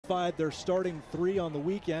identified their starting three on the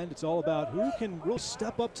weekend. It's all about who can really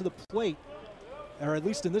step up to the plate, or at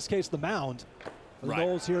least in this case, the mound, for the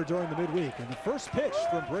Noles here during the midweek. And the first pitch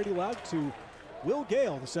from Brady Lauk to Will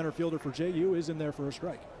Gale, the center fielder for JU, is in there for a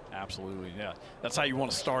strike. Absolutely, yeah. That's how you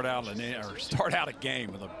want to start out a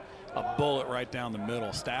game, with a bullet right down the middle.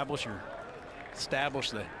 Establish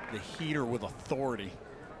the heater with authority.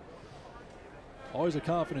 Always a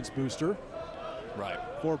confidence booster. Right.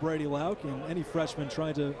 For Brady Lauk and any freshman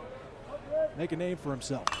trying to make a name for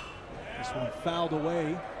himself. This one fouled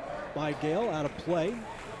away by Gale, out of play.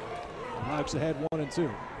 Lauk's ahead 1-2.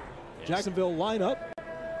 Yes. Jacksonville lineup.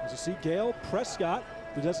 As you see, Gale, Prescott,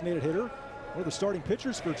 the designated hitter, one of the starting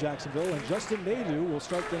pitchers for Jacksonville, and Justin Nadeau will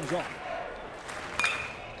start things off.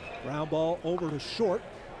 Ground ball over to short,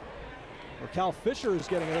 where Cal Fisher is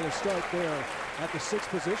getting another start there at the sixth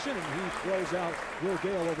position, and he throws out Will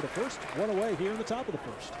Gale over to first. One away here in the top of the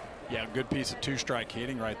first. Yeah, good piece of two-strike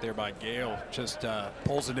hitting right there by Gale. Just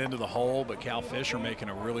pulls it into the hole, but Cal Fisher making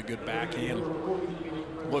a really good backhand.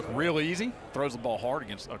 Look real easy. Throws the ball hard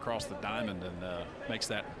across the diamond, and makes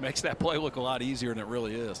that play look a lot easier than it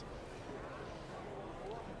really is.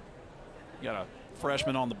 You got a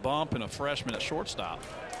freshman on the bump and a freshman at shortstop.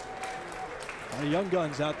 Young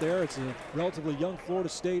guns out there. It's a relatively young Florida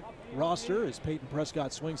State roster as Peyton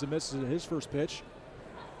Prescott swings and misses at his first pitch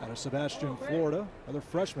out of Sebastian, Florida. Another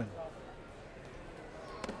freshman.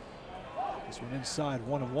 This one inside,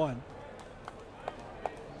 1-1.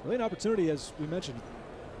 Really an opportunity, as we mentioned.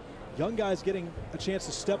 Young guys getting a chance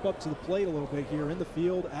to step up to the plate a little bit here in the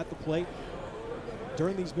field, at the plate.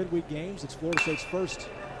 During these midweek games, it's Florida State's first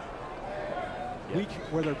week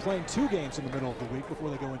where they're playing two games in the middle of the week before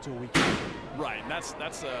they go into a weekend. Right, and that's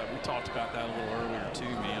we talked about that a little earlier too,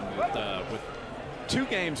 man. With two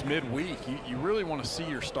games midweek, you really want to see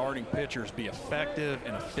your starting pitchers be effective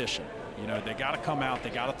and efficient. You know, they got to come out, they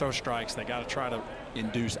got to throw strikes, they got to try to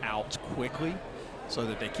induce outs quickly so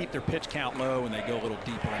that they keep their pitch count low and they go a little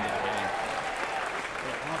deeper into the game.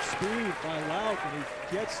 Off speed by Lauk, and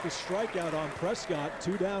he gets the strikeout on Prescott.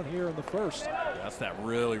 2 down here in the first. Yeah, that's that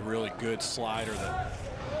really good slider that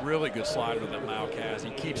Lauk has.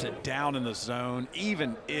 He keeps it down in the zone.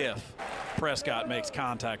 Even if Prescott makes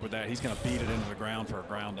contact with that, he's going to beat it into the ground for a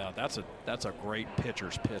ground out. That's a great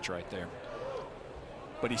pitcher's pitch right there.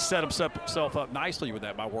 But he set himself up nicely with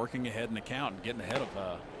that by working ahead in the count and getting ahead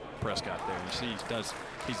of Prescott there. You see,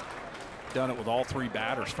 he's done it with all three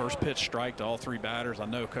batters. First pitch strike to all three batters. I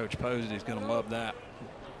know Coach Posey is going to love that.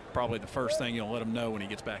 Probably the first thing you'll let him know when he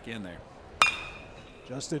gets back in there.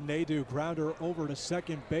 Justin Nadeau, grounder over to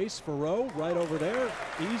second base. Farrow right over there.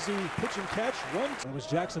 Easy pitch and catch. That was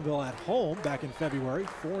Jacksonville at home back in February.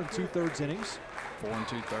 4 2/3 innings. 4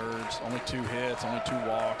 2/3. Only 2 hits, only 2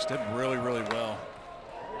 walks. Did really well.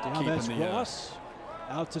 Diaz Ross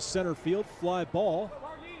out to center field. Fly ball.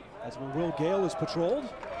 That's where Will Gale is patrolled.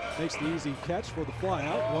 Makes the easy catch for the fly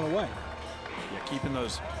out. 1 away. Yeah,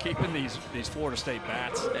 keeping these Florida State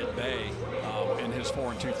bats at bay in his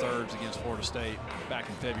 4 2/3 against Florida State back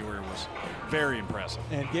in February was very impressive.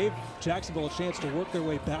 And gave Jacksonville a chance to work their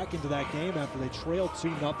way back into that game after they trailed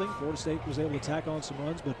 2-0. Florida State was able to tack on some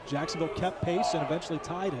runs, but Jacksonville kept pace and eventually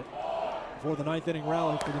tied it before the 9th inning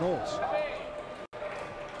rally for the Noles.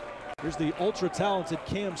 Here's the ultra-talented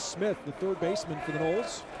Cam Smith, the third baseman for the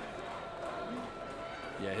Noles.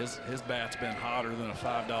 Yeah, his bat's been hotter than a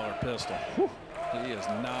 $5 pistol. Whew. He has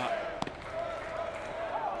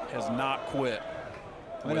not quit.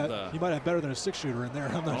 He might have better than a 6-shooter in there.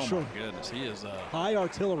 I'm not sure. Oh my goodness, he is high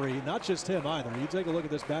artillery. Not just him either. You take a look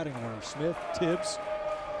at this batting order: Smith, Tibbs,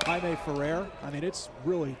 Jaime Ferrer. I mean, it's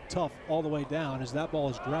really tough all the way down. As that ball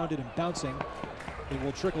is grounded and bouncing, it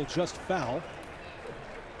will trickle just foul.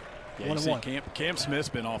 Yeah, you see Cam Smith's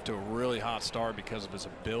been off to a really hot start because of his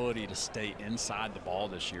ability to stay inside the ball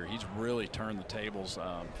this year. He's really turned the tables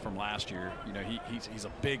from last year. You know, he's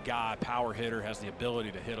a big guy, power hitter, has the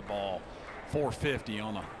ability to hit a ball 450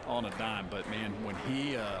 on a dime. But man, when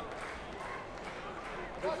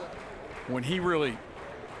he really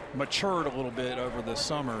matured a little bit over this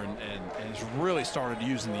summer and has really started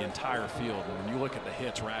using the entire field. And when you look at the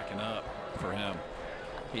hits racking up for him,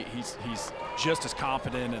 he's just as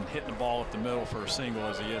confident in hitting the ball up the middle for a single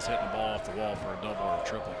as he is hitting the ball off the wall for a double or a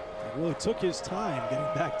triple. It really took his time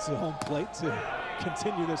getting back to home plate to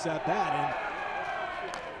continue this at bat.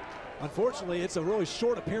 And unfortunately, it's a really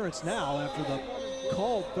short appearance now after the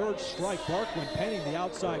called third strike. Barkman penning the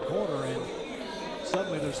outside corner, and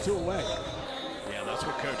suddenly there's 2 away. Yeah, that's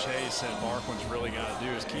what Coach Hayes said Marquand's really got to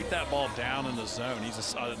do is keep that ball down in the zone.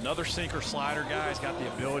 He's another sinker slider guy. He's got the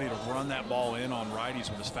ability to run that ball in on righties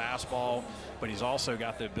with his fastball, but he's also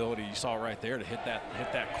got the ability, you saw right there, to hit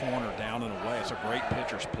that corner down and away. It's a great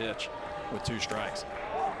pitcher's pitch with 2 strikes.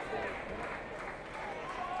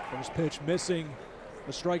 First pitch missing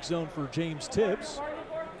the strike zone for James Tibbs.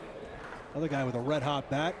 Another guy with a red-hot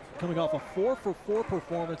bat, coming off a 4-for-4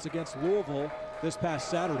 performance against Louisville this past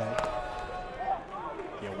Saturday.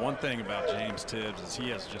 Yeah, one thing about James Tibbs is he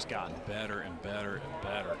has just gotten better and better and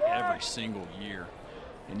better every single year.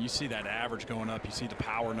 And you see that average going up, you see the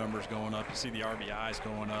power numbers going up, you see the RBIs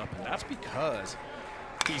going up, and that's because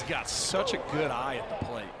he's got such a good eye at the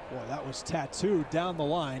plate. Boy, that was tattooed down the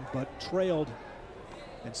line, but trailed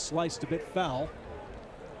and sliced a bit foul.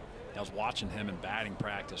 I was watching him in batting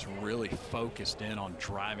practice, really focused in on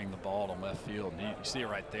driving the ball to left field. And you see it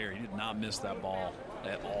right there. He did not miss that ball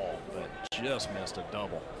at all, but just missed a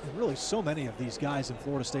double. And really, so many of these guys in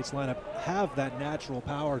Florida State's lineup have that natural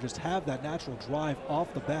power, just have that natural drive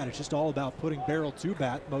off the bat. It's just all about putting barrel to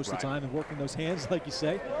bat most of the time and working those hands, like you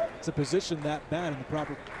say, to position that bat in the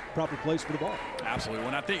proper place for the ball. Absolutely.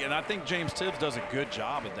 And I think James Tibbs does a good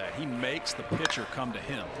job of that. He makes the pitcher come to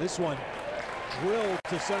him. This one drilled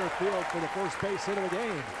to center field for the first base hit of the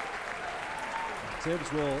game.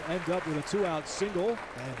 Tibbs will end up with a 2-out single,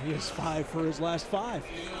 and he is 5 for his last 5.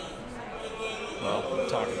 Well, we'll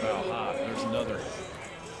talk about hot. There's another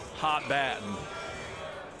hot bat, and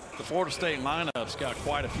the Florida State lineup's got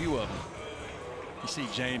quite a few of them. You see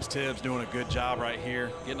James Tibbs doing a good job right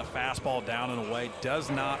here, getting a fastball down and away, does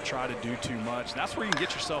not try to do too much. That's where you can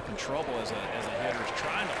get yourself in trouble as a hitter, is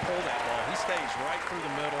trying to pull that ball. He stays right through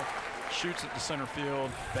the middle, shoots it to center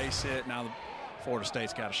field, base hit. Now Florida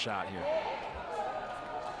State's got a shot here.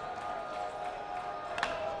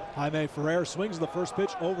 Jaime Ferrer swings the first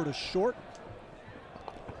pitch over to short.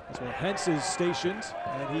 That's where Hentz is stationed,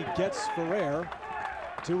 and he gets Ferrer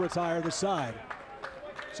to retire the side.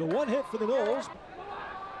 So 1 hit for the Noles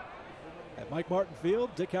at Mike Martin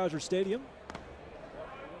Field, Dick Howser Stadium.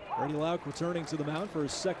 Brady Lauk returning to the mound for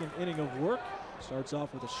his 2nd inning of work. Starts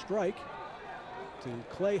off with a strike to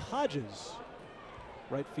Clay Hodges,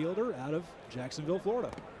 right fielder out of Jacksonville,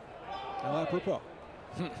 Florida. Now apropos.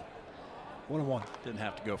 1-1. Didn't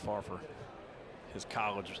have to go far for his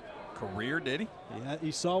college career, did he? Yeah,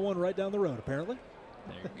 he saw one right down the road, apparently.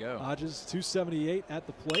 There you go. Hodges, 278 at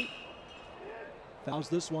the plate. Fouls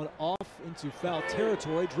this one off into foul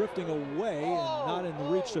territory, drifting away and not in the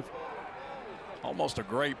reach of. Almost a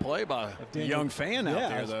great play by the young fan out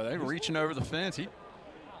there, though. They were reaching over the fence.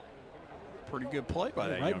 Pretty good play by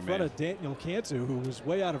that young man. Right in front of Daniel Cantu, who was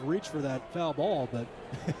way out of reach for that foul ball, but.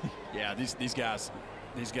 Yeah, these guys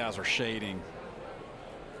are shading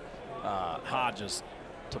Hodges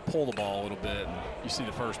to pull the ball a little bit. And you see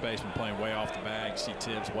the first baseman playing way off the bag. You see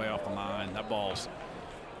Tibbs way off the line. That ball's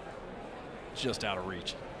just out of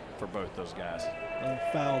reach for both those guys. And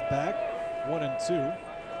fouled back, 1-2.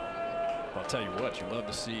 I'll tell you what, you love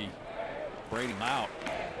to see Brady Lauk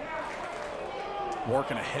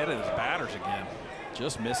working ahead of his batters again.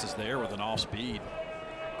 Just misses there with an off speed.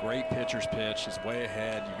 Great pitcher's pitch. Is way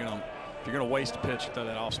ahead. If you're gonna waste a pitch, you throw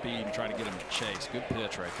that off speed and try to get him to chase. Good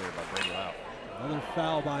pitch right there by Brady Lauk. Another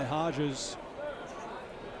foul by Hodges.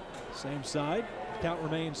 Same side. Count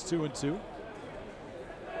remains 2-2.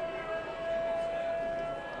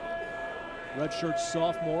 Redshirt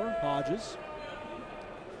sophomore Hodges.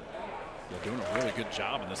 Yeah, doing a really good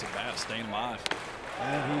job in this at bat, staying alive.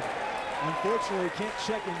 And he unfortunately can't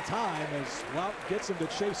check in time as Lauk gets him to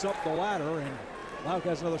chase up the ladder, and Lauk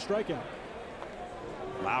has another strikeout.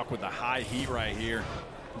 Lauk with the high heat right here.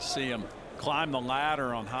 You see him climb the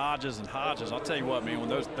ladder on Hodges, and Hodges, I'll tell you what, man, when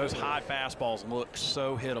those high fastballs look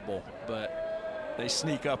so hittable, but they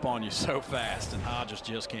sneak up on you so fast, and Hodges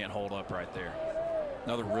just can't hold up right there.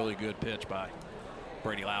 Another really good pitch by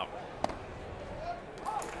Brady Lauk.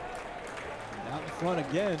 Out in front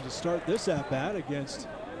again to start this at-bat against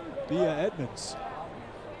Bia Edmonds.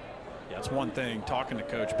 Yeah, it's one thing, talking to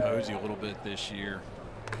Coach Posey a little bit this year,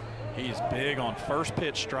 he is big on first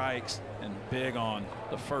pitch strikes and big on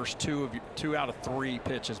the first 2 out of 3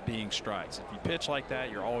 pitches being strikes. If you pitch like that,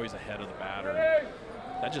 you're always ahead of the batter.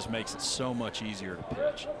 That just makes it so much easier to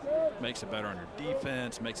pitch. Makes it better on your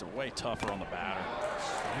defense, makes it way tougher on the batter.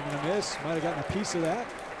 Swing and a miss, might have gotten a piece of that.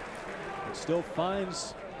 It still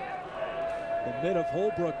finds the mid of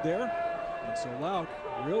Holbrook there. And so Lauk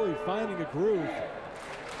really finding a groove.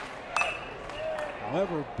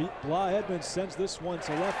 However, Blah Edmonds sends this one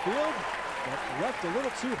to left field, but left a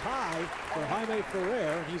little too high for Jaime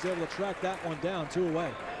Ferrer, and he's able to track that one down 2 away.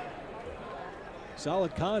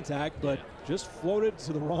 Solid contact, but just floated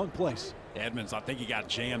to the wrong place. Edmonds, I think he got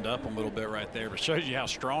jammed up a little bit right there, but shows you how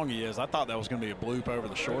strong he is. I thought that was going to be a bloop over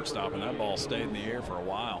the shortstop, and that ball stayed in the air for a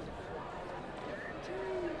while.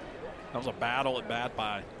 That was a battle at bat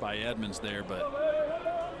by Edmonds there, but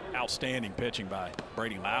outstanding pitching by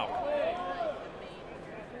Brady Lauck.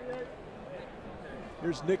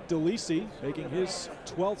 Here's Nick DeLisi making his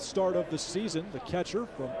 12th start of the season, the catcher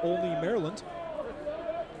from Olney, Maryland.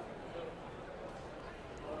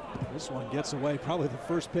 This one gets away, probably the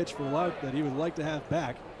first pitch for Lauck that he would like to have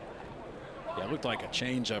back. Yeah, it looked like a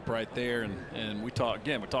changeup right there, and we talked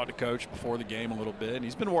to Coach before the game a little bit, and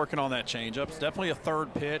he's been working on that changeup. It's definitely a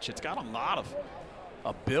third pitch. It's got a lot of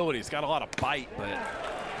ability. It's got a lot of bite, but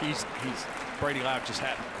Brady Lauck just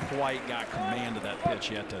hadn't quite got command of that pitch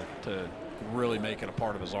yet to really make it a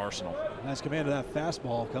part of his arsenal. Has command of that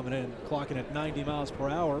fastball coming in, clocking at 90 miles per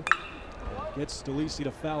hour. Gets DeLisi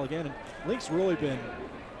to foul again, and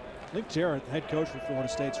Link Jarrett, the head coach for Florida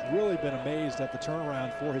State's really been amazed at the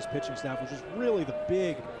turnaround for his pitching staff, which was really the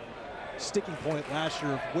big sticking point last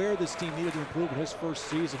year of where this team needed to improve in his first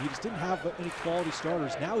season. He just didn't have any quality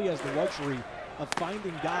starters. Now he has the luxury of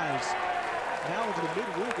finding guys now into the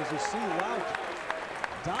midweek, as you see Lauck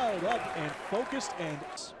dialed up and focused, and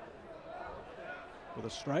with a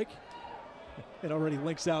strike. And already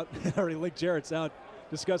Link Jarrett's out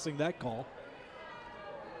discussing that call.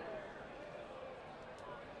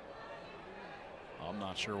 I'm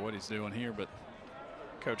not sure what he's doing here, but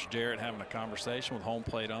Coach Jarrett having a conversation with home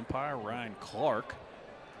plate umpire Ryan Clark.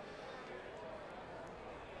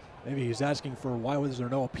 Maybe he's asking for why was there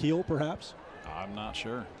no appeal, perhaps? I'm not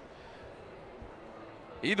sure.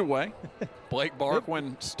 Either way, Blake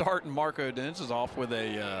Barquin starting Marco Dens is off with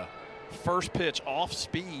a first pitch off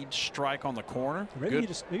speed strike on the corner. Maybe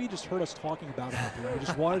he just heard us talking about him up here. He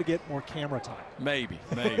just wanted to get more camera time. Maybe.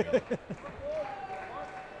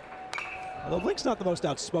 Although Link's not the most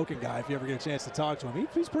outspoken guy, if you ever get a chance to talk to him.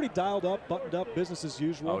 He's pretty dialed up, buttoned up, business as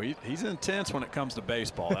usual. Oh, he's intense when it comes to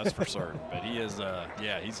baseball, that's for certain. But he is,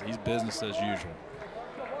 he's business as usual.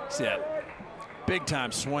 See that big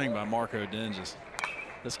time swing by Marco Dinges.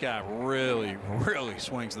 This guy really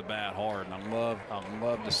swings the bat hard, and I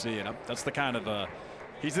love to see it. That's the kind of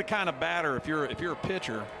he's the kind of batter. If you're a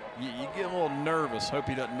pitcher, you get a little nervous. Hope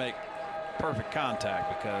he doesn't make perfect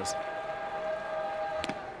contact, because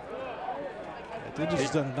Dinges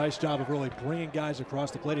has done a nice job of really bringing guys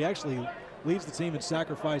across the plate. He actually leads the team in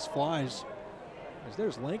sacrifice flies. As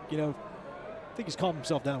there's Link, I think he's calmed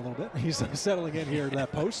himself down a little bit. He's settling in here to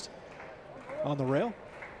that post on the rail.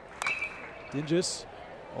 Dinges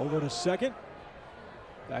over to second.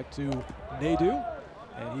 Back to Nadeau,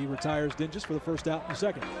 and he retires Dinges for the first out in the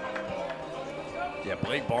second. Yeah,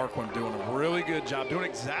 Blake Barquin doing a really good job, doing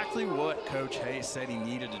exactly what Coach Hayes said he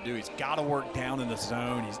needed to do. He's got to work down in the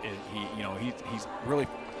zone. He's really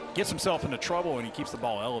gets himself into trouble when he keeps the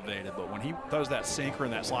ball elevated. But when he throws that sinker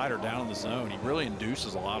and that slider down in the zone, he really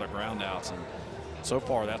induces a lot of ground outs. And so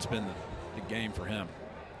far, that's been the game for him.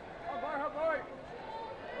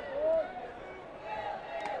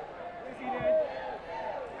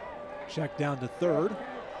 Check down to third.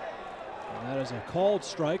 And that is a called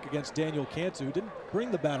strike against Daniel Cantu. Didn't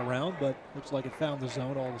bring the bat around, but looks like it found the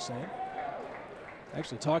zone all the same.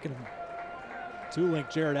 Actually, talking to Link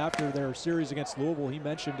Jarrett after their series against Louisville, he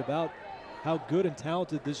mentioned about how good and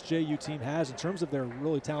talented this JU team has in terms of their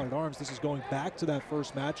really talented arms. This is going back to that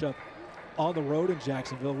first matchup on the road in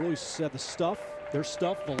Jacksonville. Really said their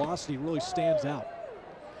stuff, velocity really stands out.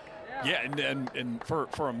 Yeah, and for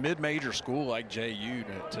a mid-major school like JU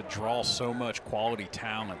to draw so much quality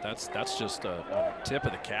talent, that's just a tip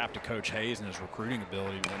of the cap to Coach Hayes and his recruiting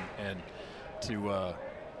ability, and to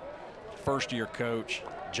first-year coach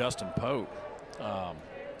Justin Pope.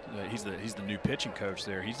 He's the new pitching coach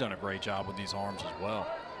there. He's done a great job with these arms as well.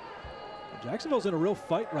 Jacksonville's in a real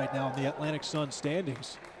fight right now in the Atlantic Sun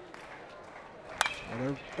standings. Well,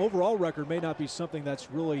 their overall record may not be something that's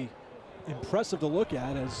really impressive to look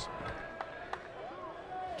at, as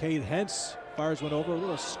Cade Hentz fires one over, a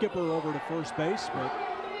little skipper over to first base, but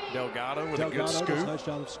Delgado with a good scoop. Does a nice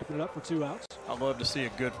job of scooping it up for 2 outs. I'd love to see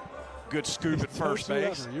a good scoop at first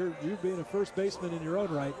base. You being a first baseman in your own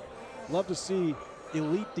right, love to see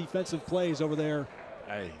elite defensive plays over there.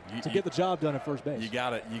 Hey, to get the job done at first base. You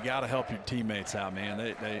gotta help your teammates out, man.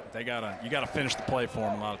 You gotta finish the play for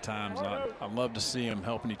them a lot of times. I love to see them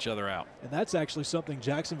helping each other out. And that's actually something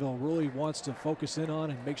Jacksonville really wants to focus in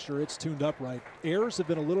on and make sure it's tuned up right. Errors have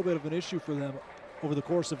been a little bit of an issue for them over the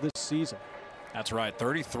course of this season. That's right,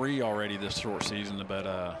 33 already this short season,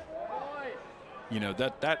 but you know,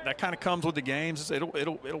 that kind of comes with the games.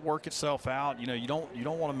 It'll work itself out. You know, you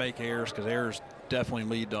don't want to make errors, because errors definitely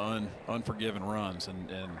lead to unforgiven runs,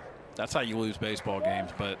 and that's how you lose baseball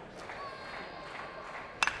games. But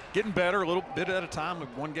getting better a little bit at a time,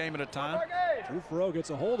 one game at a time. Drew Farrell gets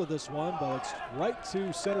a hold of this one, but it's right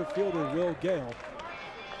to center fielder Will Gale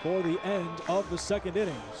for the end of the second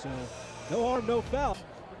inning. So no harm, no foul.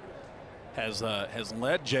 Has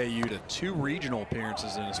led JU to 2 regional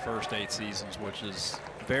appearances in his first 8 seasons, which is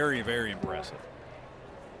very, very impressive.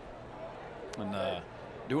 And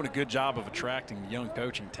doing a good job of attracting young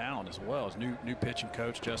coaching talent as well. As new pitching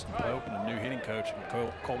coach Justin Pope and a new hitting coach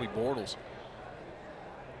Colby Bortles.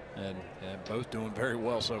 And both doing very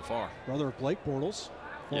well so far. Brother of Blake Bortles,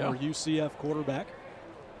 former UCF quarterback.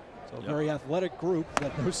 So a very athletic group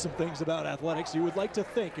that knows some things about athletics you would like to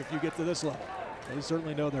think if you get to this level. They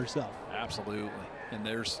certainly know their stuff. Absolutely. And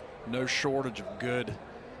there's no shortage of good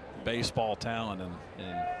baseball talent in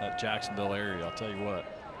that Jacksonville area, I'll tell you what.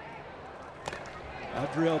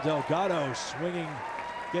 Adriel Delgado swinging,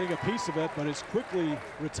 getting a piece of it, but is quickly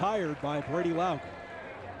retired by Brady Lauk.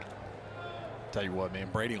 Tell you what, man,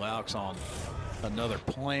 Brady Lauk's on another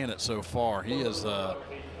planet so far. He is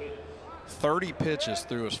 30 pitches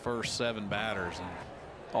through his first 7 batters and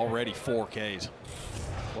already 4 Ks.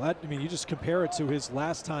 Well, I mean, you just compare it to his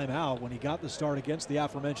last time out when he got the start against the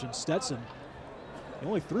aforementioned Stetson. He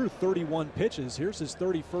only threw 31 pitches. Here's his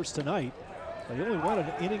 31st tonight. But he only went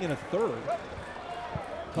an inning and a third.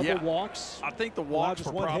 Couple walks. I think the walks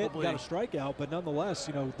just were one probably hit, got a strikeout, but nonetheless,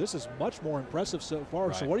 you know, this is much more impressive so far.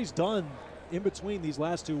 Right. So what he's done in between these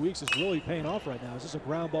last 2 weeks is really paying off right now. Is this a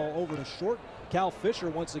ground ball over to short? Cal Fisher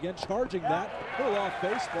once again charging that, pull off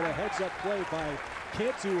base, but a heads-up play by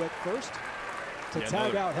Cantu at first to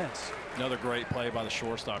tag out Hentz. Another great play by the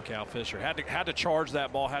shortstop, Cal Fisher. Had to charge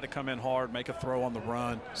that ball, had to come in hard, make a throw on the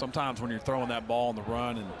run. Sometimes when you're throwing that ball on the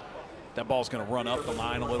run, and that ball's going to run up the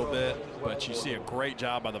line a little bit, but you see a great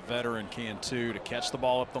job by the veteran Cantu to catch the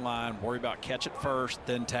ball up the line, worry about catch it first,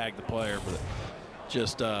 then tag the player. But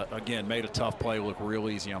just, again, made a tough play look real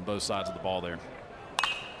easy on both sides of the ball there.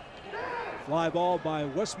 Fly ball by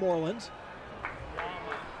Westmoreland.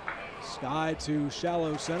 Sky to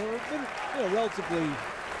shallow center. You know, relatively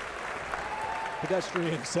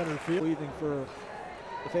pedestrian center field. Evening for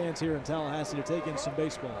the fans here in Tallahassee to take in some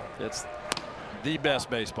baseball. It's the best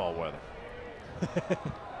baseball weather.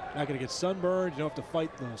 Not going to get sunburned. You don't have to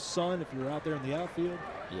fight the sun if you're out there in the outfield.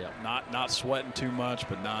 Yeah, not sweating too much,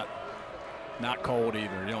 but not cold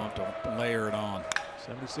either. You don't have to layer it on.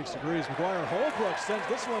 76 degrees. McGuire Holbrook sends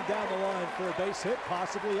this one down the line for a base hit,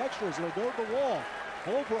 possibly extras. It'll go to the wall.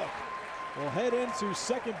 Holbrook will head into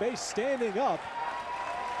second base standing up.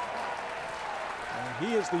 And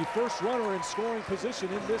he is the first runner in scoring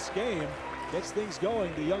position in this game. Gets things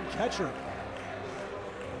going, the young catcher.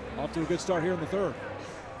 Off to a good start here in the third.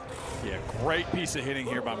 Yeah, great piece of hitting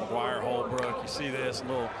here by McGuire Holbrook. You see this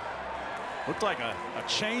little, looked like a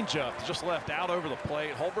changeup just left out over the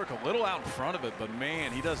plate. Holbrook a little out in front of it, but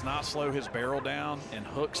man, he does not slow his barrel down and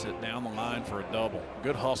hooks it down the line for a double.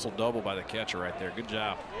 Good hustle double by the catcher right there. Good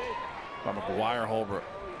job by McGuire Holbrook.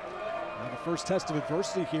 Now the first test of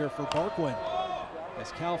adversity here for Parkland,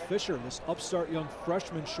 as Cal Fisher, this upstart young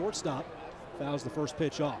freshman shortstop, fouls the first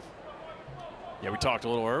pitch off. Yeah, we talked a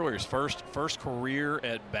little earlier. His first career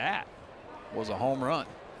at bat was a home run.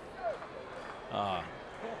 I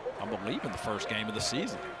believe in the first game of the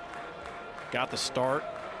season. Got the start.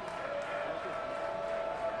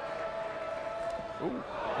 Ooh,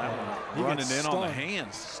 that one running in on the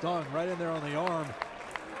hands. Stung right in there on the arm.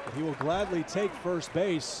 But he will gladly take first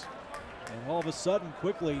base. And all of a sudden,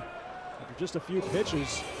 quickly, after just a few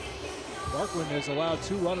pitches, Parkland has allowed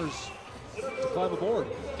 2 runners to climb aboard.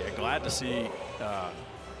 Yeah, glad to see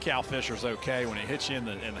Cal Fisher's okay. When he hits you in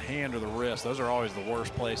the hand or the wrist, those are always the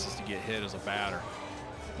worst places to get hit as a batter.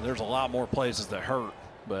 And there's a lot more places that hurt,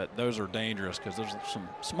 but those are dangerous because there's some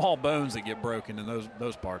small bones that get broken in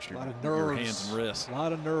those parts of your hands and wrists. A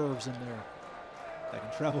lot of nerves in there that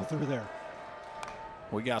can travel through there.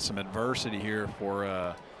 We got some adversity here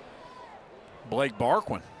for Blake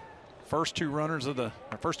Barquin. First 2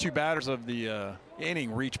 batters of the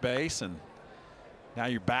inning reach base, and now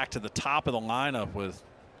you're back to the top of the lineup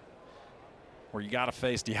where you got to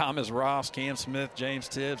face Diamas Ross, Cam Smith, James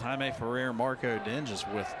Tibbs, Jaime Ferrer, Marco Dinges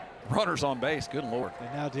with runners on base. Good Lord.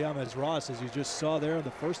 And now Diamas Ross, as you just saw there in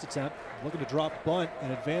the first attempt, looking to drop bunt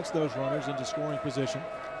and advance those runners into scoring position,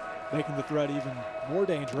 making the threat even more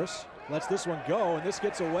dangerous. Lets this one go, and this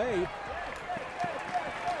gets away.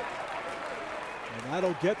 And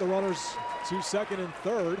that'll get the runners to second and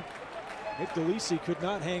third. Nick DeLisi could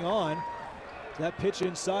not hang on that pitch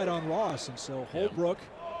inside on Ross, and so Holbrook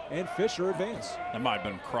and Fisher advance. That might have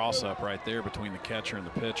been a cross-up right there between the catcher and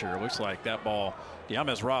the pitcher. It looks like that ball,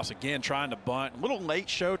 Yamez Ross again trying to bunt. A little late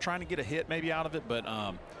show, trying to get a hit maybe out of it, but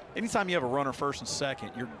anytime you have a runner first and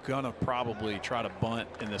second, you're going to probably try to bunt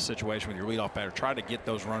in this situation with your leadoff batter. Try to get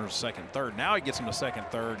those runners to second and third. Now he gets them to second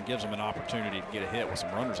and third and gives them an opportunity to get a hit with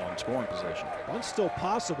some runners on scoring position. Bunt's still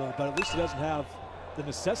possible, but at least he doesn't have the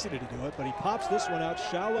necessity to do it, but he pops this one out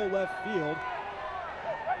shallow left field.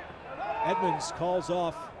 Edmonds calls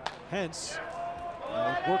off Hence.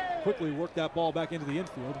 Quickly work that ball back into the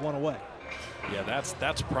infield, one away. Yeah,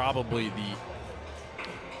 that's probably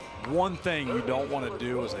the one thing you don't want to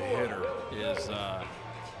do as a hitter is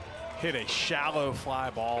hit a shallow fly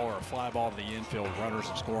ball or a fly ball to the infield, runners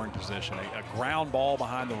in scoring position. A ground ball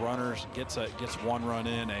behind the runners gets one run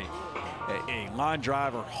in. A line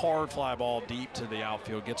drive or hard fly ball deep to the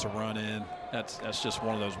outfield gets a run in. That's just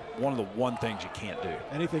one of the things you can't do.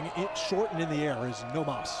 Anything short and in the air is no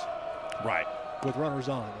mas. Right. With runners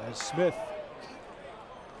on, as Smith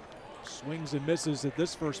swings and misses at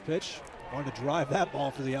this first pitch. Wanted to drive that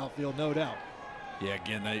ball to the outfield, no doubt. Yeah,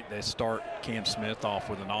 again, they start Cam Smith off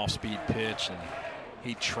with an off-speed pitch, and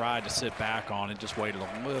he tried to sit back on it, just waited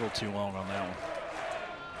a little too long on that one.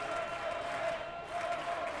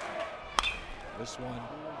 This one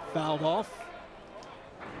fouled off.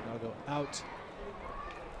 Now go out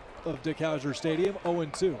of Dick Howser Stadium,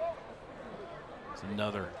 0-2. It's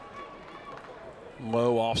another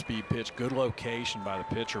low off-speed pitch. Good location by the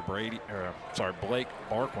pitcher, Blake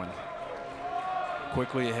Barquin.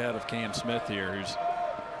 Quickly ahead of Cam Smith here, who's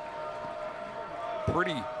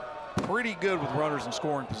pretty good with runners in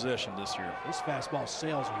scoring position this year. This fastball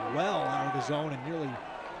sails well out of the zone and nearly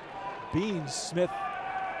beans Smith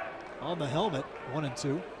on the helmet,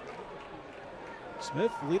 1-2.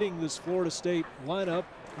 Smith leading this Florida State lineup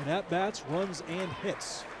in at-bats, runs, and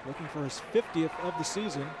hits. Looking for his 50th of the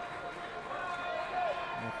season.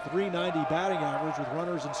 A .390 batting average with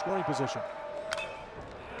runners in scoring position.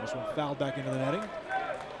 This one fouled back into the netting.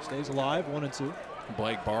 Stays alive, 1-2.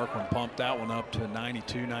 Blake Barquin pumped that one up to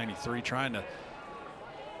 92, 93, trying to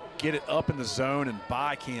get it up in the zone and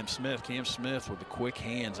by Cam Smith. Cam Smith with the quick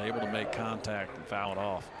hands, able to make contact and foul it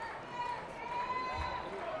off.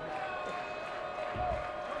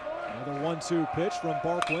 Another 1-2 pitch from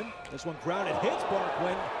Barquin. This one grounded, hits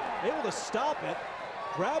Barquin, able to stop it.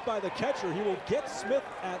 Grabbed by the catcher, he will get Smith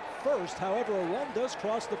at first. However, a run does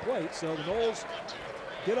cross the plate, so the Noles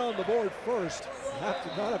get on the board first. Not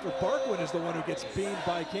after Barquin is the one who gets beamed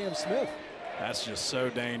by Cam Smith. That's just so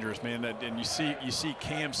dangerous, man. And you see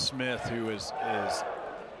Cam Smith, who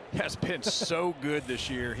has been so good this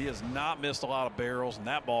year. He has not missed a lot of barrels, and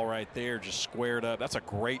that ball right there just squared up. That's a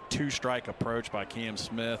great two-strike approach by Cam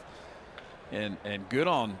Smith. And good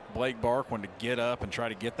on Blake Barquin to get up and try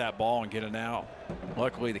to get that ball and get it out.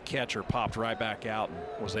 Luckily, the catcher popped right back out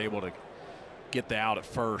and was able to get the out at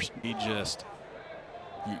first. You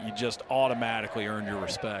just automatically earned your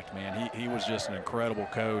respect, man. He was just an incredible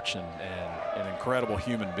coach and an incredible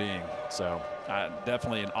human being. So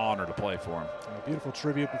definitely an honor to play for him. A beautiful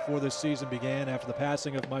tribute before this season began after the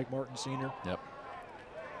passing of Mike Martin Sr. Yep.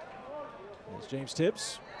 As James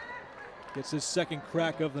Tibbs gets his second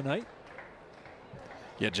crack of the night.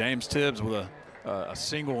 Yeah, James Tibbs with a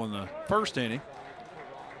single in the first inning,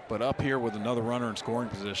 but up here with another runner in scoring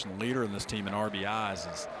position. Leader in this team in RBIs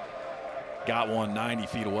has got one 90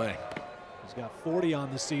 feet away. He's got 40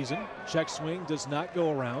 on the season. Check swing does not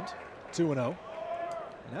go around. 2-0.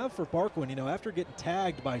 Now for Barquin, after getting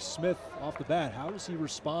tagged by Smith off the bat, how does he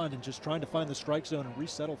respond in just trying to find the strike zone and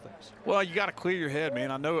resettle things? Well, you got to clear your head,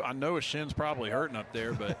 man. I know his shin's probably hurting up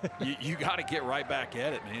there, but you got to get right back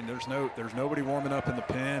at it, man. There's nobody warming up in the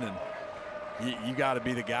pen, and you got to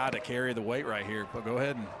be the guy to carry the weight right here. But go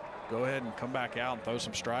ahead and come back out and throw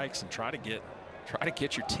some strikes and try to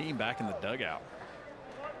get your team back in the dugout.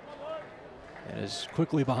 And is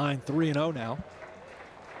quickly behind 3-0 now.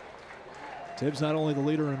 Tibbs not only the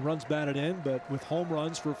leader in runs batted in, but with home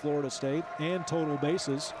runs for Florida State and total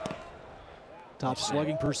bases. Top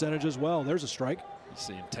slugging percentage as well. There's a strike. You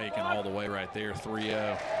see him taking all the way right there,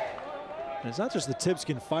 3-0. And it's not just that Tibbs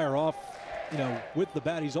can fire off, with the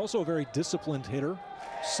bat. He's also a very disciplined hitter.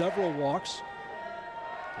 Several walks.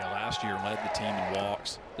 Yeah, last year led the team in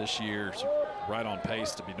walks. This year's right on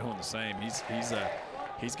pace to be doing the same.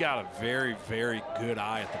 He's got a very, very good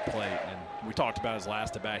eye at the plate, and we talked about his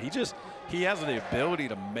last at bat. He has the ability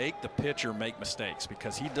to make the pitcher make mistakes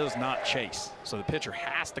because he does not chase. So the pitcher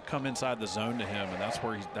has to come inside the zone to him, and that's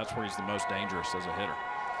where he's the most dangerous as a hitter.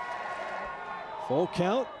 Full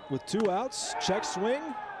count with 2 outs. Check swing,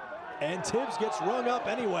 and Tibbs gets rung up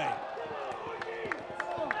anyway.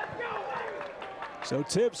 So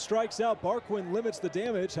Tibbs strikes out. Barquin limits the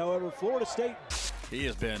damage. However, Florida State. He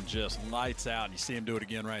has been just lights out, and you see him do it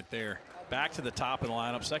again right there. Back to the top of the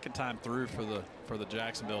lineup, second time through for the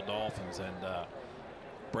Jacksonville Dolphins. And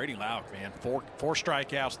Brady Lauk, man, four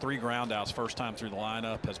strikeouts, 3 groundouts, first time through the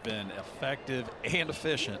lineup, has been effective and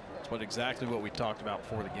efficient. That's exactly what we talked about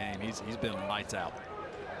before the game. He's been lights out.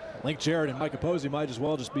 Link Jarrett and Micah Posey might as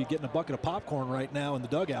well just be getting a bucket of popcorn right now in the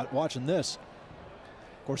dugout watching this.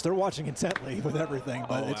 Of course, they're watching intently with everything,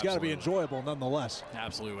 but it's got to be enjoyable nonetheless.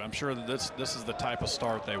 Absolutely. I'm sure that this is the type of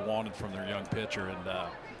start they wanted from their young pitcher. And,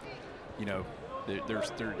 you know,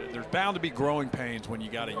 there's bound to be growing pains when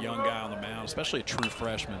you got a young guy on the mound, especially a true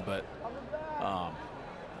freshman. But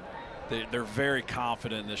they're very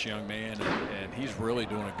confident in this young man, and he's really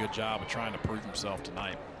doing a good job of trying to prove himself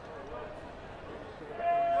tonight.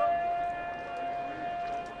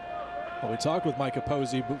 Well, we talked with Micah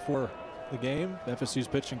Posey before the game, FSU's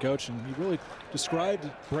pitching coach, and he really described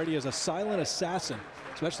Brady as a silent assassin,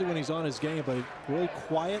 especially when he's on his game, but really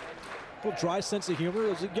quiet, a little dry sense of humor.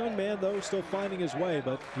 As a young man, though, still finding his way,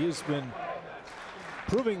 but he has been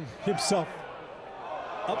proving himself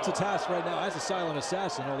up to task right now as a silent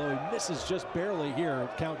assassin, although he misses just barely here.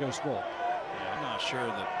 Count goes full. Yeah, I'm not sure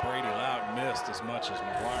that Brady Lauk missed as much as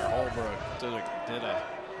McGuire Holbrook did a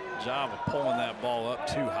job of pulling that ball up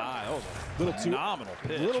too high. That was a phenomenal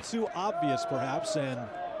pitch. A little too obvious, perhaps. And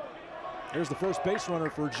there's the first base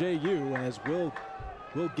runner for JU, as Will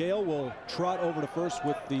Gale will trot over to first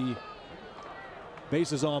with the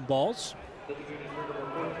bases on balls.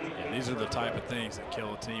 Yeah, these are the type of things that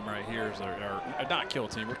kill a team right here. Or not kill a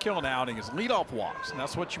team, we're killing an outing is leadoff walks, and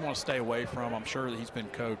that's what you want to stay away from. I'm sure that he's been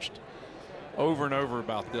coached over and over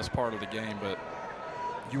about this part of the game, but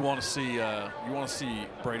you want to see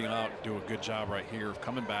Brady Lauk do a good job right here of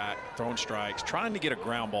coming back, throwing strikes, trying to get a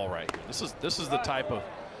ground ball right here. This is the type of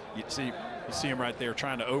you see him right there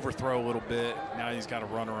trying to overthrow a little bit. Now he's got a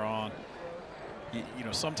runner on. You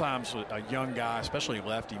know, sometimes a young guy, especially a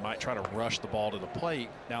lefty, might try to rush the ball to the plate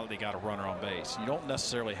now that they got a runner on base. You don't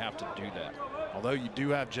necessarily have to do that. Although you do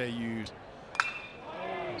have JU's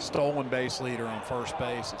stolen base leader on first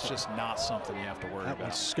base, it's just not something you have to worry about. That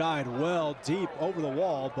was skied well deep over the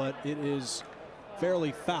wall, but it is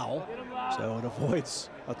fairly foul, so it avoids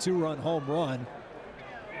a 2-run home run,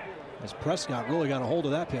 as Prescott really got a hold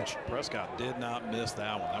of that pitch. Prescott did not miss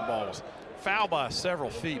that one. That ball was foul by several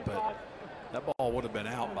feet, but that ball would have been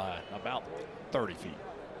out by about 30 feet.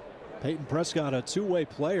 Peyton Prescott, a two-way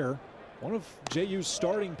player, one of JU's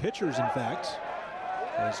starting pitchers, in fact.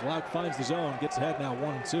 As Lauk finds the zone, gets ahead now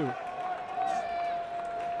 1-2.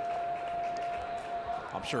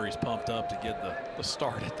 I'm sure he's pumped up to get the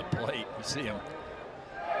start at the plate. You see him.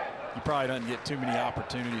 He probably doesn't get too many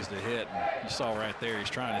opportunities to hit. And you saw right there, he's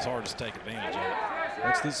trying his hardest to take advantage of it.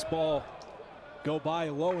 Lets this ball go by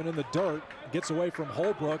low and in the dirt. Gets away from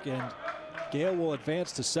Holbrook, and Gale will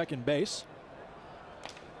advance to second base.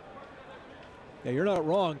 Yeah, you're not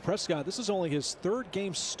wrong. Prescott, this is only his 3rd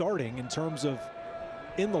game starting in terms of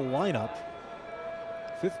in the lineup.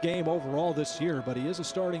 5th game overall this year, but he is a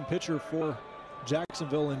starting pitcher for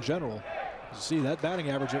Jacksonville in general. You see that batting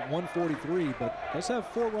average at 143, but does have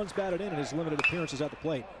 4 runs batted in his limited appearances at the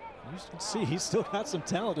plate. You can see he's still got some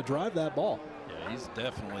talent to drive that ball. Yeah, he's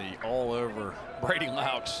definitely all over Brady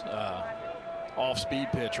Lauk's off-speed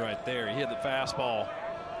pitch right there. He hit the fastball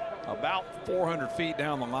about 400 feet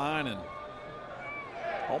down the line and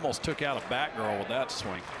almost took out a Batgirl with that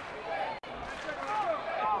swing.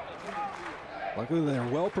 Luckily, they're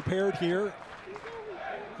well prepared here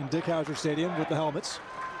in Dick Howser Stadium with the helmets.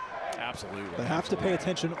 Absolutely. They have to pay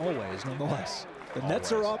attention always, nonetheless. The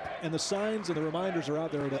nets are up, and the signs and the reminders are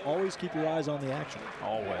out there to always keep your eyes on the action.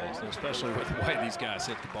 Always, especially with the way these guys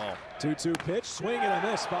hit the ball. 2-2 pitch, swing and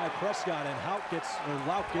a miss by Prescott, and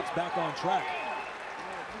Lauk gets back on track.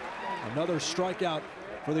 Another strikeout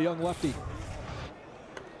for the young lefty.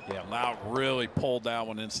 Yeah, Lauk really pulled that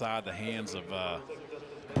one inside the hands of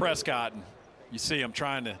Prescott, and you see him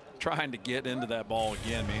trying to get into that ball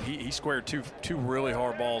again. Man, he squared two really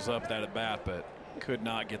hard balls up that at bat, but could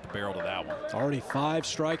not get the barrel to that one. Already 5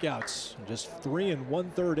 strikeouts, just 3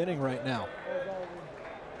 1/3 inning right now.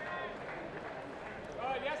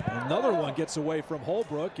 Another one gets away from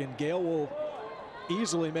Holbrook, and Gale will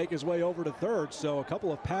easily make his way over to third. So a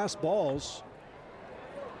couple of pass balls,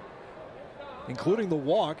 including the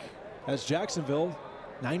walk, as Jacksonville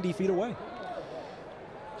 90 feet away.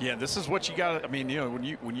 Yeah, this is what you got. I mean, you know,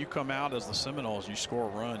 when you come out as the Seminoles, you score a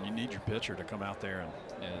run, you need your pitcher to come out there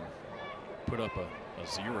and put up a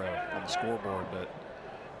 0 on the scoreboard. But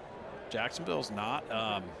Jacksonville's not.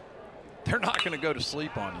 They're not going to go to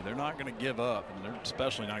sleep on you. They're not going to give up, and they're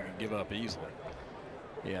especially not going to give up easily.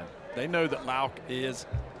 Yeah, they know that Lauk is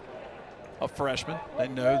a freshman. They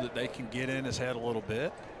know that they can get in his head a little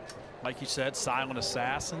bit. Like you said, silent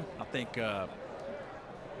assassin. I think, you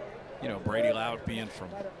know, Brady Lauk being from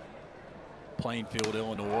Plainfield,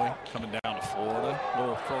 Illinois, coming down to Florida, a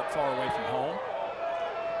little far away from home,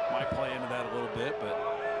 might play into that a little bit, but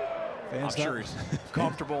I'm sure he's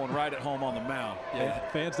comfortable and right at home on the mound. Yeah.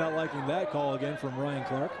 Fans not liking that call again from Ryan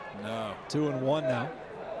Clark. No. 2-1 now.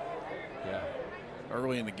 Yeah.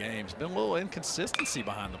 Early in the game, it's been a little inconsistency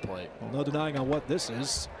behind the plate. Well, no denying on what this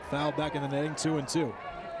is. Foul back in the netting, 2-2.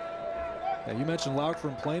 Now, you mentioned Lauk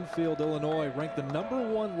from Plainfield, Illinois, ranked the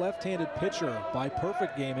 #1 left-handed pitcher by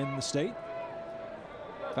perfect game in the state.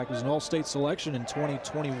 In fact, it was an all-state selection in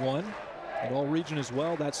 2021, and all-region as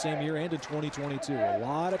well that same year and in 2022. A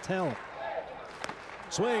lot of talent.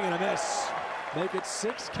 Swing and a miss. Make it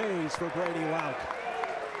 6 Ks for Brady Lauk.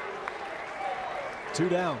 2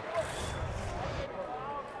 down.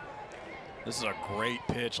 This is a great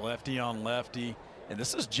pitch, lefty on lefty. And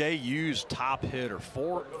this is JU's top hitter.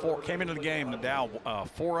 Came into the game, the Dow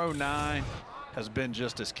 409, has been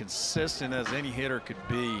just as consistent as any hitter could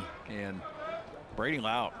be. And Brady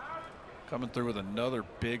Lauk coming through with another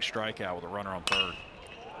big strikeout with a runner on third.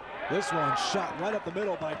 This one shot right up the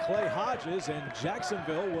middle by Clay Hodges, and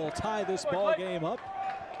Jacksonville will tie this ball game up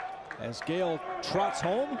as Gale trots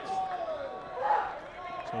home.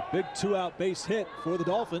 So big 2-out base hit for the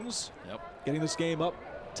Dolphins. Yep. Getting this game up,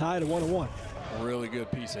 tied at 1-1. Really good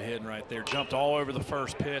piece of hitting right there. Jumped all over the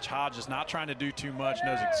first pitch. Hodges not trying to do too much,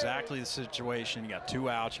 knows exactly the situation. You got 2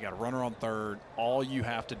 outs, you got a runner on third. All you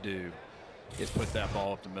have to do is put that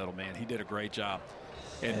ball up the middle, man. He did a great job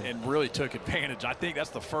and really took advantage. I think that's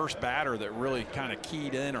the first batter that really kind of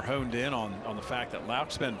keyed in or honed in on the fact that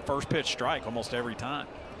Lauk's been first pitch strike almost every time.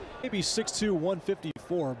 Maybe 6'2",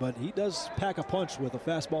 154, but he does pack a punch with a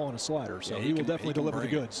fastball and a slider, so yeah, he will definitely deliver the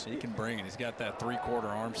goods. He can bring it. He's got that 3/4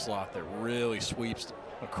 arm slot that really sweeps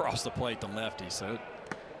across the plate to lefty. So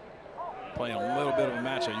playing a little bit of a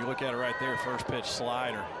matchup. You look at it right there, first pitch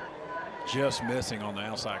slider, just missing on the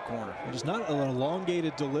outside corner. And it's not an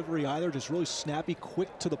elongated delivery either, just really snappy,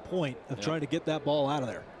 quick to the point of trying to get that ball out of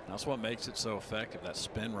there. That's what makes it so effective. That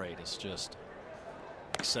spin rate is just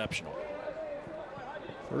exceptional.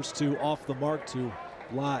 First 2 off the mark to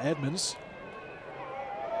La Edmonds.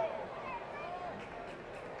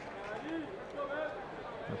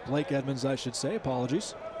 Or Blake Edmonds, I should say.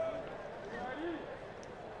 Apologies.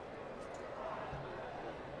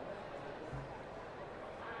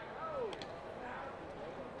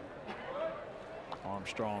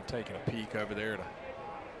 Armstrong taking a peek over there to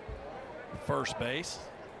first base.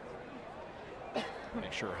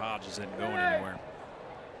 Make sure Hodges isn't going anywhere.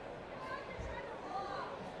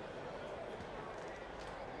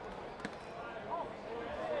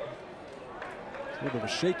 A little bit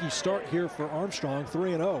of a shaky start here for Armstrong,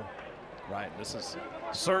 3-0. Right, this is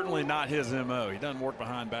certainly not his MO. He doesn't work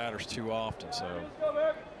behind batters too often, so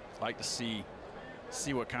I'd like to see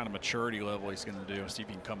what kind of maturity level he's going to do and see if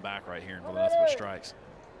he can come back right here and go nothing but strikes.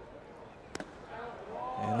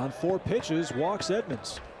 And on 4 pitches, walks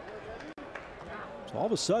Edmonds. So all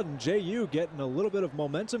of a sudden, JU getting a little bit of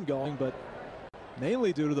momentum going, but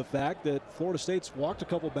mainly due to the fact that Florida State's walked a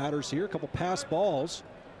couple batters here, a couple pass balls.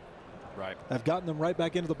 Right. Have gotten them right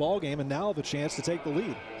back into the ball game and now have a chance to take the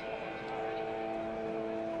lead.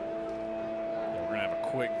 We're going to have a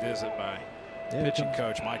quick visit by pitching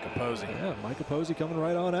coach Micah Posey. Yeah, Micah Posey coming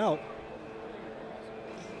right on out.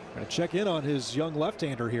 Going to check in on his young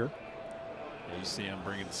left-hander here. Yeah, you see him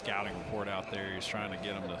bringing the scouting report out there. He's trying to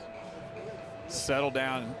get him to settle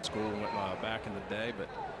down in school back in the day, but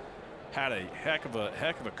had a heck of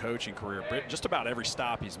a coaching career. Just about every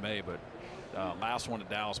stop he's made, but last one at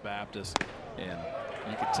Dallas Baptist, and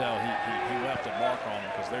you could tell he left a mark on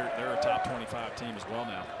them because they're a top 25 team as well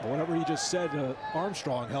now. Whatever he just said,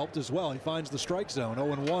 Armstrong helped as well. He finds the strike zone,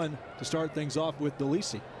 0-1 to start things off with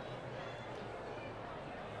DeLisi.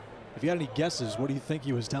 If you had any guesses, what do you think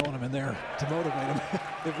he was telling him in there to motivate him?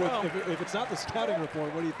 if it's not the scouting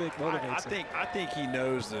report, what do you think motivates him? I think he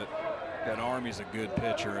knows that Army's a good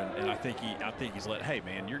pitcher, and I think he's let, hey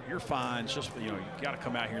man, you're fine. It's just, you know, you got to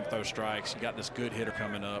come out here and throw strikes. You got this good hitter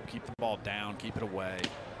coming up. Keep the ball down, keep it away.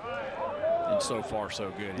 And so far,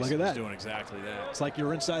 so good. He's doing exactly that. It's like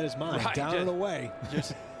you're inside his mind, right, down and away.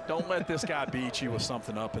 Just don't let this guy beat you with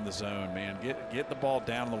something up in the zone, man. Get the ball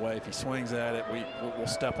down in the way. If he swings at it, we'll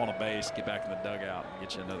step on a base, get back in the dugout, and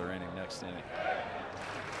get you another inning next inning.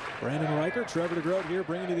 Brandon Riker, Trevor DeGroat here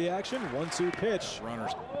bringing you the action. 1-2 pitch.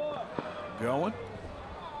 Runners going.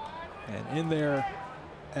 And in there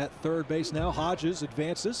at third base now, Hodges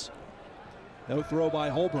advances. No throw by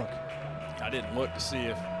Holbrook. I didn't look to see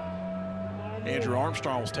if Andrew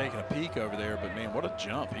Armstrong was taking a peek over there, but man, what a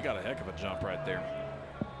jump. He got a heck of a jump right there.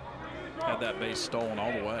 Had that base stolen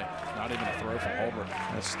all the way. Not even a throw from Holbrook.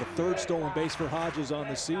 That's the third stolen base for Hodges on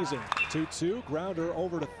the season. 2-2, grounder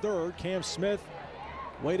over to third. Cam Smith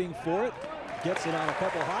waiting for it. Gets it on a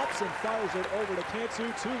couple hops and fires it over to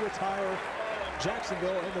Cantu to retire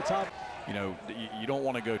Jacksonville in the top. You know, you don't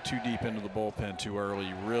want to go too deep into the bullpen too early.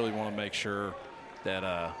 You really want to make sure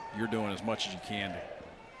that you're doing as much as you can to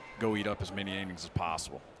go eat up as many innings as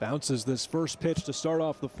possible. Bounces this first pitch to start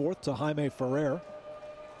off the fourth to Jaime Ferrer.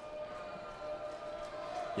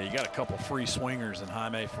 Yeah, you got a couple free swingers in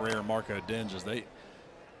Jaime Ferrer and Marco Dinges.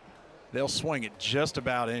 They'll swing at just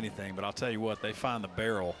about anything, but I'll tell you what, they find the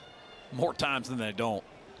barrel more times than they don't.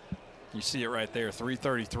 You see it right there,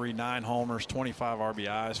 333, 9 homers, 25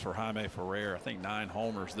 RBIs for Jaime Ferrer. I think 9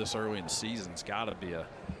 homers this early in the season's got to be a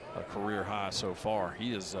career high so far.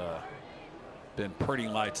 He has been pretty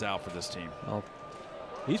lights out for this team. Well,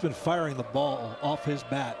 he's been firing the ball off his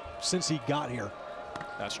bat since he got here.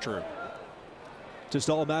 That's true. Just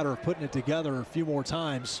all a matter of putting it together a few more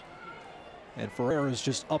times. And Ferrer is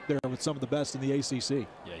just up there with some of the best in the ACC.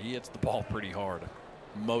 Yeah, he hits the ball pretty hard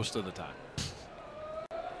most of the time.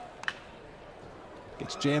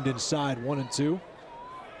 Gets jammed inside, 1-2.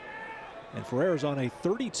 And Ferrer's on a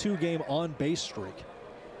 32-game on-base streak.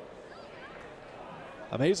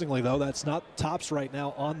 Amazingly, though, that's not tops right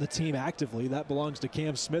now on the team actively. That belongs to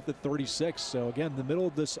Cam Smith at 36. So, again, the middle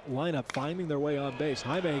of this lineup finding their way on base.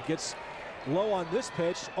 Jaime gets low on this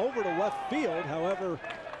pitch, over to left field. However,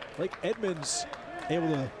 Blake Edmonds able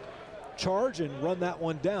to charge and run that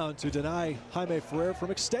one down to deny Jaime Ferrer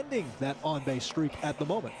from extending that on-base streak at the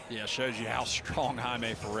moment. Yeah, shows you how strong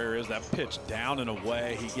Jaime Ferrer is. That pitch down and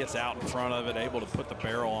away. He gets out in front of it, able to put the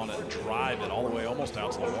barrel on it and drive it all the way almost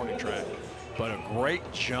out to the warning track. But a great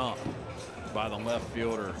jump by the left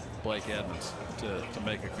fielder, Blake Edmonds, to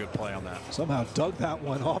make a good play on that. Somehow dug that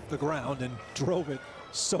one off the ground and drove it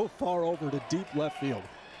so far over to deep left field.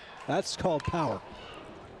 That's called power.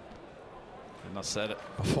 And I said it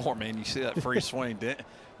before, man. You see that free swing.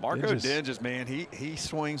 Marco Dinges, man, he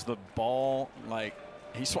swings the ball like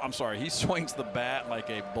he swings the bat like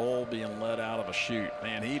a bull being let out of a chute.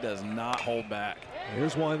 Man, he does not hold back.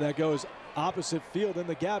 Here's one that goes opposite field in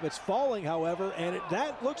the gap. It's falling, however, and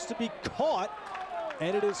that looks to be caught,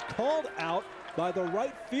 and it is called out by the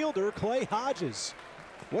right fielder, Clay Hodges.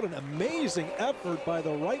 What an amazing effort by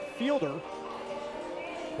the right fielder.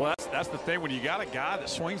 Well, that's the thing. When you got a guy that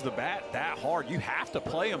swings the bat that hard, you have to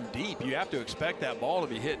play him deep. You have to expect that ball to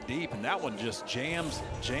be hit deep, and that one just jams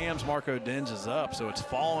Marco Dinges up. So it's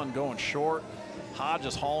falling, going short.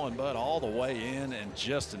 Hodges hauling Bud all the way in, and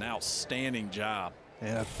just an outstanding job.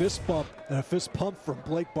 And a fist pump from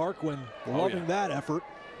Blake Barquin. Loving that effort.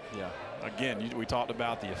 Yeah. Again, we talked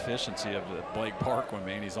about the efficiency of Blake Barquin,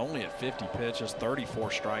 man. He's only at 50 pitches,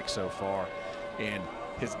 34 strikes so far, and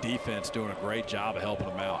his defense doing a great job of helping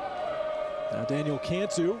him out. Now Daniel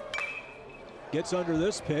Cantu gets under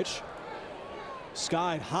this pitch,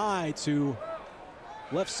 skied high to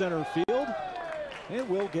left center field, and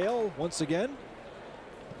Will Gale once again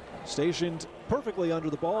stationed perfectly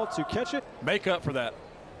under the ball to catch it. Make up for that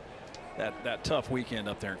tough weekend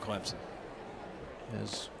up there in Clemson.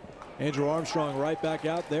 As Andrew Armstrong right back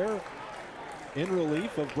out there in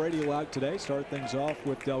relief of Brady Lauk today. Start things off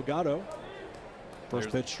with Delgado. First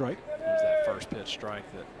pitch strike. There's that first pitch strike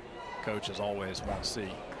that coaches always want to see.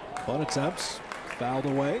 Bunt attempts, fouled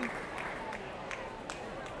away.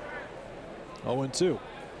 0-2.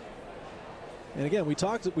 And again, we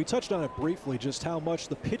touched on it briefly, just how much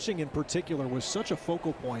the pitching in particular was such a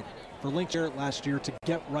focal point for Link Jarrett last year to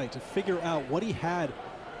get right, to figure out what he had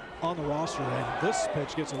on the roster. And this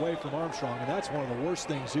pitch gets away from Armstrong, and that's one of the worst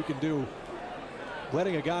things you can do,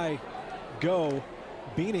 letting a guy go,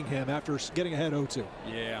 beating him after getting ahead 0-2.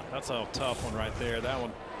 Yeah, that's a tough one right there. That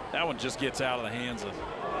one just gets out of the hands of.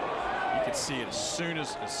 You could see it as soon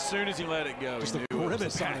as he let it go. Just the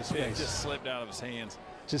grimace on his face. It just slipped out of his hands.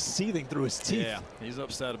 Just seething through his teeth. Yeah, he's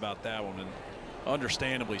upset about that one, and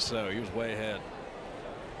understandably so. He was way ahead.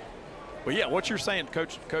 But yeah, what you're saying,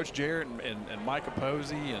 Coach Jarrett and Micah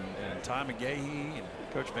Posey and Ty McGahee and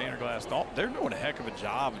Coach Vanderglass, they're doing a heck of a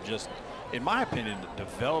job of just, in my opinion,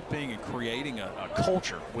 developing and creating a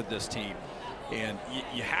culture with this team. And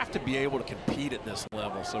you have to be able to compete at this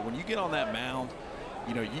level. So when you get on that mound,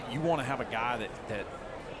 you know, you want to have a guy that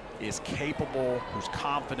is capable, who's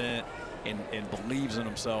confident, and believes in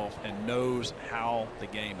himself and knows how the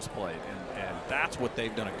game is played. And that's what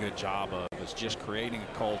they've done a good job of, is just creating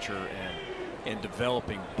a culture and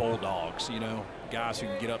developing bulldogs, you know, guys who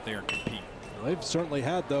can get up there and compete. They've certainly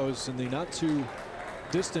had those in the not too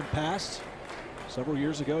distant past. Several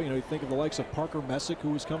years ago, you know, you think of the likes of Parker Messick, who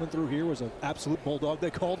was coming through here, was an absolute bulldog.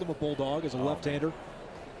 They called him a bulldog as a left-hander.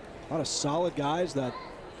 A lot of solid guys that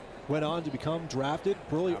went on to become drafted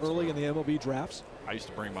really early in the MLB drafts. I used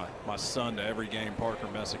to bring my son to every game Parker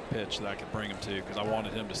Messick pitched that I could bring him to, because I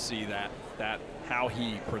wanted him to see that how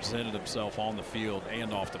he presented himself on the field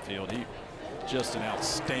and off the field. He just an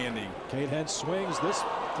outstanding. Cade Hentz swings. This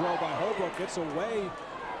throw by Holbrook gets away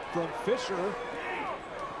from Fisher,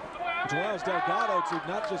 which allows Delgado to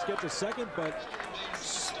not just get to second, but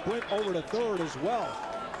sprint over to third as well.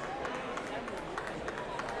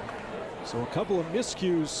 So a couple of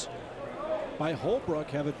miscues by Holbrook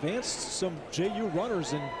have advanced some JU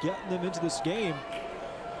runners and getting them into this game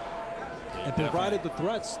and provided the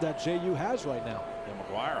threats that JU has right now. Yeah,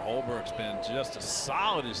 McGuire Holbrook's been just as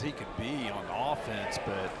solid as he could be on offense,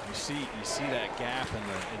 but you see that gap in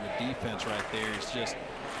the defense right there. He's just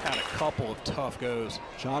had a couple of tough goes.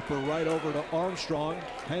 Chopper right over to Armstrong.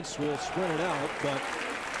 Hentz will sprint it out, but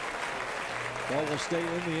ball will stay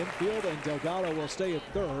in the infield, and Delgado will stay at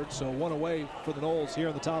third. So one away for the Noles here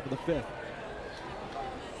in the top of the fifth.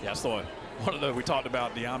 Yeah, that's one of the, we talked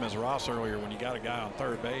about Diamez Ross earlier. When you got a guy on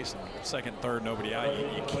third base and second, third, nobody out,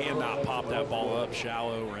 you cannot pop that ball up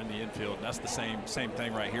shallow or in the infield. And that's the same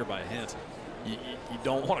thing right here by Hentz. You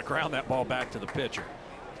don't want to ground that ball back to the pitcher.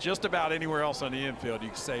 Just about anywhere else on the infield, you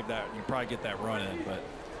can save that. You can probably get that run in, but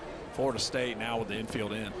Florida State now with the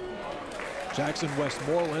infield in. Jackson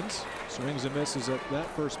Westmoreland swings and misses at that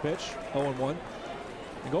first pitch, 0-1.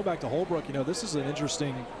 And going back to Holbrook, you know, this is an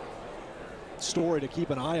interesting story to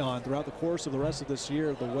keep an eye on throughout the course of the rest of this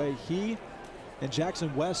year. The way he and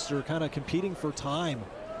Jackson West are kind of competing for time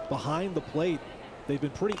behind the plate. They've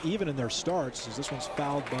been pretty even in their starts, as this one's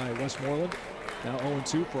fouled by Westmoreland. Now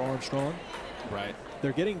 0-2 for Armstrong. Right.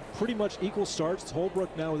 They're getting pretty much equal starts.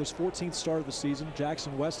 Holbrook now with his 14th start of the season.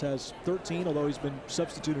 Jackson West has 13, although he's been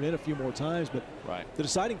substituted in a few more times. But the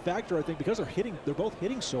deciding factor, I think, because they're both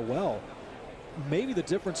hitting so well, maybe the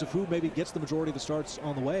difference of who maybe gets the majority of the starts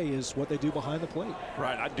on the way is what they do behind the plate.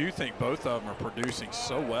 Right. I do think both of them are producing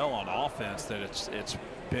so well on offense that it's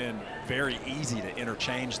been very easy to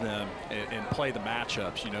interchange them and play the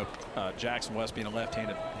matchups. You know, Jackson West being a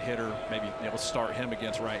left-handed hitter, maybe let's start him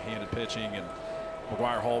against right-handed pitching, and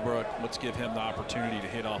McGuire Holbrook, let's give him the opportunity to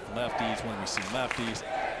hit off lefties when we see lefties.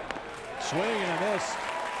 Swing and a miss.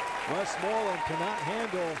 Westmoreland cannot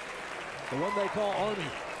handle the one they call Army.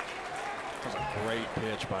 That was a great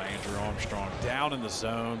pitch by Andrew Armstrong. Down in the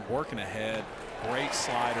zone, working ahead. Great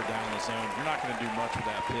slider down the zone. You're not going to do much with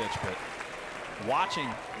that pitch, but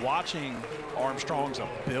watching Armstrong's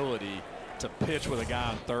ability to pitch with a guy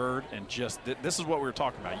on third, and just this is what we were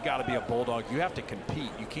talking about. You got to be a bulldog. You have to compete.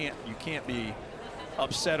 You can't be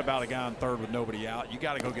upset about a guy on third with nobody out. You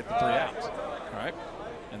got to go get the 3 outs. All right,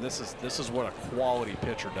 and this is what a quality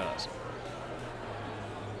pitcher does.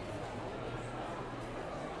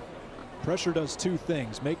 Pressure does two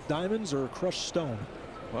things: make diamonds or crush stone.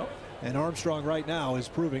 Well, and Armstrong right now is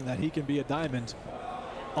proving that he can be a diamond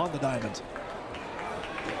on the diamond.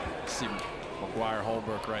 See McGuire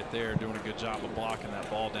Holbrook right there doing a good job of blocking that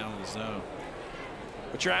ball down in the zone.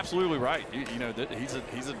 But you're absolutely right. You know that he's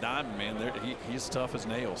a diamond, man. He's tough as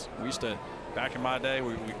nails. We used to, back in my day,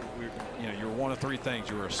 we you know, you were one of three things.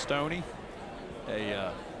 You were a Stony,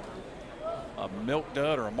 a milk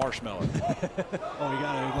dud, or a marshmallow. Oh, you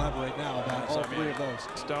got to elaborate now about all three of those.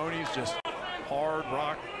 Stoney's just hard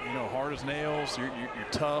rock, you know, hard as nails. You're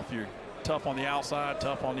tough. You're tough on the outside,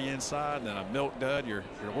 tough on the inside. And then a milk dud, you're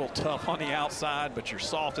a little tough on the outside, but you're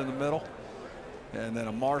soft in the middle. And then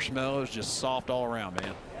a marshmallow is just soft all around,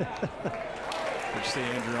 man. You see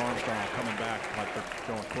Andrew Armstrong coming back like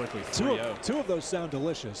they're going quickly. 3-0. Two of those sound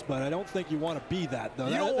delicious, but I don't think you want to be that, though.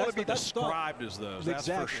 You don't want to be described as those. That's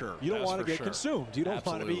for sure. You don't want to get consumed. You don't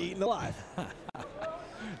want to be eaten alive.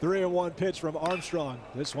 3-1 pitch from Armstrong.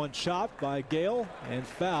 This one chopped by Gale and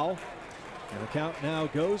foul. And the count now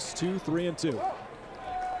goes to 3-2. Yeah,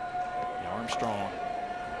 Armstrong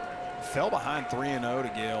fell behind 3-0 to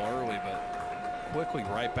Gale early, but quickly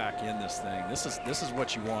right back in this thing. This is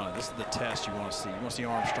what you want. This is the test you want to see. You want to see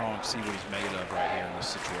Armstrong see what he's made of right here in this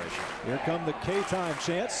situation. Here come the K-time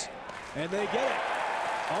chants, and they get it.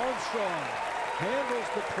 Armstrong handles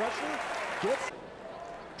the pressure, gets.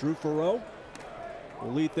 Drew Farreau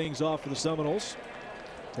will lead things off for the Seminoles.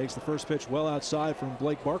 Takes the first pitch well outside from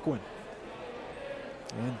Blake Barquin.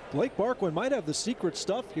 And Blake Barquin might have the secret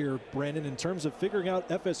stuff here, Brandon, in terms of figuring out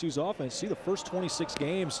FSU's offense. See the first 26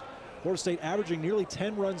 games, Florida State averaging nearly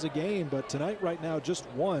 10 runs a game, but tonight right now just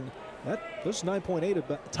one. Those 9.8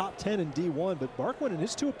 about top 10 in D1, but Barquin in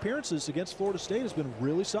his 2 appearances against Florida State has been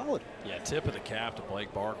really solid. Yeah, tip of the cap to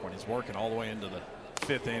Blake Barquin. He's working all the way into the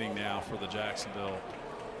 5th inning now for the Jacksonville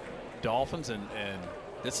Dolphins, and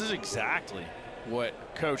this is exactly what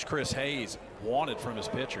Coach Chris Hayes wanted from his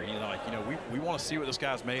pitcher. We want to see what this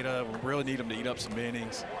guy's made of. We really need him to eat up some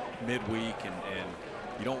innings midweek, and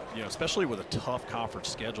you don't, especially with a tough conference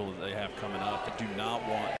schedule that they have coming up, they do not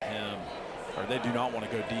want him, or they do not want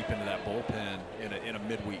to go deep into that bullpen in a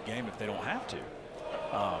midweek game if they don't have to.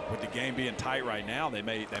 With the game being tight right now, they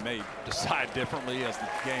may decide differently as the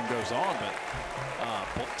game goes on.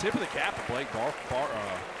 But tip of the cap to Blake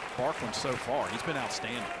Barquin so far. He's been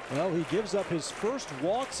outstanding. Well, he gives up his first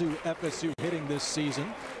walk to FSU hitting this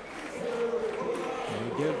season.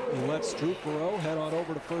 And he lets Drew Perreault head on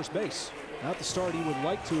over to first base. Not the start he would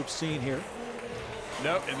like to have seen here.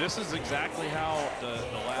 No, and this is exactly how the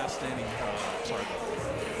last inning,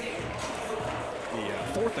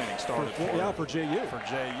 the 4th inning started for JU. For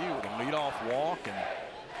JU, the leadoff walk, and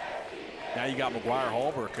now you got McGuire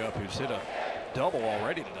Holbrook up, who's hit a double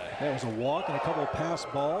already today. There was a walk and a couple of pass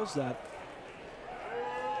balls that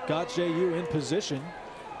got JU in position.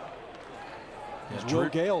 It was Will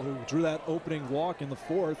Gale who drew that opening walk in the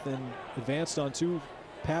 4th and advanced on 2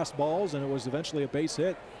 pass balls, and it was eventually a base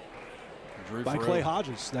hit by Clay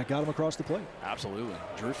Hodges that got him across the plate. Absolutely.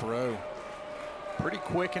 Drew Perreault, pretty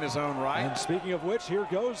quick in his own right. And speaking of which, here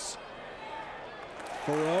goes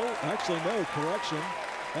Perreault. Actually, no, correction.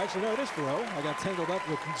 Actually, no, it is Perreault. I got tangled up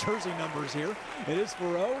with jersey numbers here. It is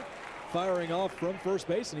Perreault firing off from first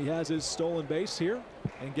base, and he has his stolen base here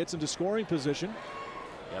and gets into scoring position.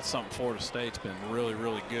 That's something Florida State's been really,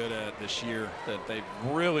 really good at this year, that they've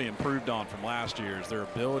really improved on from last year, is their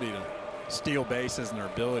ability to steal bases and their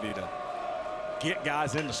ability to get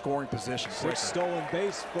guys into scoring position quicker. 6 stolen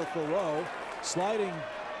base for Perreault. Sliding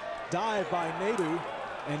dive by Nadeau,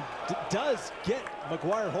 and does get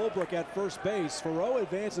McGuire Holbrook at first base. Perreault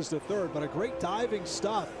advances to 3rd, but a great diving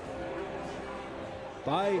stop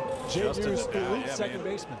by JU's elite second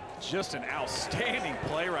baseman. Just an outstanding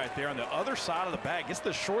play right there on the other side of the bag. Gets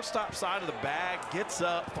the shortstop side of the bag, gets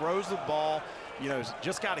up, throws the ball.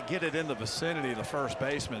 Just got to get it in the vicinity of the first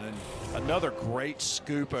baseman. And another great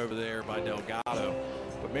scoop over there by Delgado.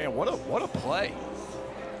 But man, what a play.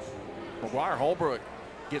 McGuire Holbrook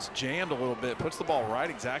gets jammed a little bit, puts the ball right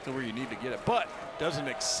exactly where you need to get it, but does an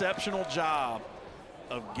exceptional job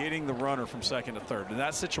of getting the runner from 2nd to 3rd. In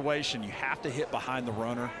that situation, you have to hit behind the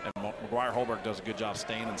runner, and McGuire Holbrook does a good job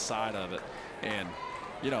staying inside of it. And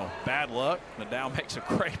bad luck, Nadal makes a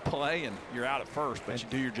great play, and you're out at first, but you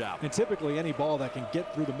do your job. And typically any ball that can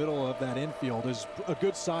get through the middle of that infield is a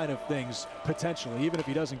good sign of things, potentially, even if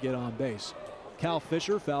he doesn't get on base. Cal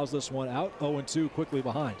Fisher fouls this one out, 0-2 quickly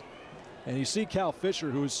behind. And you see Cal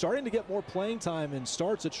Fisher, who is starting to get more playing time and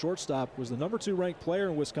starts at shortstop, was the #2 ranked player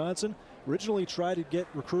in Wisconsin. Originally tried to get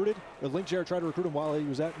recruited, or Link Jarrett tried to recruit him while he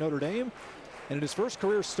was at Notre Dame. And in his first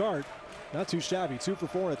career start, not too shabby, 2 for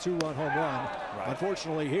 4 and a 2-run home run. Right.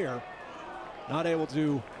 Unfortunately here, not able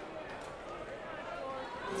to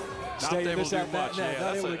stay in this at bat net.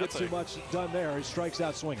 Not able to get too much done there. He strikes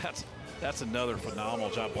out swinging. That's another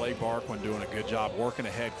phenomenal job. Blake Barquin doing a good job working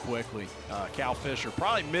ahead quickly. Cal Fisher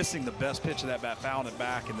probably missing the best pitch of that bat, fouling it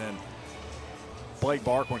back, and then Blake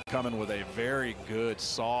Barquin coming with a very good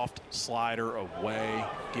soft slider away,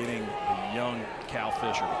 getting the young Cal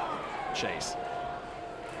Fisher chase.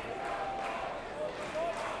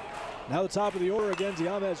 Now the top of the order again,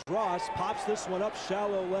 Diamez Ross pops this one up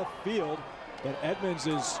shallow left field, but Edmonds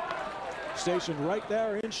is stationed right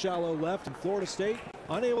there in shallow left, and Florida State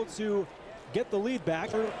unable to get the lead back.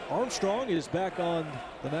 Armstrong is back on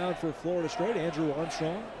the mound for Florida State, Andrew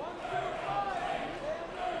Armstrong.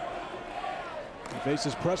 He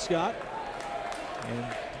faces Prescott and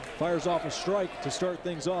fires off a strike to start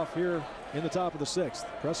things off here in the top of the 6th.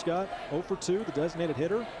 Prescott 0 for 2, the designated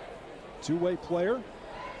hitter, two-way player.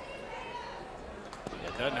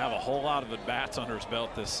 Doesn't have a whole lot of at-bats under his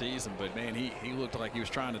belt this season, but man, he looked like he was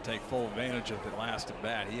trying to take full advantage of the last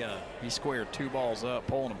at-bat. He squared 2 balls up,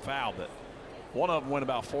 pulling them foul, but one of them went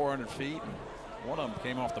about 400 feet, and one of them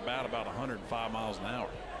came off the bat about 105 miles an hour.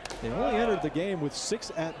 They only entered the game with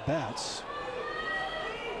 6 at-bats.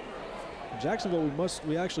 Jacksonville,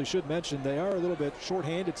 we actually should mention, they are a little bit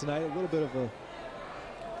shorthanded tonight, a little bit of a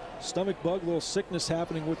stomach bug, a little sickness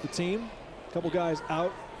happening with the team. A couple guys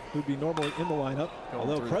out who'd be normally in the lineup.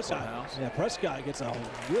 Although Prescott gets a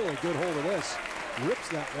really good hold of this, rips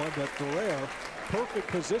that one, but Ferrer, perfect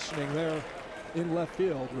positioning there in left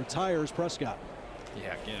field, retires Prescott.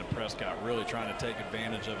 Yeah, again, Prescott really trying to take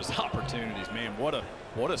advantage of his opportunities. Man, what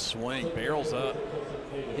a swing. Barrels up.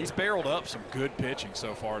 He's barreled up some good pitching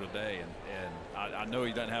so far today, and I know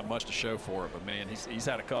he doesn't have much to show for it, but man, he's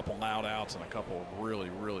had a couple loud outs and a couple of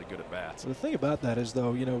really good at bats. The thing about that is,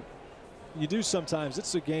 though, you know, you do sometimes,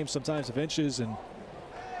 it's a game sometimes of inches and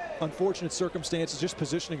unfortunate circumstances, just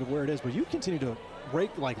positioning of where it is, but you continue to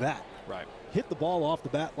rake like that. Right. Hit the ball off the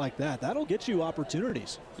bat like that. That'll get you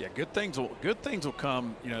opportunities. Yeah, good things will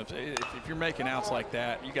come. You know, if you're making outs like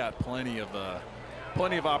that, you got plenty of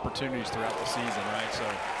opportunities throughout the season, right?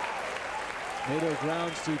 So Nato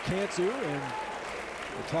grounds to Cantu, and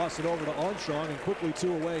we'll toss it over to Armstrong, and quickly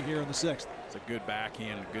 2 away here in the 6th. It's a good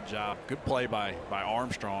backhand, good job, good play by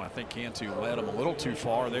Armstrong. I think Cantu led him a little too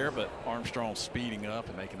far there, but Armstrong speeding up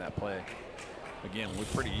and making that play. Again,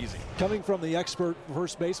 looked pretty easy. Coming from the expert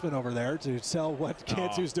first baseman over there to tell what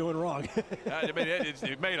Cantu's doing wrong. I mean,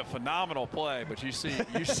 it made a phenomenal play, but you see,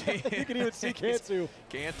 you can even see Cantu.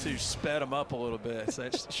 Cantu sped him up a little bit. So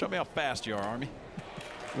show me how fast you are, Army.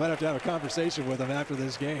 Might have to have a conversation with him after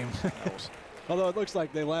this game. Although it looks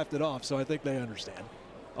like they laughed it off, so I think they understand.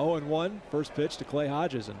 0-1, first pitch to Clay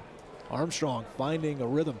Hodges, and Armstrong finding a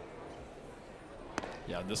rhythm.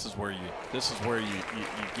 Yeah, this is where you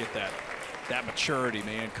get that maturity,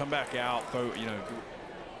 man. Come back out, you know,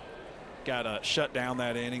 got to shut down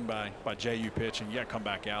that inning by JU pitching. You got to come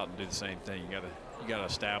back out and do the same thing. You got to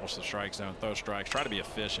establish the strike zone, throw strikes, try to be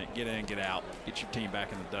efficient, get in, get out, get your team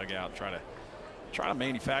back in the dugout, and try to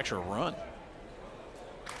manufacture a run.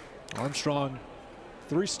 Armstrong,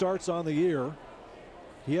 3 starts on the year.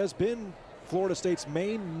 He has been Florida State's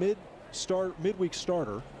main midweek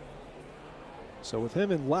starter. So with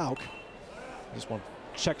him and Lauk, this one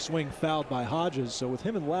check swing fouled by Hodges. So with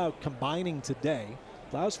him and Lauk combining today,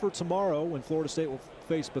 allows for tomorrow when Florida State will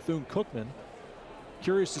face Bethune-Cookman.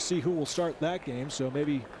 Curious to see who will start that game. So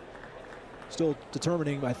maybe still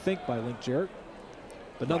determining, I think, by Link Jarrett.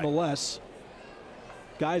 But nonetheless,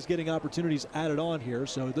 guys getting opportunities added on here.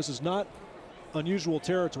 So this is not unusual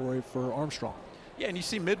territory for Armstrong. Yeah, and you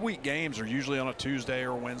see midweek games are usually on a Tuesday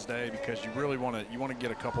or Wednesday because you really want to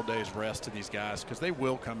get a couple days rest to these guys because they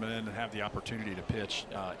will come in and have the opportunity to pitch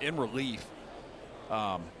in relief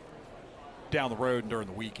down the road and during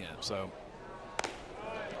the weekend. So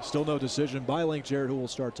still no decision by Link Jarrett who will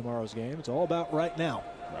start tomorrow's game. It's all about right now.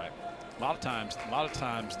 Right. A lot of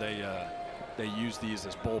times they use these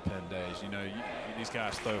as bullpen days. You know, these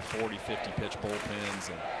guys throw 40, 50 pitch bullpens,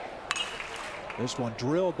 and this one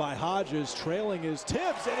drilled by Hodges, trailing is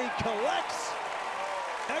Tibbs, and he collects.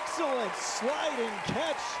 Excellent sliding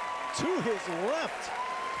catch to his left.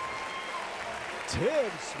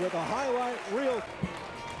 Tibbs with a highlight reel.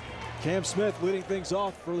 Cam Smith leading things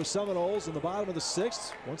off for the Seminoles in the bottom of the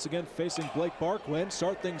 6th. Once again facing Blake Barquin.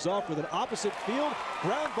 Start things off with an opposite field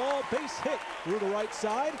ground ball base hit through the right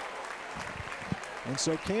side. And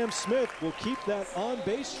so Cam Smith will keep that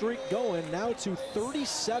on-base streak going now to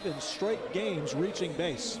 37 straight games reaching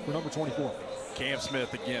base for number 24. Cam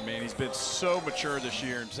Smith again, man, he's been so mature this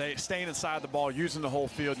year and staying inside the ball, using the whole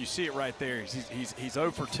field. You see it right there. He's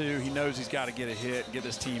 0 for 2. He knows he's got to get a hit and get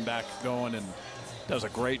this team back going, and does a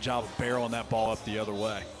great job of barreling that ball up the other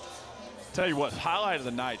way. Tell you what, highlight of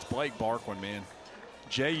the night's Blake Barquin, man.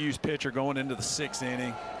 JU's pitcher going into the 6th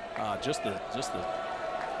inning. Just the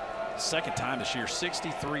second time this year,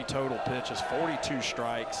 63 total pitches, 42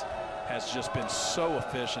 strikes, has just been so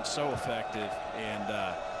efficient, so effective, and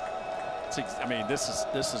I mean, this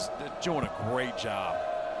is doing a great job.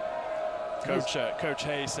 Coach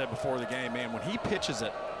Hayes said before the game, man, when he pitches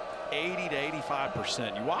at 80 to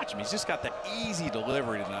 85%, you watch him, he's just got that easy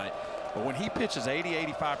delivery tonight. But when he pitches 80,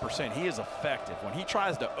 85%, he is effective. When he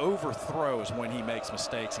tries to overthrow is when he makes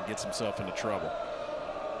mistakes and gets himself into trouble.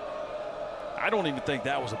 I don't even think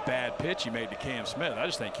that was a bad pitch he made to Cam Smith. I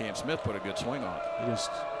just think Cam Smith put a good swing on it. He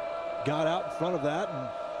just got out in front of that and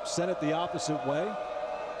sent it the opposite way.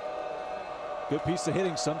 Good piece of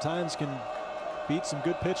hitting sometimes can beat some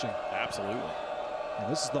good pitching. Absolutely.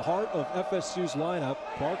 And this is the heart of FSU's lineup.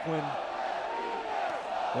 Barquin.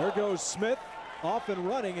 There goes Smith off and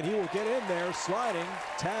running, and he will get in there sliding.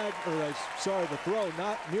 The throw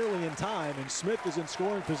not nearly in time, and Smith is in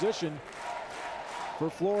scoring position for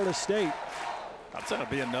Florida State. That's going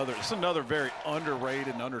to be another very underrated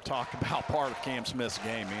and under-talked about part of Cam Smith's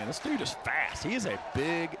game, man. This dude is fast. He is a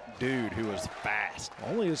big dude who is fast.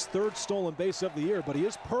 Only his 3rd stolen base of the year, but he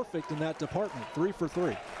is perfect in that department. 3 for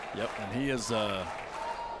 3. Yep, and he is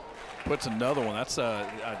puts another one. That's the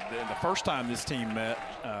first time this team met,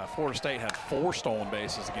 Florida State had 4 stolen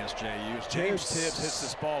bases against JU. James Tibbs hits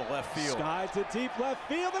this ball to left field. Sky to deep left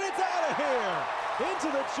field, and it's out of here into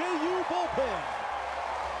the JU bullpen.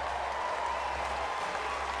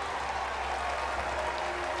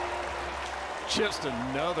 Just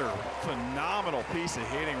another phenomenal piece of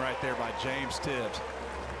hitting right there by James Tibbs.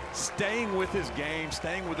 Staying with his game,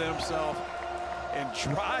 staying with himself, and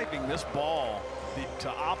driving this ball to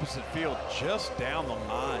opposite field just down the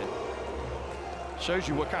line. Shows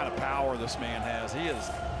you what kind of power this man has. He has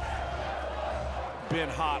been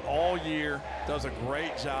hot all year, does a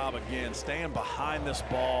great job again staying behind this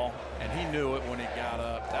ball, and he knew it when he got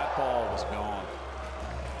up. That ball was gone.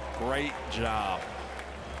 Great job.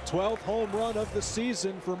 12th home run of the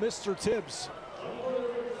season for Mr. Tibbs.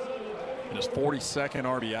 And his 42nd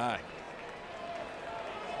RBI.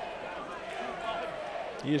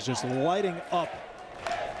 He is just lighting up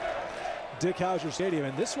Dick Howser Stadium,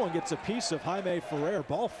 and this one gets a piece of Jaime Ferrer.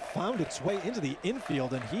 Ball found its way into the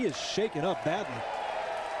infield, and he is shaken up badly.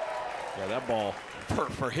 Yeah, that ball,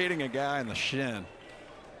 for hitting a guy in the shin,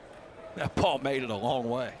 that ball made it a long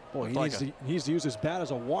way. Boy, he needs to use his bat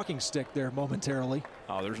as a walking stick there momentarily.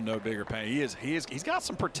 Oh, there's no bigger pain. He's got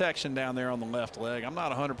some protection down there on the left leg. I'm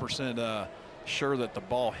not 100% sure that the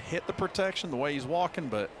ball hit the protection the way he's walking,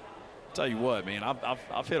 but I'll tell you what, man,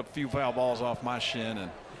 I've hit a few foul balls off my shin,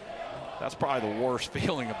 and that's probably the worst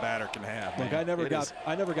feeling a batter can have. Look, I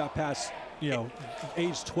never got past, you know,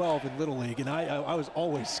 age 12 in Little League, and I was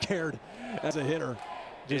always scared as a hitter.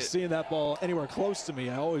 Just seeing that ball anywhere close to me,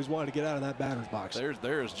 I always wanted to get out of that batter's box.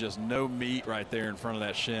 There's just no meat right there in front of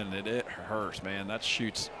that shin, and it hurts, man. That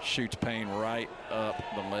shoots pain right up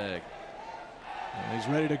the leg. And he's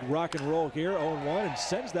ready to rock and roll here, 0-1, and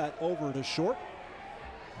sends that over to short.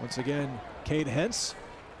 Once again, Cade Hentz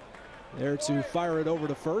there to fire it over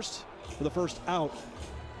to first for the first out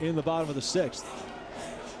in the bottom of the 6th.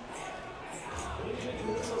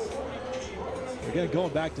 Again,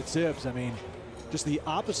 going back to Tibbs, I mean, just the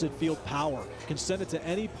opposite field power. Can send it to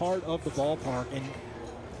any part of the ballpark, and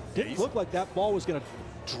didn't look like that ball was going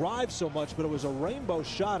to drive so much, but it was a rainbow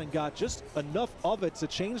shot and got just enough of it to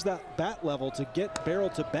change that bat level to get barrel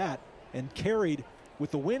to bat, and carried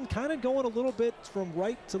with the wind kind of going a little bit from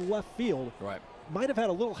right to left field. Right. Might have had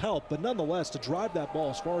a little help, but nonetheless, to drive that ball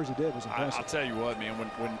as far as he did was impressive. I'll tell you what, man,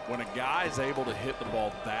 when a guy is able to hit the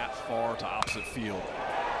ball that far to opposite field.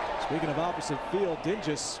 Speaking of opposite field,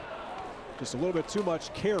 Dingus, just a little bit too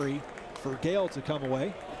much carry for Gale to come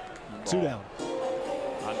away. 2 down.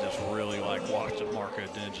 I just really like watching Marco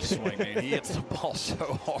Dingus swing, man. He hits the ball so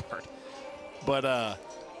hard. But,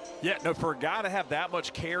 yeah, no, for a guy to have that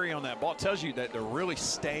much carry on that ball, it tells you that they're really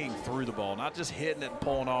staying through the ball, not just hitting it and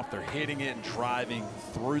pulling off. They're hitting it and driving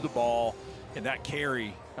through the ball. And that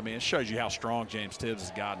carry, I mean, it shows you how strong James Tibbs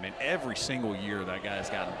has gotten, man. Every single year that guy has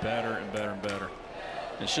gotten better and better and better.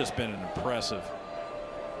 It's just been an impressive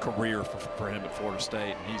career for him at Florida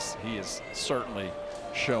State, and he is certainly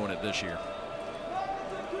showing it this year.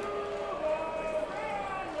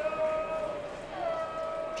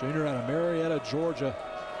 Junior out of Marietta, Georgia.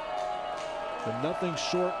 But nothing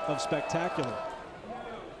short of spectacular.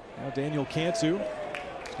 Now Daniel Cantu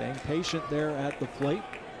staying patient there at the plate.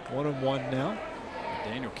 1-1 now.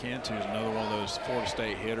 Daniel Cantu is another one of those Florida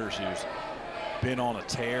State hitters who's been on a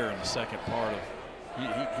tear in the second part of.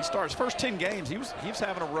 He starts first 10 games. He was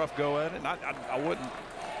having a rough go at it, and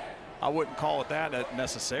I wouldn't call it that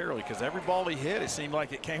necessarily, because every ball he hit, it seemed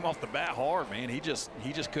like it came off the bat hard, man. He just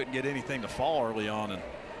couldn't get anything to fall early on, and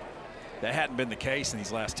that hadn't been the case in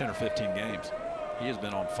these last 10 or 15 games. He has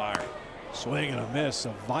been on fire. Swing and a miss,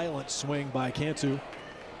 a violent swing by Cantu.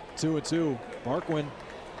 2-2. Barquin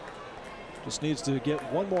just needs to get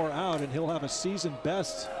one more out, and he'll have a season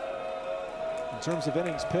best in terms of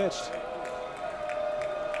innings pitched.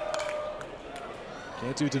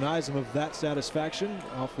 Cantu denies him of that satisfaction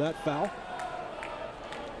off that foul.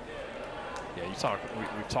 Yeah,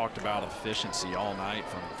 we've talked about efficiency all night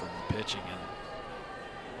from pitching, and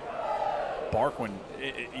Barquin,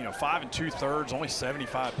 you know, 5 2/3, only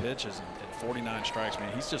 75 pitches and 49 strikes.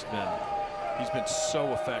 Man, he's been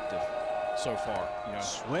so effective so far. You know,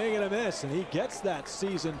 swing and a miss, and he gets that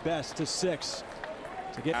season best to 6.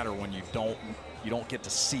 To get matter when you don't get to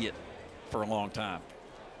see it for a long time.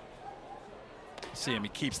 See him, he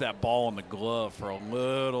keeps that ball in the glove for a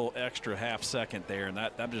little extra half second there, and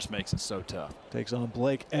that just makes it so tough. Takes on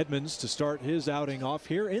Blake Edmonds to start his outing off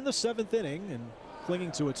here in the 7th inning, and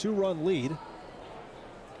clinging to a 2-run lead.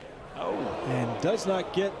 Oh. And does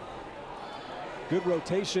not get good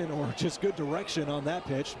rotation or just good direction on that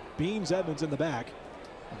pitch. Beans Edmonds in the back,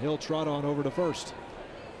 and he'll trot on over to first.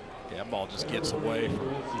 Yeah, that ball just gets away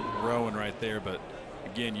from Rowan right there, but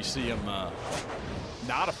again, you see him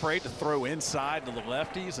not afraid to throw inside to the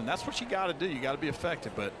lefties, and that's what you got to do. You got to be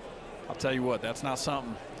effective. But I'll tell you what, that's not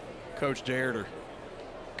something Coach Jared or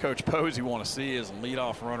Coach Posey want to see is a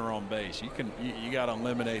leadoff runner on base. You got to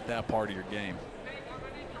eliminate that part of your game.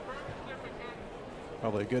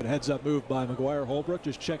 Probably a good heads-up move by McGuire. Holbrook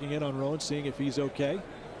just checking in on Rowan, seeing if he's okay.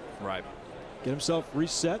 Right. Get himself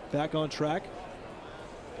reset, back on track.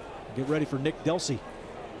 Get ready for Nick Delsey.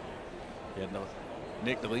 Yeah, no,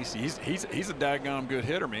 Nick Delsey, he's a daggone good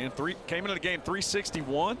hitter, man. Came into the game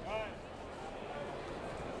 361.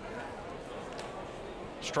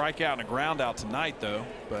 Strikeout and a ground out tonight, though.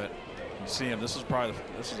 But you see him. This is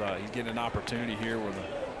he's getting an opportunity here with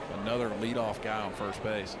another leadoff guy on first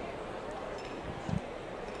base.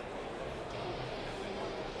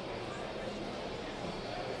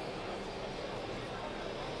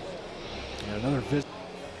 And another visit.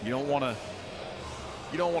 You don't want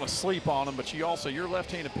to sleep on him, but you're a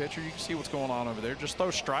left-handed pitcher. You can see what's going on over there. Just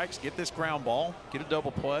throw strikes, get this ground ball, get a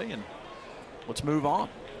double play, and let's move on.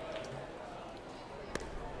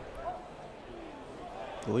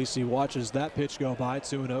 Delisi watches that pitch go by.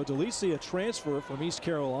 2-0. Delisi, a transfer from East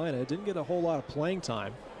Carolina, didn't get a whole lot of playing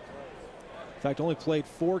time. In fact, only played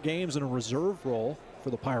 4 games in a reserve role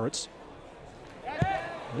for the Pirates.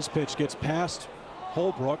 This pitch gets past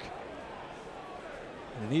Holbrook.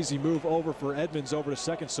 An easy move over for Edmonds over to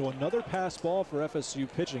second. So another pass ball for FSU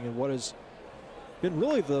pitching, and what has been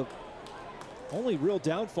really the only real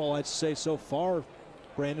downfall, I'd say, so far,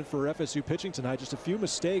 Brandon, for FSU pitching tonight. Just a few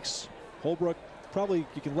mistakes. Holbrook, probably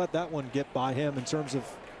you can let that one get by him in terms of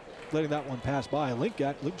letting that one pass by. Luke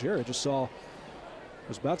Jarrett just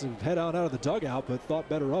was about to head out of the dugout, but thought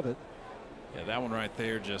better of it. Yeah, that one right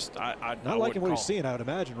there, just not liking what he's seeing, I would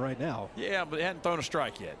imagine, right now. Yeah, but he hadn't thrown a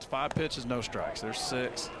strike yet. It's 5 pitches, no strikes. There's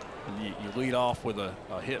 6. And you lead off with a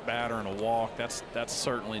hit batter and a walk. That's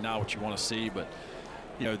certainly not what you want to see. But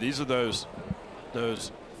you know, these are those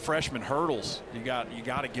freshman hurdles you got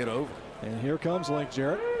to get over. And here comes Luke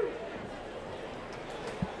Jarrett.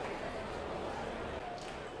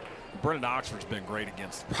 Brendan Oxford's been great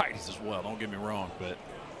against the righties as well. Don't get me wrong, but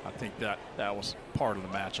I think that was part of the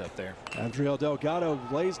matchup there. Adriel Delgado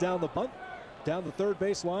lays down the bunt down the third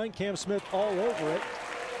base line. Cam Smith all over it.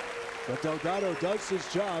 But Delgado does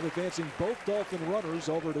his job, advancing both Dolphin runners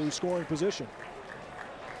over to scoring position.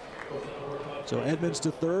 So Edmonds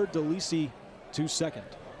to third, Delisi to second.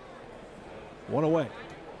 1 away.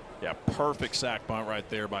 Yeah, perfect sack bunt right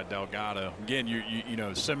there by Delgado. Again, you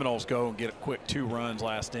know, Seminoles go and get a quick 2 runs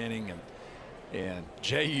last inning, and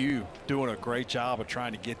JU doing a great job of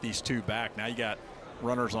trying to get these 2 back. Now you got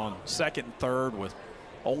runners on second and third with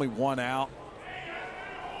only 1 out.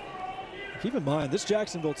 Keep in mind, this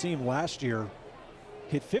Jacksonville team last year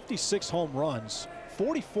hit 56 home runs.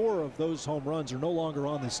 44 of those home runs are no longer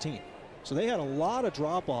on this team. So they had a lot of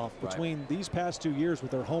drop-off between these past 2 years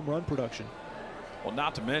with their home run production. Well,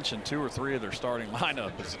 not to mention 2 or 3 of their starting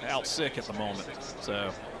lineup is out sick at the moment.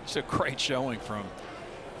 So it's a great showing from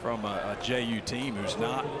a JU team who's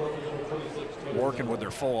not working with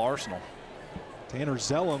their full arsenal. Tanner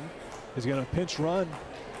Zellum is going to pinch run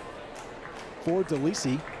for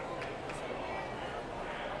Delisi.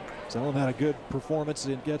 Zellum had a good performance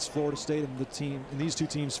against Florida State in these 2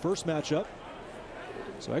 teams' first matchup.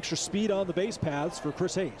 So extra speed on the base paths for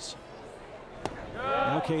Chris Hayes.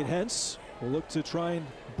 Now Cade Hentz will look to try and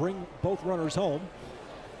bring both runners home.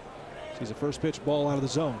 Sees a first pitch ball out of the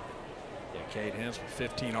zone. Yeah, Cade Hentz with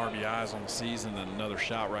 15 RBIs on the season, and another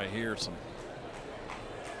shot right here.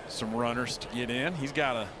 Some runners to get in. He's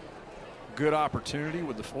got a good opportunity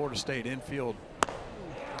with the Florida State infield.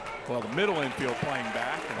 Well, the middle infield playing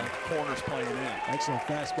back and the corners playing in. Excellent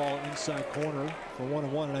fastball inside corner for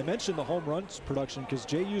 1-1. And I mentioned the home runs production because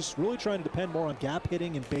JU's really trying to depend more on gap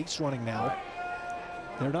hitting and base running now.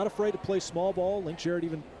 They're not afraid to play small ball. Link Jarrett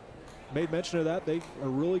even made mention of that. They are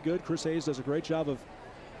really good. Chris Hayes does a great job of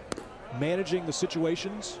managing the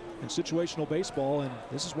situations and situational baseball. And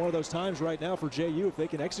this is one of those times right now for JU. If they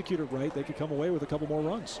can execute it right, they could come away with a couple more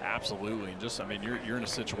runs. Absolutely. And just, I mean, you're in a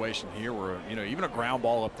situation here where, you know, even a ground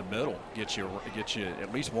ball up the middle gets you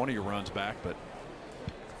at least one of your runs back. But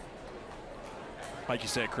like you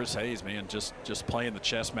said, Chris Hayes, man, just playing the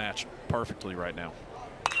chess match perfectly right now.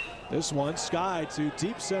 This one, Sky to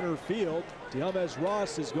deep center field. Diamez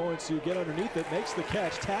Ross is going to get underneath it, makes the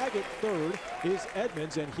catch. Tag at third is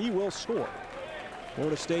Edmonds, and he will score.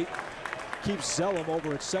 Florida State keeps Zellum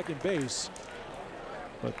over at second base.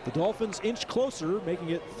 But the Dolphins inch closer,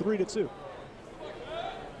 making it 3-2. You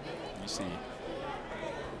see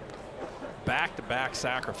back-to-back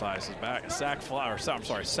sacrifices, sack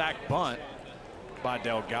bunt by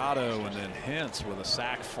Delgado, and then Hentz with a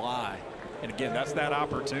sack fly. And again, that's that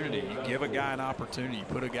opportunity. You give a guy an opportunity. You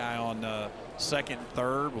put a guy on second and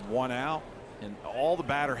third with 1 out. And all the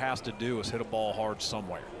batter has to do is hit a ball hard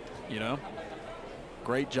somewhere, you know.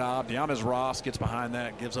 Great job. Deamis Ross gets behind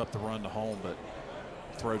that, gives up the run to home, but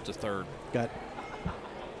throws to third. Got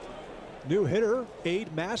new hitter,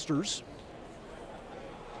 Aid Masters.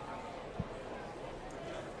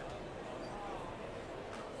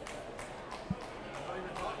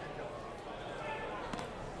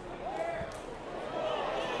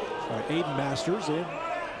 Aiden Masters in.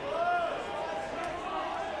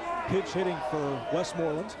 Pitch hitting for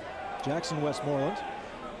Westmoreland, Jackson Westmoreland.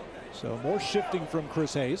 So more shifting from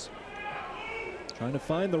Chris Hayes. Trying to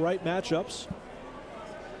find the right matchups.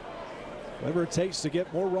 Whatever it takes to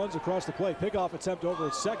get more runs across the plate. Pickoff attempt over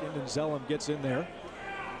at second, and Zellum gets in there.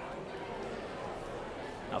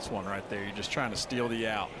 That's one right there. You're just trying to steal the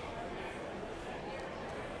out.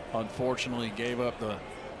 Unfortunately, gave up the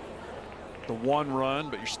one run,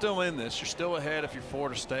 but you're still in this. You're still ahead if you're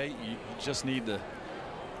Florida State. You just need to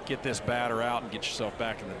get this batter out and get yourself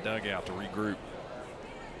back in the dugout to regroup.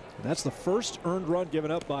 And that's the first earned run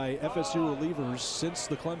given up by FSU relievers since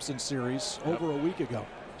the Clemson series over a week ago.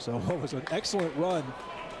 So what was an excellent run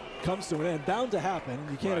comes to an end. Bound to happen.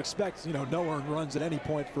 You can't expect, you know, no earned runs at any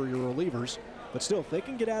point for your relievers. But still, if they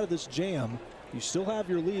can get out of this jam, you still have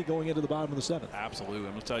your lead going into the bottom of the seventh. Absolutely.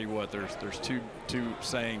 I'm going to tell you what, there's two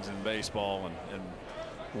sayings in baseball, and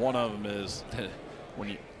one of them is when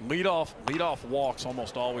you lead off walks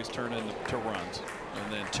almost always turn into runs,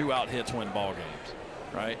 and then 2-out hits win ball games,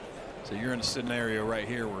 right? So you're in a scenario right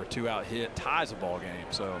here where a 2-out hit ties a ball game.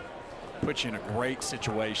 So puts you in a great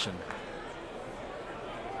situation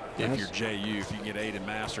if you're JU. If you can get Aiden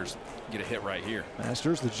Masters, get a hit right here.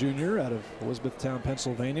 Masters, the junior out of Elizabethtown,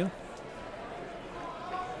 Pennsylvania.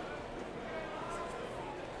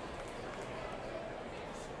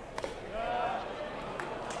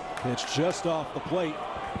 Pitch just off the plate.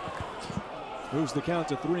 Moves the count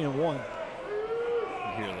to 3-1.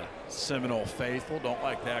 You hear the Seminole faithful don't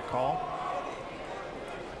like that call.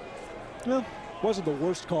 Well, wasn't the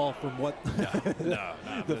worst call from what no,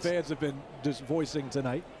 the fans have been just voicing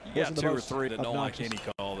tonight. You got 2 or 3 that don't like any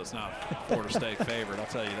call that's not Florida State favorite, I'll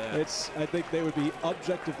tell you that. I think they would be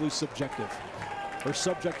objectively subjective, or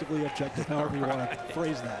subjectively objective, however you want to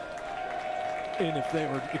phrase that, and if they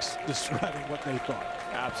were describing what they thought.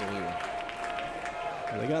 Absolutely.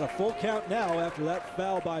 They got a full count now after that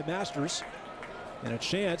foul by Masters, and a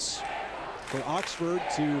chance for Oxford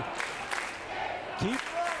to keep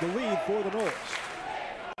the lead for the Noles.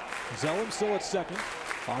 Zellum still at second.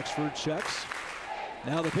 Oxford checks.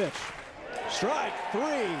 Now the pitch. Strike 3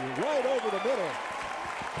 right over the middle.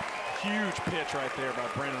 Huge pitch right there by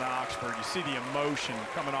Brendan Oxford. You see the emotion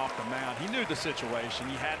coming off the mound. He knew the situation.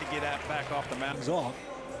 He had to get that back off the mound. Off.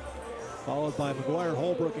 Followed by McGuire,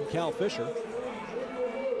 Holbrook, and Cal Fisher.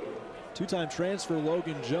 Two-time transfer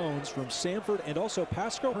Logan Jones from Samford and also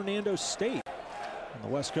Pasco Hernando State on the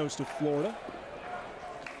west coast of Florida.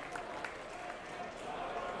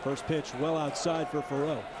 First pitch well outside for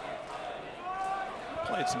Farrell.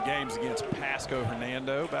 Played some games against Pasco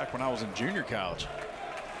Hernando back when I was in junior college.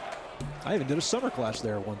 I even did a summer class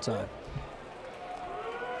there one time.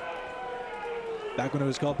 Back when it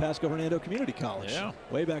was called Pasco Hernando Community College. Yeah.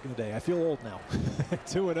 Way back in the day. I feel old now.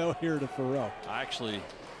 2-0 here to Farrell. I actually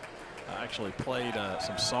played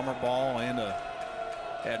some summer ball and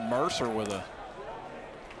at Mercer with a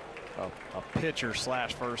pitcher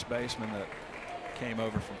slash first baseman that came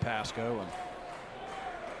over from Pasco, and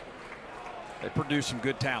they produced some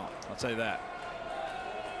good talent. I'll tell you that.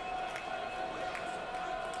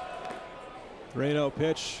 3-0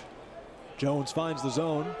 pitch. Jones finds the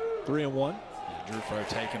zone. 3-1. Drew Fro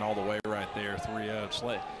taking all the way right there. 3-0.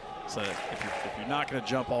 So if you're not going to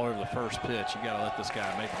jump all over the first pitch, you got to let this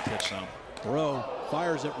guy make him pitch some. Fro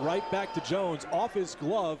fires it right back to Jones off his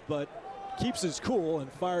glove, but keeps his cool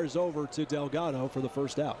and fires over to Delgado for the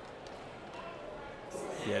first out.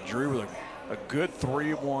 Yeah, Drew with a good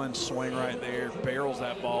 3-1 swing right there, barrels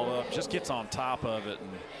that ball up, just gets on top of it and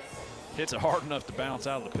hits it hard enough to bounce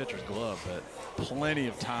out of the pitcher's glove, but plenty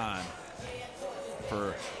of time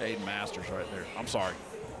for Aiden Masters right there. I'm sorry,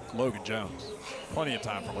 Logan Jones. Plenty of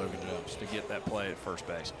time for Logan Jones to get that play at first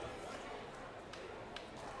base.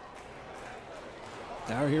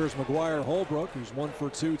 Now here's McGuire Holbrook, who's 1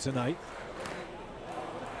 for 2 tonight.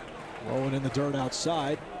 Rolling in the dirt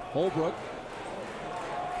outside. Holbrook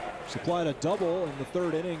supplied a double in the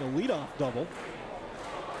third inning, a leadoff double.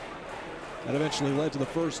 That eventually led to the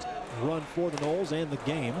first run for the Noles and the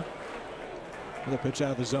game. Another pitch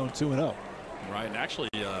out of the zone, 2-0. Right, and actually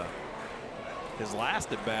his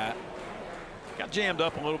last at bat got jammed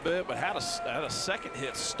up a little bit, but had a second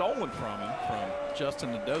hit stolen from him from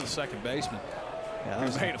Justin Nadeau, the second baseman. Yeah,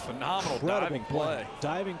 he made a phenomenal diving play.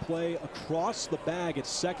 Diving play across the bag at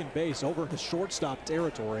second base over into shortstop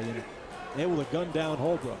territory and able to gun down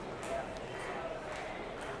Holbrook.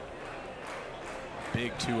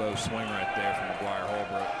 Big 2-0 swing right there from McGuire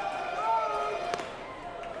Holbrook.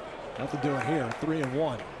 Nothing doing here,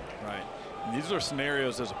 3-1. Right. And these are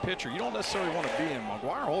scenarios as a pitcher you don't necessarily want to be in.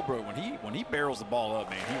 McGuire Holbrook, when he barrels the ball up,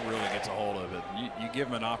 man, he really gets a hold of it. You give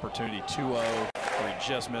him an opportunity, 2-0, where he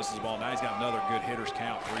just misses the ball. Now he's got another good hitter's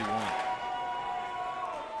count, 3-1.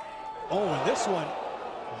 Oh, and this one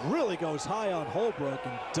really goes high on Holbrook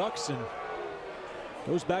and ducks and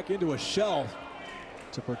goes back into a shell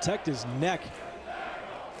to protect his neck.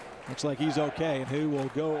 Looks like he's okay, and who will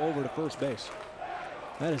go over to first base.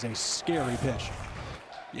 That is a scary pitch.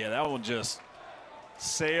 Yeah, that one just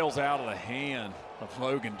sails out of the hand of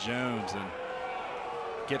Logan Jones and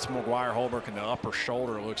gets McGuire Holbrook in the upper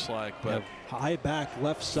shoulder, it looks like. But yeah, high back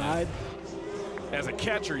left side. As a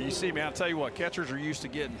catcher, you see, man, I'll tell you what, catchers are used to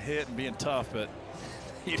getting hit and being tough, but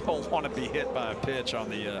you don't want to be hit by a pitch on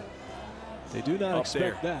the they do not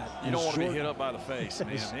expect there. that. You don't want to be hit up by the face,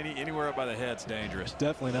 man. Anywhere up by the head's dangerous.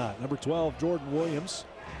 Definitely not. Number 12, Jordan Williams,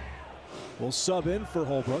 will sub in for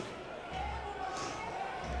Holbrook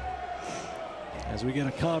as we get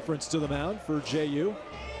a conference to the mound for JU.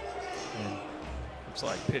 And looks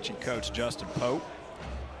like pitching coach Justin Pope.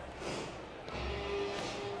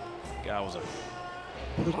 Guy was a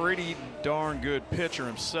pretty darn good pitcher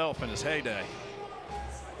himself in his heyday.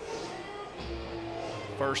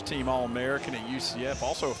 First team All-American at UCF,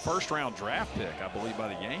 also a first-round draft pick, I believe, by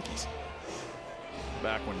the Yankees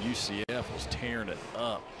back when UCF was tearing it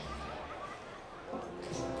up.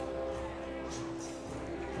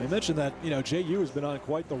 I mentioned that, you know, JU has been on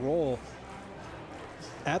quite the roll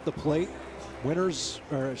at the plate. Winners,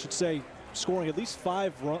 or I should say, scoring at least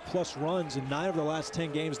 5+ runs in 9 of the last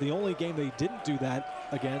 10 games. The only game they didn't do that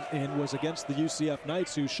again and was against the UCF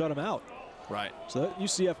Knights, who shut them out. Right. So that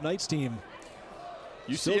UCF Knights team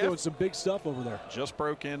still doing some big stuff over there. Just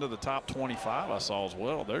broke into the top 25, I saw as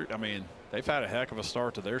well. I mean, they've had a heck of a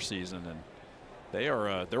start to their season, and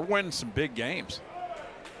they're winning some big games.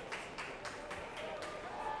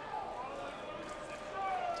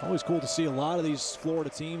 It's always cool to see a lot of these Florida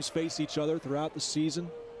teams face each other throughout the season.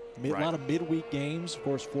 A lot of midweek games. Of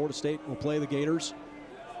course, Florida State will play the Gators,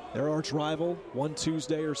 their arch rival, one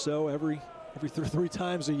Tuesday or so every 3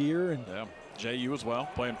 times a year. And yeah, JU as well,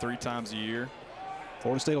 play them 3 times a year.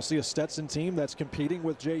 Florida State will see a Stetson team that's competing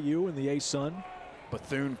with JU in the A-Sun.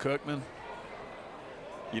 Bethune-Cookman.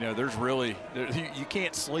 You know, there's really you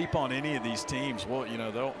can't sleep on any of these teams. Well, you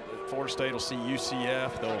know, Florida State will see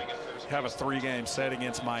UCF. They'll have a 3-game set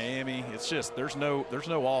against Miami. It's just there's no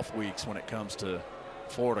off weeks when it comes to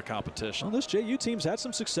Florida competition. Well, this JU team's had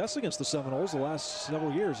some success against the Seminoles the last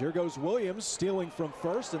several years. Here goes Williams stealing from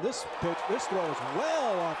first, and this throw is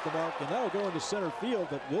well off the mark, and that'll go into center field,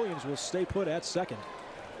 but Williams will stay put at second.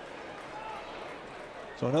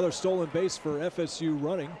 So another stolen base for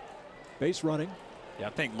FSU base running. Yeah, I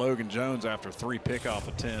think Logan Jones, after 3 pickoff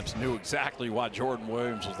attempts, knew exactly why Jordan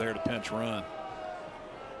Williams was there to pinch run.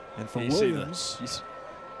 And for Williams, you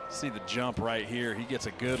see the jump right here. He gets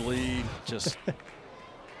a good lead, just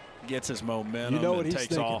gets his momentum and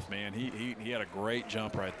takes off, man. He had a great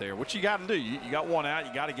jump right there. What you got to do, you got one out,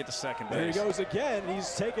 you got to get to second base. There he goes again.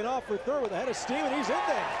 He's taken off for third with a head of steam, and he's in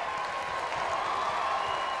there.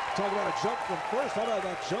 Talk about a jump from first. How about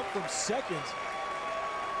that jump from second?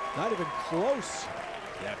 Not even close.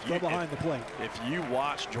 Yeah, from behind the plate. If you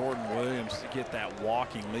watch Jordan Williams get that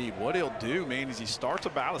walking lead, what he'll do, man, is he starts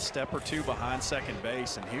about a step or 2 behind second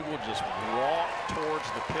base, and he will just walk towards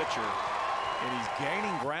the pitcher, and he's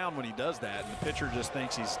gaining ground when he does that, and the pitcher just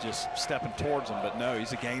thinks he's just stepping towards him, but no,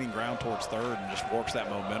 he's gaining ground towards third and just works that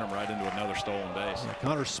momentum right into another stolen base. Yeah,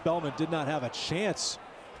 Connor Spellman did not have a chance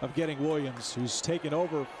of getting Williams, who's taken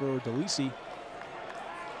over for DeLisi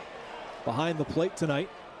behind the plate tonight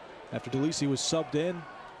after DeLisi was subbed in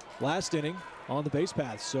last inning on the base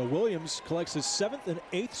path. So Williams collects his 7th and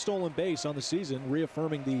 8th stolen base on the season,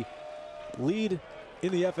 reaffirming the lead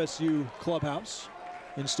in the FSU clubhouse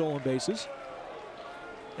in stolen bases.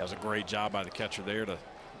 That was a great job by the catcher there to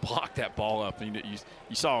block that ball up. You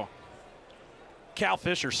saw Cal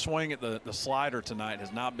Fisher swing at the slider tonight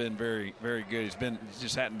has not been very, very good. He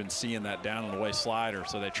just hadn't been seeing that down and away slider.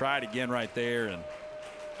 So they tried again right there, and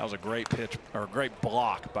that was a great pitch, or a great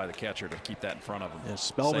block by the catcher to keep that in front of him. Yeah,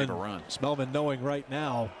 save a run. Spellman knowing right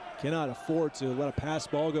now cannot afford to let a pass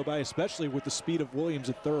ball go by, especially with the speed of Williams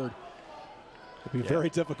at third. It'd be very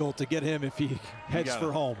difficult to get him if he heads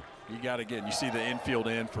for home. You got to get. You see the infield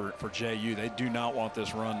in for JU. They do not want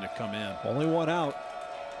this run to come in. Only one out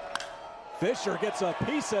Fisher gets a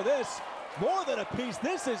piece of this, more than a piece.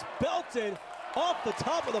 This is belted off the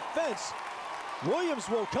top of the fence. Williams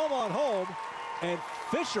will come on home, and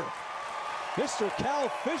Fisher, Mr. Cal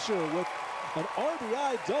Fisher with an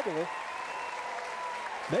RBI double,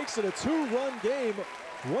 makes it a 2-run game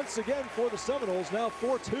once again for the Seminoles, now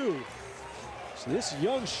 4-2. So this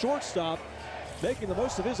young shortstop making the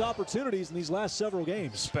most of his opportunities in these last several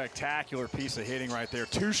games. Spectacular piece of hitting right there.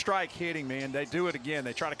 2-strike hitting, man. They do it again.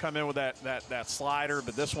 They try to come in with that slider,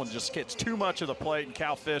 but this one just gets too much of the plate, and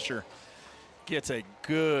Cal Fisher gets a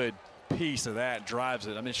good piece of that, drives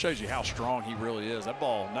it. I mean, it shows you how strong he really is. That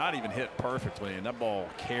ball not even hit perfectly, and that ball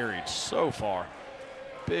carried so far.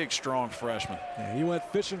 Big, strong freshman. Yeah, he went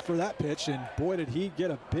fishing for that pitch, and boy, did he get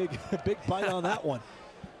a big bite on that one.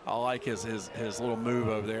 I like his little move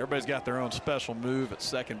over there. Everybody's got their own special move at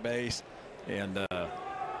second base, and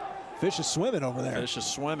Fish is swimming over there. Fish is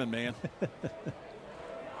swimming, man.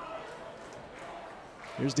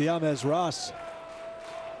 Here's Diamez Ross.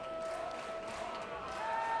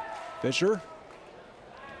 Fisher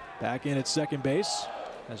back in at second base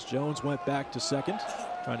as Jones went back to second,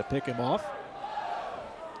 trying to pick him off.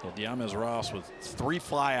 Yeah, Diamez Ross with 3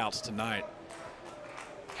 flyouts tonight.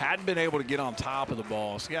 Hadn't been able to get on top of the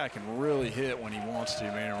ball. This guy can really hit when he wants to,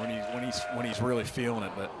 man, or when he's really feeling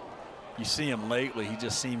it. But you see him lately, he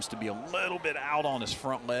just seems to be a little bit out on his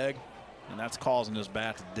front leg, and that's causing his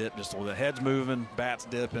bat to dip just a little. The head's moving, bat's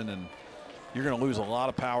dipping, and you're going to lose a lot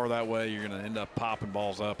of power that way. You're going to end up popping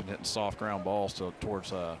balls up and hitting soft ground balls towards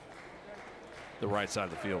the right side of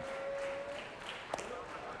the field.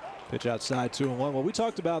 Pitch outside, 2-1. Well, we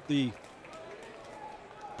talked about the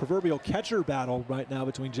proverbial catcher battle right now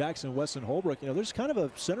between Jackson, West, and Holbrook. You know, there's kind of a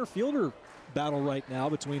center fielder battle right now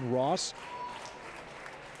between Ross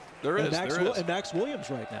and Max Williams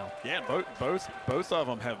right now. Yeah, both of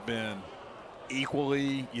them have been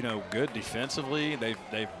equally, you know, good defensively.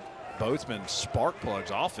 They've both been spark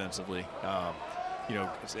plugs offensively. You know,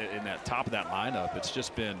 in that top of that lineup, it's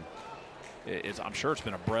just been, I'm sure it's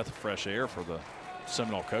been a breath of fresh air for the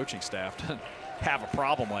Seminole coaching staff to have a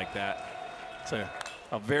problem like that. It's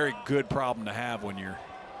a very good problem to have when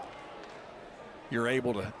you're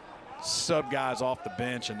able to sub guys off the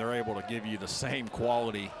bench and they're able to give you the same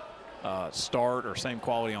quality start, or same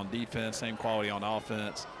quality on defense, same quality on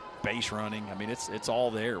offense, base running. I mean, it's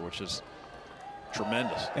all there, which is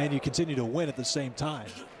tremendous. And you continue to win at the same time.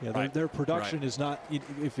 You know, their production is not,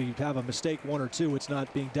 if you have a mistake 1 or 2, it's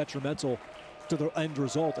not being detrimental to the end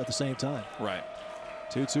result at the same time. Right.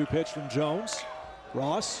 2-2 pitch from Jones.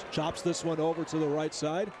 Ross chops this one over to the right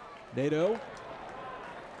side. Nadeau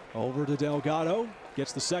over to Delgado.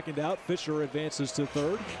 Gets the second out. Fisher advances to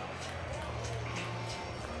third.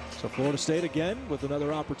 So Florida State again with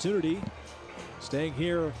another opportunity. Staying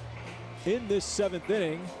here in this 7th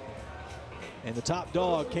inning. And the top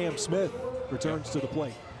dog, Cam Smith, returns to the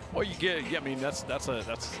plate. Well, I mean, that's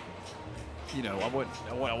you know, I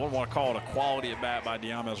wouldn't want to call it a quality at bat by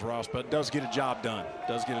Diamez Ross, but it does get a job done.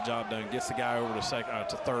 Gets the guy over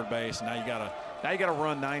to third base, and now you gotta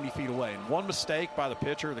run 90 feet away. And one mistake by the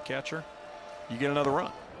pitcher or the catcher, you get another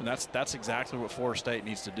run. And that's exactly what Florida State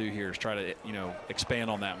needs to do here, is try to, you know, expand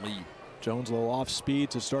on that lead. Jones a little off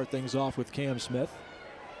speed to start things off with Cam Smith.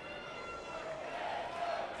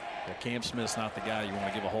 Yeah, Cam Smith's not the guy you want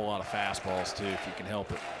to give a whole lot of fastballs to if you can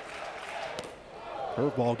help it.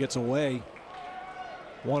 Curveball gets away.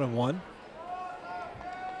 1-1.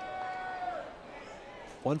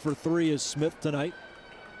 1 for 3 is Smith tonight.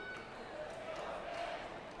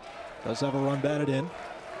 Does have a run batted in.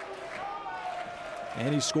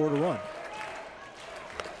 And he scored a run.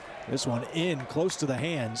 This one in close to the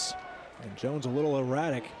hands. And Jones a little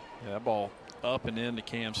erratic. Yeah, that ball up and into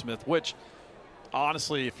Cam Smith, which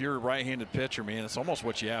honestly, if you're a right-handed pitcher, man, it's almost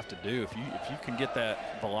what you have to do. If you can get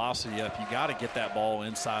that velocity up, you got to get that ball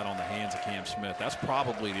inside on the hands of Cam Smith. That's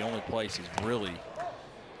probably the only place he's really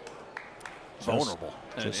vulnerable.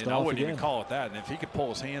 And I wouldn't even call it that. And if he could pull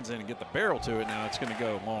his hands in and get the barrel to it, now it's going to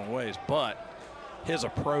go a long ways. But his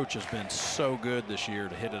approach has been so good this year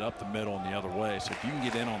to hit it up the middle and the other way. So if you can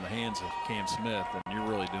get in on the hands of Cam Smith, then you're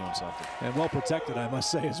really doing something. And well protected, I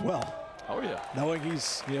must say, as well. Oh, yeah. Knowing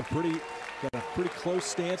he's got a pretty close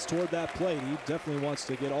stance toward that plate. He definitely wants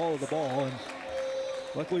to get all of the ball, and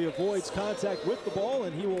luckily avoids contact with the ball,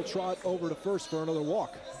 and he will trot over to first for another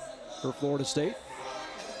walk for Florida State.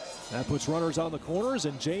 That puts runners on the corners,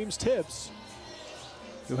 and James Tibbs,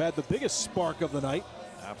 who had the biggest spark of the night,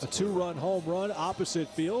 absolutely, a 2-run home run opposite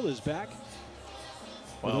field, is back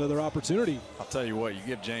with another opportunity. I'll tell you what, you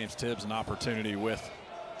give James Tibbs an opportunity with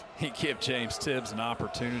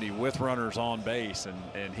runners on base,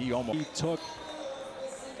 and he almost. He took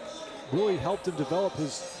really helped him develop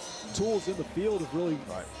his tools in the field of really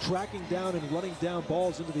tracking down and running down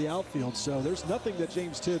balls into the outfield. So there's nothing that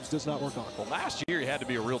James Tibbs does not work on. Well, last year he had to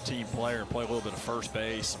be a real team player and play a little bit of first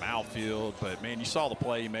base, some outfield. But, man, you saw the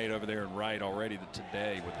play he made over there in right already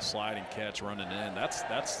today with the sliding catch running in.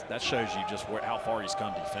 That shows you just how far he's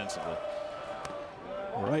come defensively.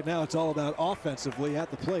 Right now it's all about offensively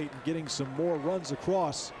at the plate and getting some more runs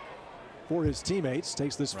across for his teammates.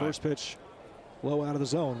 Takes this first pitch low out of the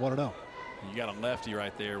zone, 1-0. You got a lefty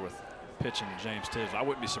right there with pitching to James Tibbs. I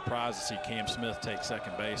wouldn't be surprised to see Cam Smith take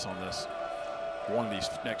second base on one of these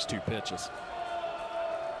next two pitches.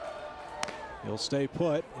 He'll stay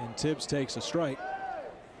put, and Tibbs takes a strike.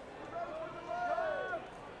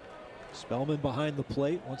 Spellman behind the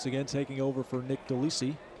plate, once again taking over for Nick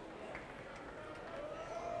DeLisi.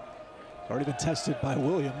 Already been tested by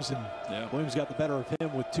Williams, and Williams got the better of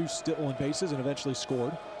him with 2 stolen bases and eventually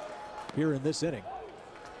scored here in this inning.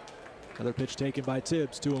 Another pitch taken by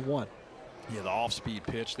Tibbs, 2-1. Yeah, the off-speed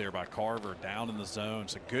pitch there by Carver down in the zone.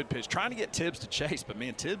 It's a good pitch. Trying to get Tibbs to chase, but,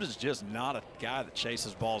 man, Tibbs is just not a guy that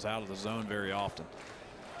chases balls out of the zone very often.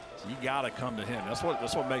 So you got to come to him. That's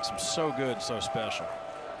what makes him so good and so special.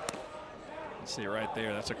 You see it right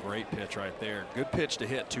there. That's a great pitch right there. Good pitch to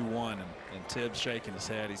hit, 2-1, and Tibbs shaking his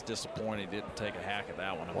head. He's disappointed he didn't take a hack at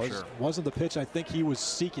that one, I'm sure. Wasn't the pitch I think he was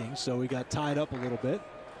seeking, so he got tied up a little bit.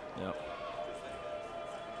 Yep.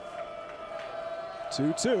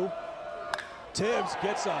 2-2. Tibbs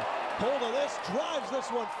gets a hold of this, drives this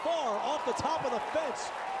one far off the top of the fence.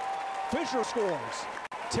 Fisher scores.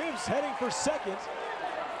 Tibbs heading for second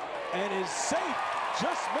and is safe,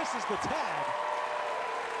 just misses the tag.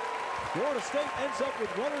 Florida State ends up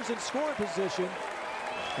with runners in scoring position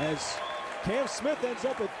as Cam Smith ends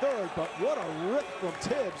up at third, but what a rip from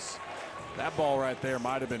Tibbs. That ball right there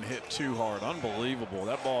might have been hit too hard. Unbelievable.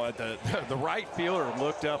 That ball at the right fielder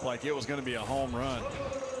looked up like it was going to be a home run.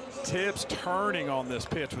 Tibbs turning on this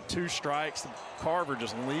pitch with 2 strikes. Carver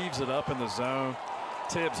just leaves it up in the zone.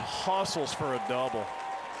 Tibbs hustles for a double,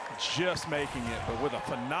 just making it, but with a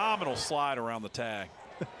phenomenal slide around the tag.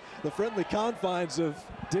 The friendly confines of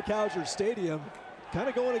Dick Howser Stadium kind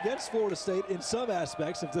of going against Florida State in some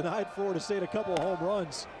aspects, have denied Florida State a couple of home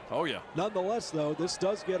runs. Oh, yeah. Nonetheless, though, this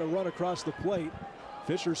does get a run across the plate.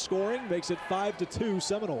 Fisher scoring makes it 5-2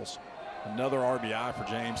 Seminoles. Another RBI for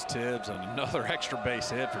James Tibbs and another extra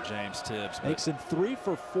base hit for James Tibbs. Makes him 3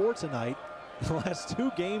 for 4 tonight. The last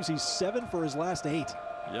 2 games, he's 7 for his last 8.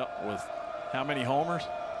 Yep, with how many homers?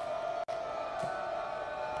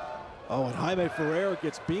 Oh, and Jaime Ferrer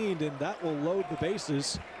gets beamed, and that will load the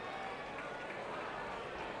bases.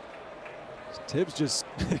 Tibbs just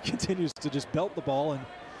continues to just belt the ball, and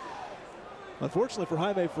unfortunately for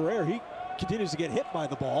Jaime Ferrer, he continues to get hit by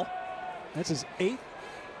the ball. That's his 8th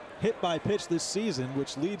hit by pitch this season,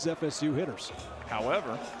 which leads FSU hitters.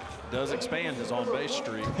 However, does expand his on-base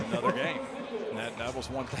streak another game. And that was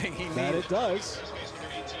one thing he needed. That it does.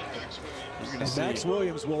 And Max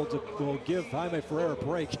Williams will give Jaime Ferrer a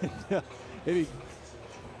break. Maybe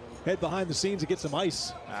head behind the scenes and get some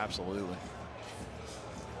ice. Absolutely.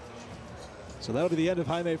 So that'll be the end of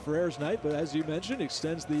Jaime Ferrer's night, but as you mentioned,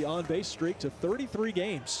 extends the on-base streak to 33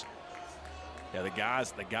 games. Yeah, the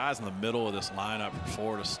guys in the middle of this lineup for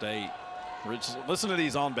Florida State. Listen to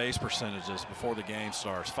these on-base percentages before the game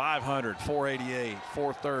starts. 500, 488,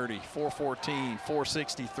 430, 414,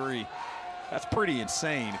 463. That's pretty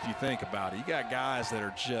insane if you think about it. You got guys that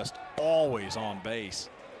are just always on base.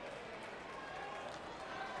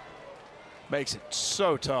 Makes it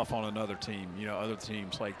so tough on another team, you know, other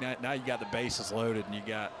teams. Like now you got the bases loaded and you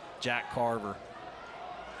got Jack Carver.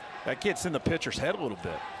 That gets in the pitcher's head a little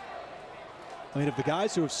bit. I mean, of the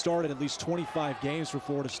guys who have started at least 25 games for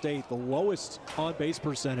Florida State, the lowest on-base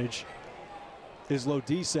percentage is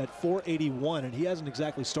Lodis at 481, and he hasn't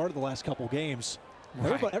exactly started the last couple games.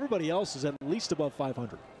 Right. Everybody else is at least above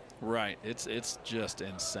 500. Right. It's just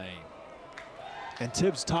insane. And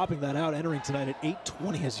Tibbs topping that out, entering tonight at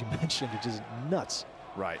 820, as you mentioned. It's just nuts.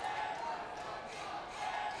 Right.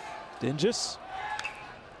 Dingus.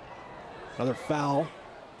 Another foul.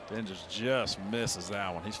 Dingus just misses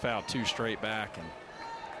that one. He's fouled 2 straight back, and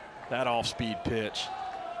that off-speed pitch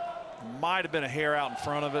might have been a hair out in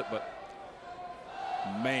front of it, but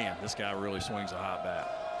man, this guy really swings a hot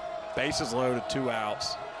bat. Bases loaded, 2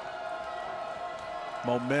 outs.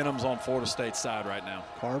 Momentum's on Florida State's side right now.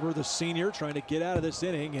 Carver, the senior, trying to get out of this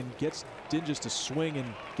inning and gets Dingus to swing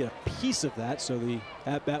and get a piece of that, so the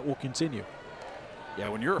at-bat will continue. Yeah,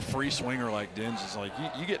 when you're a free swinger like Dingus, like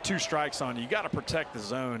you get 2 strikes on you, you got to protect the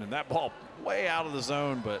zone, and that ball way out of the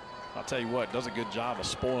zone, but I'll tell you what, does a good job of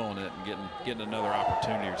spoiling it and getting another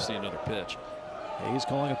opportunity to see another pitch. He's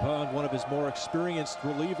calling upon one of his more experienced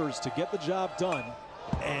relievers to get the job done.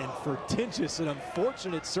 And for Dinges, an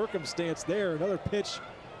unfortunate circumstance there. Another pitch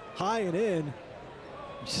high and in.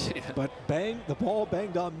 But the ball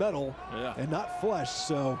banged on metal and not flesh.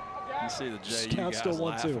 So you see the JU guys still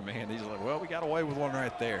laughing, man. He's like, well, we got away with one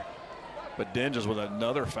right there. But Dinges with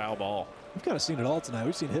another foul ball. We've kind of seen it all tonight.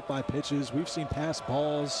 We've seen hit by pitches. We've seen pass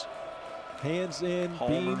balls, hands in,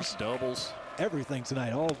 homers, beams, doubles. Everything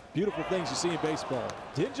tonight. All beautiful things you see in baseball.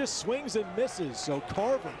 Dinges swings and misses. So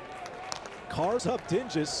Carver cars up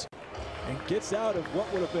Dinges and gets out of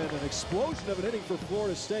what would have been an explosion of an inning for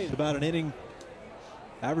Florida State. About an inning,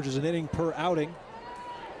 averages an inning per outing.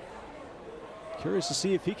 Curious to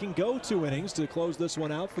see if he can go 2 innings to close this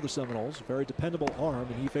one out for the Seminoles. Very dependable arm,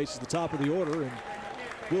 and he faces the top of the order. And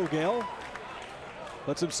Will Gale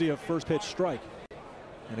lets him see a first pitch strike.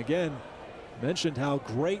 And again, mentioned how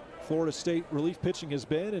great Florida State relief pitching has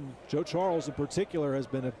been, and Joe Charles in particular has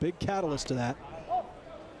been a big catalyst to that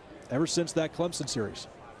ever since that Clemson series.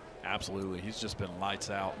 Absolutely, he's just been lights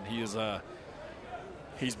out, and he's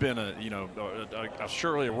been a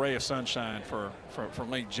surely a ray of sunshine for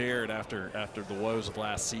Link Jarrett after the woes of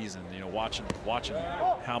last season. You know, watching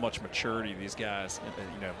how much maturity these guys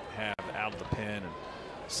have out of the pen and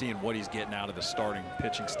seeing what he's getting out of the starting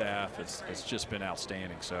pitching staff. It's just been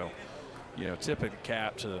outstanding. So, you know, tip of the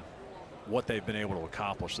cap to what they've been able to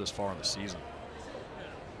accomplish this far in the season.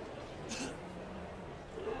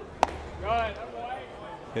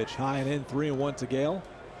 Pitch high and in, 3-1 to Gale.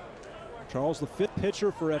 Charles, the 5th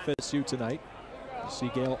pitcher for FSU tonight. You see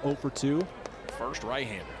Gale 0 for 2. First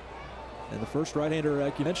right-hander. And the first right-hander,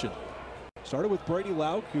 like you mentioned. Started with Brady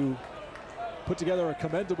Lauk, who put together a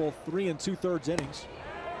commendable 3 2/3 innings.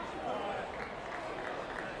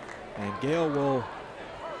 And Gale will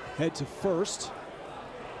head to first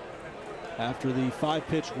after the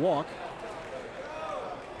 5-pitch walk.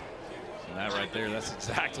 And that right there, that's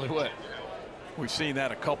exactly what we've seen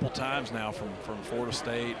that a couple times now from Florida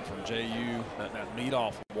State, from JU. That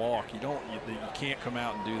leadoff walk, you can't come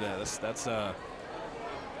out and do that.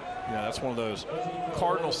 That's one of those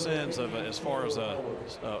cardinal sins of as far as a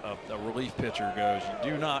relief pitcher goes.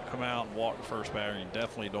 You do not come out and walk the first batter. You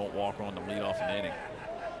definitely don't walk on to lead off an inning.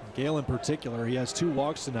 Gale in particular, he has 2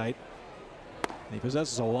 walks tonight. And he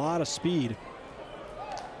possesses a lot of speed.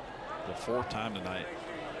 The 4th time tonight,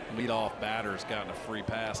 leadoff batter has gotten a free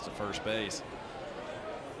pass to first base.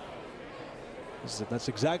 That's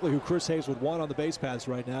exactly who Chris Hayes would want on the base paths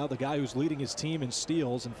right now. The guy who's leading his team in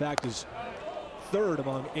steals. In fact, is 3rd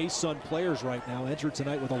among ASUN players right now. Entered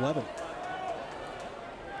tonight with 11.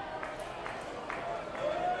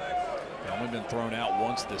 He's only been thrown out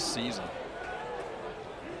once this season.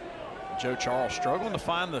 Joe Charles struggling to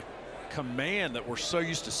find the command that we're so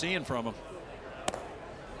used to seeing from him.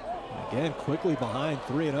 Again, quickly behind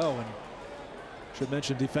 3-0. And should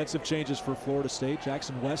mention defensive changes for Florida State.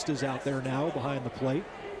 Jackson West is out there now behind the plate.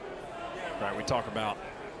 Right, we talked about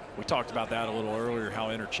that a little earlier,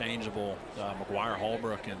 how interchangeable McGuire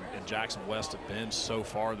Holbrook and Jackson West have been so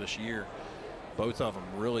far this year. Both of them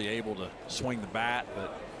really able to swing the bat,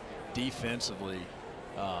 but defensively,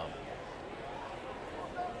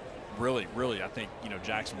 really, I think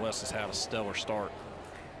Jackson West has had a stellar start.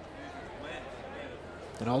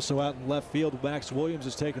 And also out in left field, Max Williams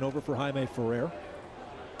is taking over for Jaime Ferrer.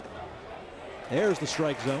 There's the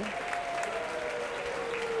strike zone.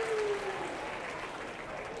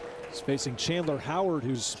 He's facing Chandler Howard,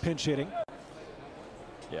 who's pinch hitting.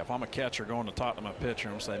 Yeah, if I'm a catcher going to talk to my pitcher,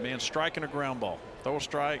 I'm saying, man, striking a ground ball. Throw a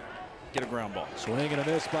strike, get a ground ball. Swing and a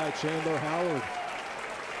miss by Chandler Howard.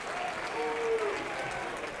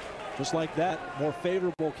 Just like that, more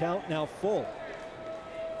favorable count, now full.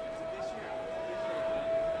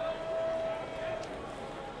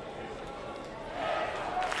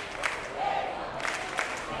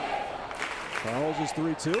 Charles is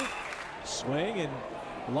 3-2. Swing and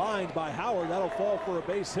lined by Howard. That'll fall for a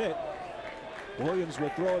base hit. Williams will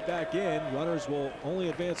throw it back in. Runners will only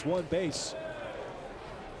advance 1 base.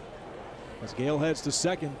 As Gale heads to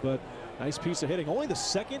second, but nice piece of hitting. Only the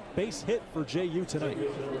 2nd base hit for JU tonight.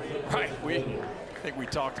 Right. I think we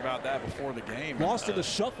talked about that before the game. Lost in the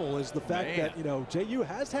shuffle is the fact that JU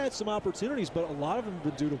has had some opportunities, but a lot of them have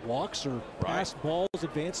been due to walks or passed balls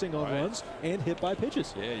advancing on runs and hit by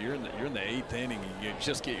pitches. Yeah, you're in the 8th inning and you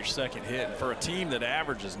just get your 2nd hit. And for a team that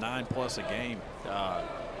averages 9+ a game,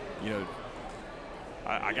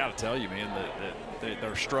 I got to tell you, man, that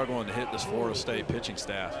they're struggling to hit this Florida State pitching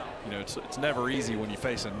staff. It's never easy when you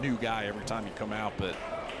face a new guy every time you come out, but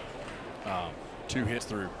 2 hits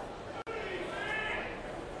through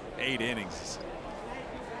 8 innings is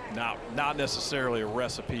not necessarily a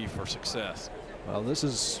recipe for success. Well, this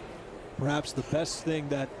is perhaps the best thing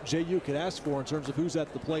that JU could ask for in terms of who's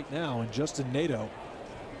at the plate now, and Justin Nadeau.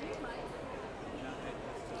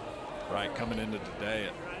 Right, coming into today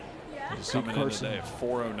at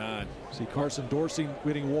 4:09. See Carson Dorsey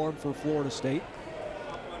getting warm for Florida State.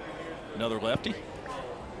 Another lefty.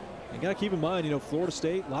 You got to keep in mind, you know, Florida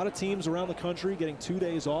State, a lot of teams around the country getting 2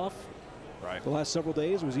 days off. Right. The last several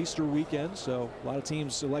days. It was Easter weekend, so a lot of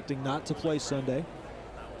teams electing not to play Sunday.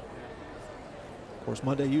 Of course,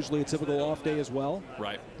 Monday usually a typical off day as well.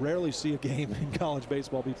 Right. Rarely see a game in college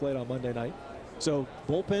baseball be played on Monday night. So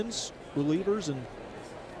bullpens, relievers, and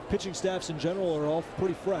pitching staffs in general are all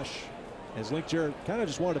pretty fresh, as Link Jarrett kind of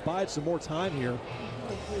just wanted to bide some more time here.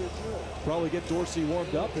 Probably get Dorsey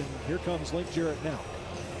warmed up, and here comes Link Jarrett now.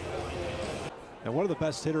 And one of the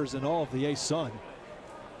best hitters in all of the A-Sun.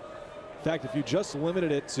 In fact, if you just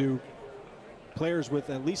limited it to players with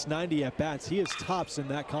at least 90 at-bats, he is tops in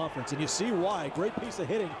that conference. And you see why. Great piece of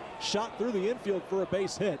hitting, shot through the infield for a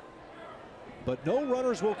base hit. But no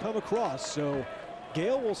runners will come across, so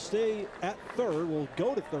Gale will stay at third, will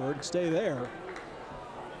go to third and stay there.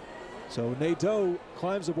 So Nadeau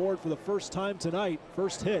climbs aboard for the first time tonight,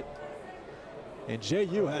 first hit. And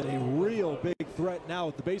JU had a real big threat now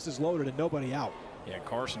with the bases loaded and nobody out. Yeah,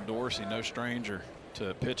 Carson Dorsey, no stranger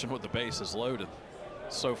to pitching with the bases loaded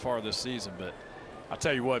so far this season. But I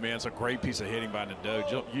tell you what, man, it's a great piece of hitting by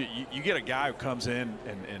Nadeau. You get a guy who comes in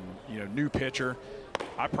and you know, new pitcher.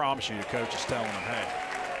 I promise you, the coach is telling him, hey,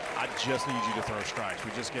 I just need you to throw strikes.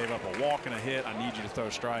 We just gave up a walk and a hit. I need you to throw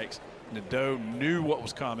strikes. Nadeau knew what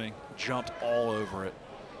was coming, jumped all over it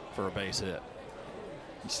for a base hit.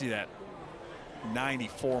 You see that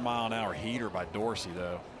 94-mile-an-hour heater by Dorsey,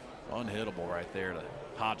 though. Unhittable right there to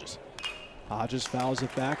Hodges. Hodges fouls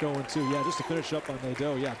it back 0-2. Yeah, just to finish up on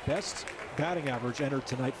Nadeau. Yeah, best batting average entered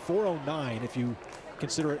tonight, 409 if you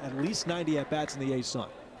consider it at least 90 at-bats in the A-Sun.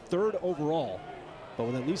 Third overall, but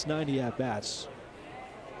with at least 90 at-bats.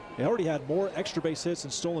 He already had more extra base hits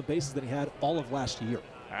and stolen bases than he had all of last year.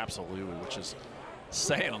 Absolutely, which is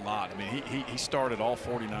saying a lot. I mean, he started all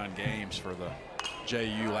 49 games for the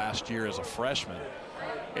JU last year as a freshman,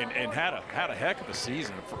 and had a heck of a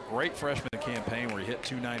season. A great freshman campaign where he hit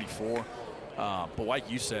 294. But like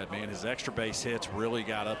you said, man, his extra base hits really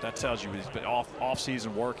got up. That tells you he's been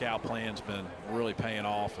off-season workout plan's been really paying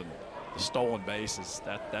off, and the stolen bases,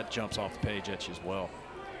 that jumps off the page at you as well.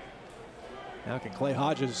 Now can Clay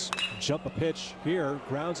Hodges jump a pitch here,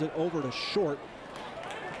 grounds it over to short.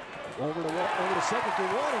 Over to second for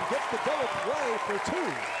one, and gets the double play for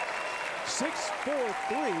two.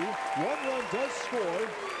 6-4-3. One run does score.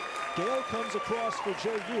 Gale comes across for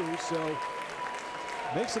JU, so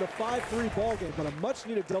makes it a 5-3 ball game, but a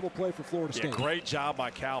much-needed double play for Florida State. Great job by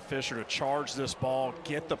Cal Fisher to charge this ball,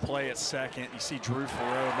 get the play at second. You see Drew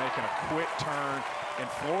Farrell making a quick turn, and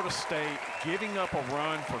Florida State giving up a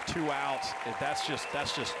run for 2 outs. That's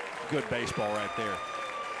just good baseball right there.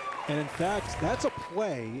 And in fact, that's a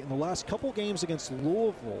play in the last couple games against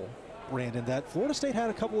Louisville, Brandon, that Florida State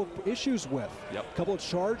had a couple of issues with. Yep. A couple of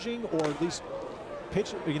charging, or at least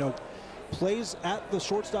pitch, you know, plays at the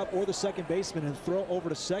shortstop or the second baseman and throw over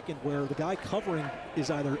to second where the guy covering is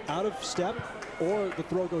either out of step or the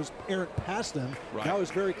throw goes errant past them. Right. That was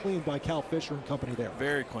very clean by Cal Fisher and company there.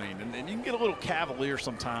 Very clean, and you can get a little cavalier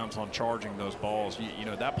sometimes on charging those balls. You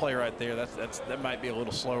know, that play right there, that might be a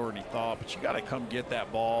little slower than he thought, but you got to come get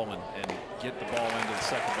that ball and get the ball into the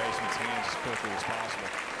second baseman's hands as quickly as possible.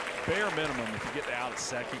 Bare minimum, if you get out at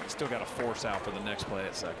second, you still got to force out for the next play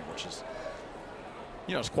at second, which is,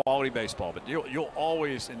 you know, it's quality baseball. But you'll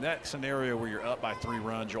always, in that scenario where you're up by 3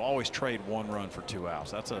 runs, you'll always trade 1 run for 2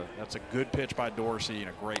 outs. That's a good pitch by Dorsey and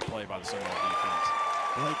a great play by the Seminole defense.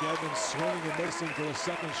 Blake Edmonds swinging and missing for the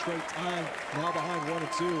second straight time. Now behind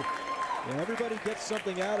 1-2. Yeah, everybody gets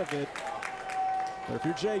something out of it. But if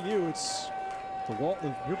you're JU, it's the wall.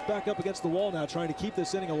 You're back up against the wall now, trying to keep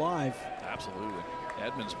this inning alive. Absolutely.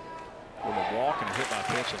 Edmonds with a walk and a hit by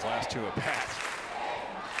pitch his last 2 at-bats.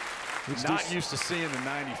 Not used to seeing the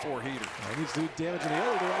 94 heater. He needs to do damage in the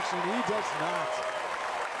other direction. He does not.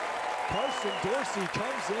 Carson Dorsey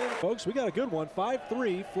comes in. Folks, we got a good one.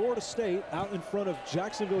 5-3, Florida State out in front of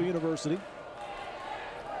Jacksonville University.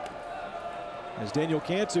 As Daniel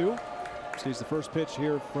Cantu sees the first pitch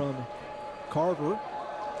here from Carver.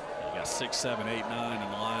 You got 6, 7, 8, 9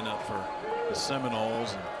 in the lineup for the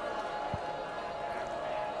Seminoles. And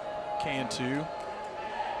Cantu,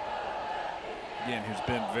 again, who's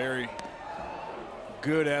been very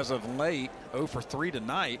good as of late, 0 for 3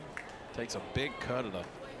 tonight, takes a big cut at a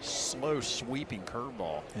slow sweeping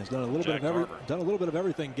curveball. He's done a little bit of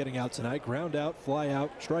everything getting out tonight. Ground out, fly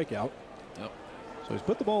out, strikeout. Yep. So he's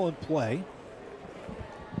put the ball in play.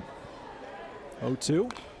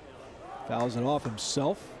 0-2. Fouls it off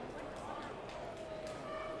himself.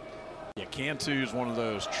 Yeah, Cantu is one of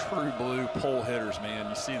those true blue pole hitters, man.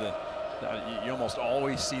 You see you almost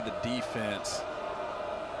always see the defense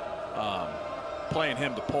playing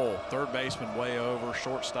him to pull. Third baseman way over,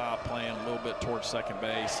 shortstop playing a little bit towards second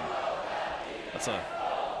base. That's a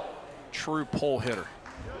true pull hitter.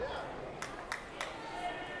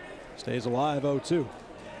 Stays alive, 0-2.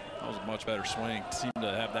 That was a much better swing. Seemed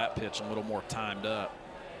to have that pitch a little more timed up.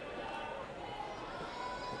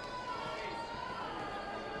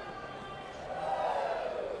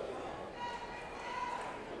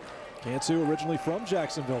 Cantu, originally from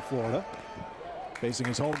Jacksonville, Florida, facing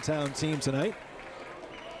his hometown team tonight.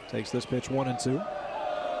 Takes this pitch 1-2.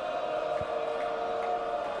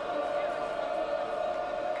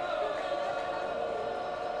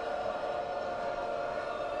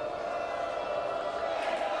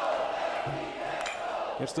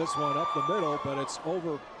 Gets this one up the middle, but it's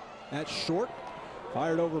over at short.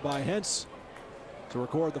 Fired over by Hentz to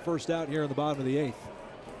record the first out here in the bottom of the 8th.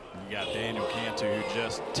 You got Daniel Cantu, who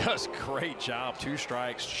just does a great job. 2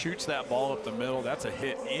 strikes, shoots that ball up the middle. That's a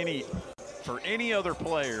hit for any other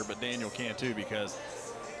player but Daniel Cantu, because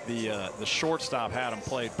the shortstop had him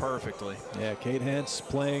played perfectly. Yeah, Cade Hentz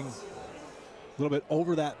playing a little bit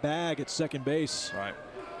over that bag at second base. Right.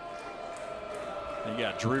 You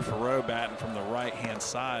got Drew Farreau batting from the right-hand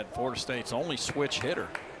side, Florida State's only switch hitter.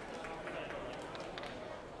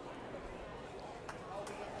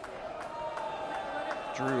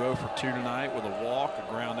 Drew 0 for 2 tonight with a walk,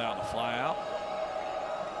 a ground out, and a fly out.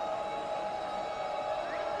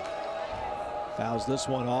 Fouls this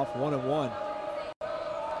one off, 1-1.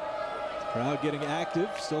 Crowd getting active,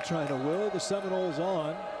 still trying to will the Seminoles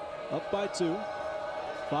on. Up by 2.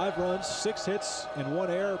 5 runs, 6 hits, and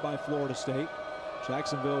 1 error by Florida State.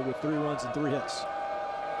 Jacksonville with 3 runs and 3 hits.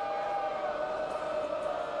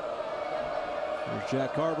 There's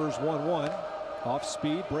Jack Carver's 1-1. Off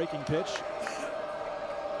speed, breaking pitch.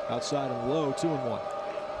 Outside and low, 2-1.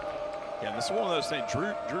 Yeah, this is one of those things.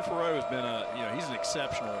 Drew Farreau has been he's an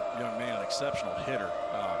exceptional young man, an exceptional hitter.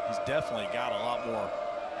 He's definitely got a lot more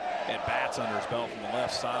at bats under his belt from the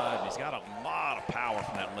left side. And he's got a lot of power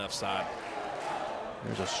from that left side.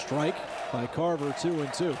 There's a strike by Carver,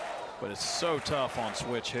 2-2. But it's so tough on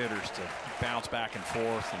switch hitters to bounce back and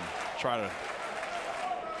forth and try to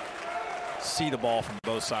see the ball from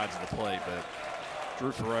both sides of the plate. But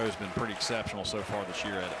Drew Farreau has been pretty exceptional so far this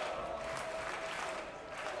year at it.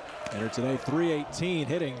 Entered today .318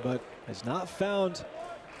 hitting, but has not found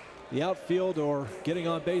the outfield or getting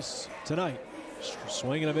on base tonight.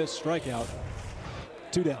 Swing and a miss, strikeout.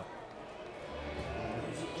 2 down.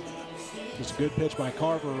 Just a good pitch by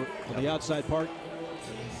Carver on the outside part.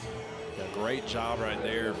 Great job right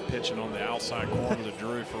there, pitching on the outside corner to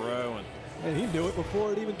Drew Farreau, and he knew it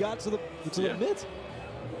before it even got to the mitt.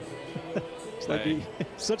 It's like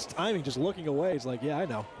such timing, just looking away. It's like, yeah, I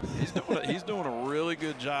know. He's doing a really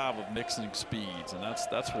good job of mixing speeds, and that's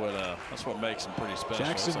what makes him pretty special.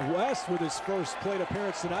 Jackson West with his first plate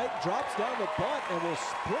appearance tonight drops down the bunt and will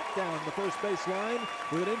sprint down the first base line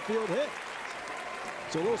with an infield hit.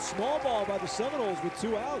 So a little small ball by the Seminoles with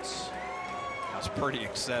 2 outs. That's pretty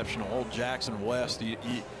exceptional. Old Jackson West, he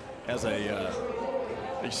has a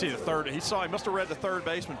you see the third, he must have read the third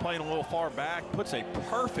baseman playing a little far back, puts a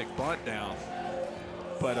perfect bunt down,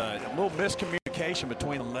 but a little miscommunication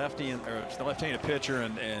between the left-handed pitcher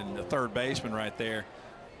and the third baseman right there.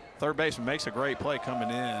 Third baseman makes a great play coming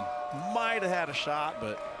in, might have had a shot,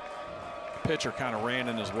 but the pitcher kind of ran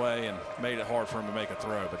in his way and made it hard for him to make a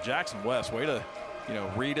throw. But Jackson West, way to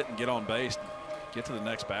read it and get on base, get to the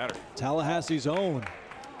next batter. Tallahassee's own.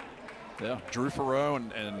 Yeah, Drew Farreau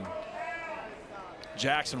and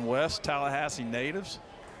Jackson West, Tallahassee natives,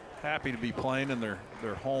 happy to be playing in their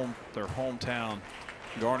hometown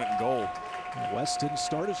garnet and gold. West didn't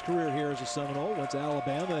start his career here as a Seminole, went to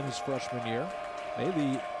Alabama in his freshman year, made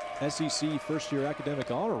the SEC first-year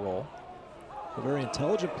academic honor roll. A very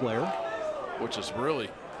intelligent player. Which is really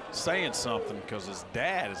saying something, because his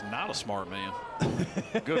dad is not a smart man.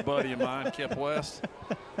 Good buddy of mine, Kip West.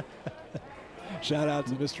 Shout out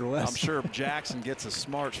to Mr. West. I'm sure Jackson gets his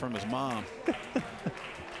smarts from his mom.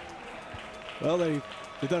 Well, they've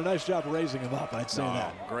done a nice job of raising him up, I'd say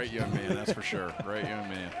that. Great young man, that's for sure. Great young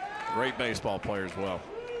man. Great baseball player as well.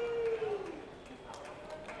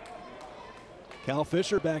 Cal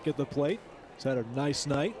Fisher back at the plate. He's had a nice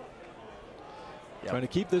night. Yep. Trying to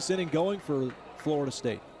keep this inning going for Florida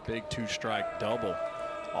State. Big 2-strike double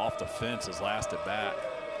off the fence his last at bat.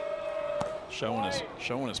 Showing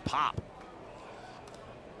his pop.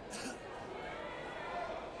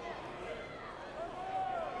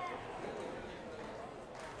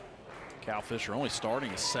 Cal Fisher only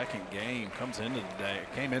starting his second game,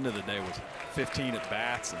 came into the day with 15 at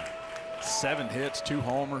bats and 7 hits, 2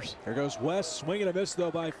 homers. Here goes West, swing and a miss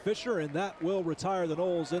though by Fisher, and that will retire the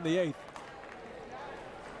Noles in the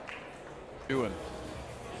 8th.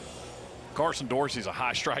 Carson Dorsey's a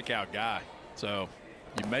high strikeout guy, so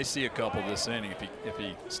you may see a couple this inning if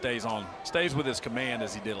he stays with his command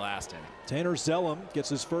as he did last inning. Tanner Zellum gets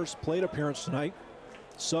his first plate appearance tonight.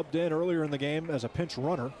 Subbed in earlier in the game as a pinch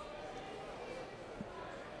runner.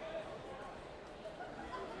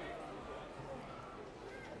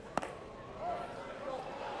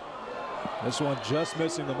 This one just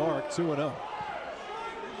missing the mark, 2-0.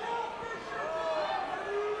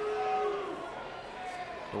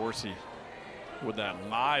 Dorsey with that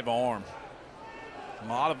live arm. A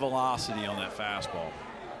lot of velocity on that fastball.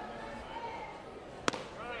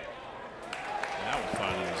 That will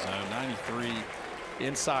find in the zone. 93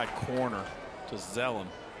 inside corner to Zellum.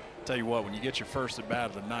 Tell you what, when you get your first at bat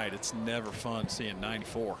of the night, it's never fun seeing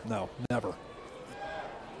 94. No, never.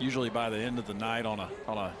 Usually by the end of the night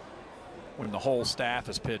when the whole staff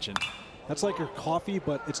is pitching. That's like your coffee,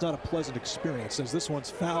 but it's not a pleasant experience, as this one's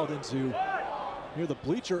fouled into near the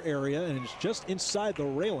bleacher area, and it's just inside the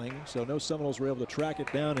railing, so no Seminoles were able to track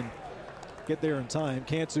it down and get there in time.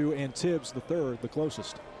 Cantu and Tibbs, the third, the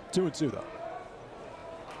closest. 2-2 though.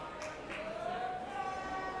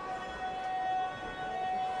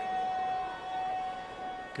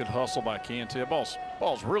 Good hustle by Cantu. Ball's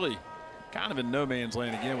really kind of in no man's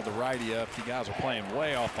land again with the righty up. You guys are playing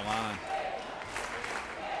way off the line.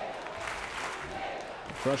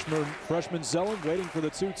 Freshman Zellum waiting for the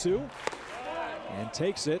 2-2 and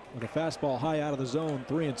takes it with a fastball high out of the zone.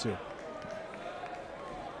 3-2.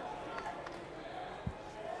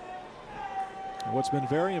 What's been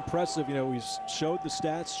very impressive, you know, we showed the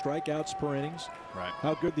stats, strikeouts per innings, right?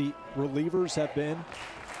 How good the relievers have been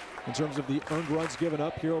in terms of the earned runs given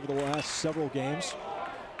up here over the last several games.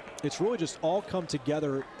 It's really just all come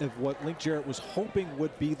together of what Link Jarrett was hoping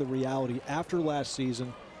would be the reality after last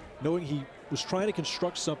season, knowing he was trying to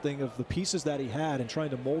construct something of the pieces that he had and trying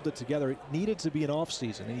to mold it together. It needed to be an off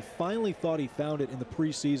season, and he finally thought he found it in the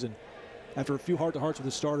preseason after a few heart-to-hearts with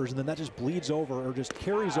the starters, and then that just bleeds over or just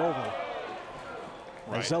carries over.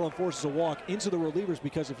 Right. Zellum forces a walk into the relievers,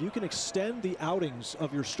 because if you can extend the outings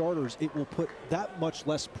of your starters, it will put that much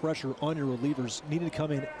less pressure on your relievers needing to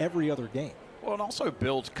come in every other game. Well, it also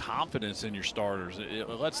builds confidence in your starters. It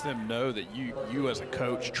lets them know that you as a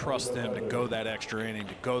coach trust them to go that extra inning,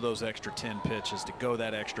 to go those extra 10 pitches, to go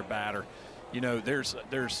that extra batter. You know, there's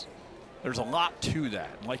a lot to that.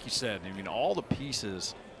 And like you said, I mean, all the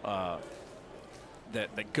pieces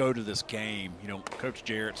that go to this game, you know, Coach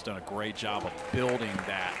Jarrett's done a great job of building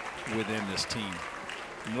that within this team.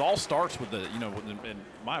 And it all starts with the, you know, in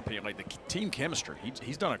my opinion, like the team chemistry.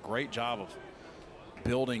 He's done a great job of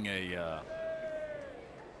building a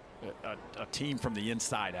team from the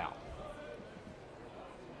inside out.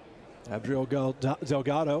 Abdriel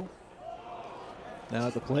Delgado now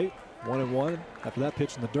at the plate, 1-1 after that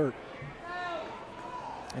pitch in the dirt.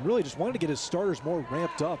 And really just wanted to get his starters more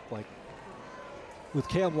ramped up, like with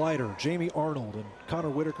Cam Leiter, Jamie Arnold, and Connor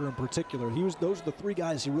Whitaker in particular. Those are the 3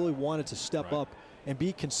 guys he really wanted to step up and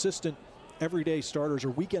be consistent everyday starters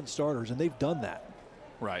or weekend starters, and they've done that.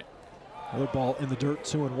 Right. Another ball in the dirt,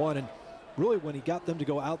 2-1. And really, when he got them to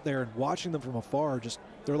go out there and watching them from afar,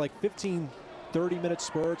 they're like 15, 30-minute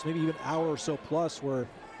spurts, maybe even hour or so plus, where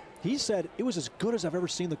he said it was as good as I've ever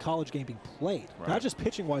seen the college game being played. Right. Not just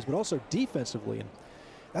pitching-wise, but also defensively. And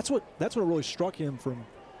that's what really struck him for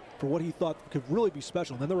what he thought could really be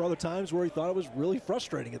special. And then there were other times where he thought it was really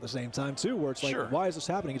frustrating at the same time, too, where it's like, why is this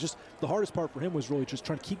happening? It's just the hardest part for him was really just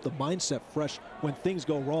trying to keep the mindset fresh. When things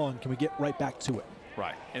go wrong, can we get right back to it?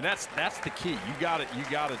 Right, and that's the key. You have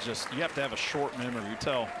to have a short memory.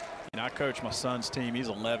 I coach my son's team. He's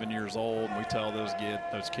 11 years old, and we tell those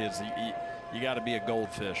kids you got to be a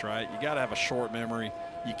goldfish, right? You got to have a short memory.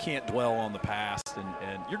 You can't dwell on the past,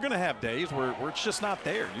 and you're going to have days where it's just not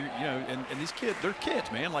there. And these kids, they're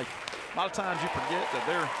kids, man. Like a lot of times you forget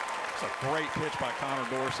that it's a great pitch by Connor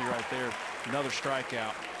Dorsey right there. Another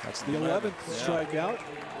strikeout. That's the 11th strikeout.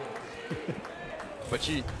 But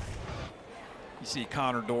you see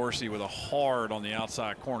Connor Dorsey with a hard on the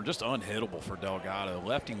outside corner, just unhittable for Delgado.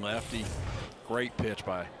 Lefty, great pitch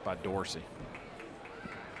by Dorsey.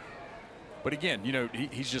 But again, you know,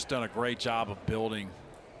 he's just done a great job of building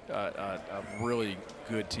a really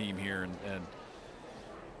good team here, and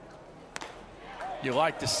you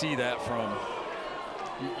like to see that from.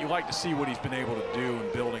 You like to see what he's been able to do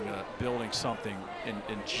in building building something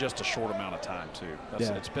in just a short amount of time too.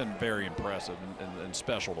 It's been very impressive and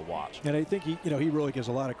special to watch. And I think he really gives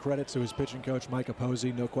a lot of credit to his pitching coach, Mike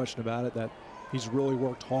Posey, no question about it, that he's really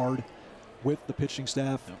worked hard with the pitching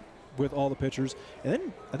staff, with all the pitchers. And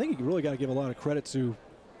then I think you really got to give a lot of credit to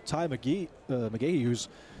Ty McGahee, who's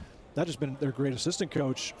not just been their great assistant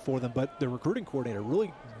coach for them, but their recruiting coordinator,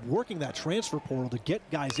 really working that transfer portal to get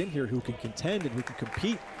guys in here who can contend and who can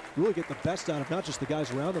compete, really get the best out of not just the guys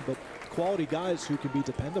around them, but quality guys who can be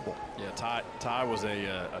dependable. Yeah, Ty was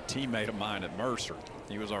a teammate of mine at Mercer.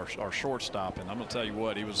 He was our shortstop, and I'm going to tell you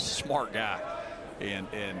what, he was a smart guy. And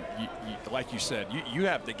you, like you said, you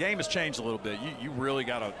have, the game has changed a little bit. You really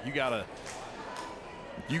gotta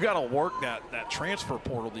work that transfer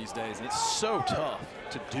portal these days, and it's so tough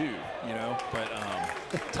to do, you know. But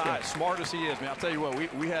Ty, smart as he is, man, I'll tell you what,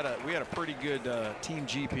 we had a pretty good team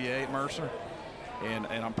GPA at Mercer, and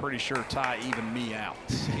I'm pretty sure Ty evened me out.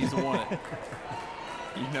 He's the one that,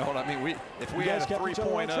 you know what I mean. If we had a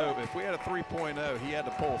 3.0, he had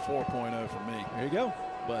to pull a 4.0 for me. There you go.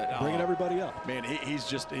 But bringing everybody up. Man, he's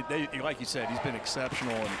just, like you said, he's been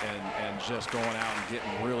exceptional and just going out and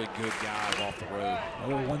getting really good guys off the road.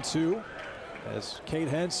 Another 1-2 as Cade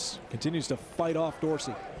Hentz continues to fight off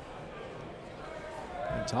Dorsey.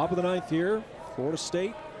 And top of the ninth here, Florida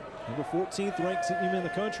State, number 14th ranked team in the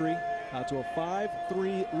country, out to a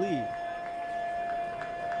 5-3 lead.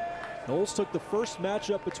 Noles took the first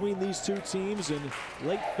matchup between these two teams in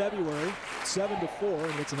late February,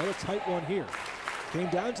 7-4, and it's another tight one here. Came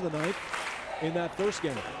down to the ninth in that first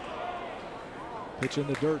game. Pitch in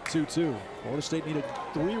the dirt, 2-2. Florida State needed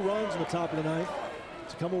 3 runs in the top of the ninth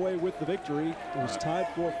to come away with the victory. It was tied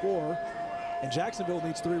 4-4, and Jacksonville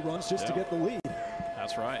needs 3 runs just to get the lead.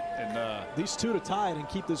 That's right. And these two to tie it and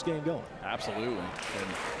keep this game going. Absolutely. And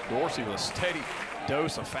Dorsey with a steady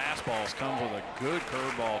dose of fastballs comes with a good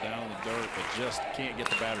curveball down in the dirt, but just can't get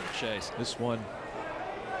the batter to chase. This one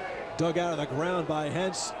dug out of the ground by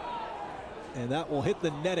Hentz. And that will hit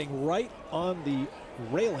the netting right on the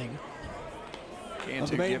railing.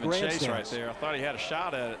 Cantu giving chase right there. I thought he had a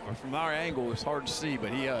shot at it, but from our angle, it was hard to see.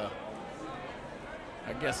 But he, I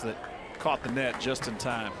guess, that caught the net just in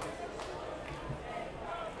time.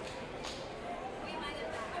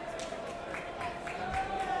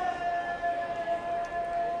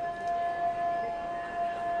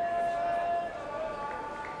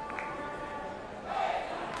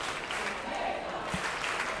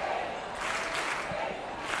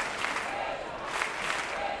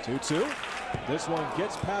 This one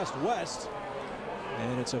gets past West,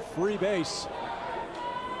 and it's a free base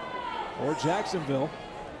for Jacksonville.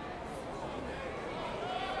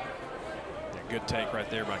 A good take right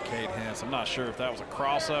there by Cade Hentz. I'm not sure if that was a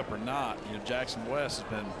cross-up or not. You know, Jackson West has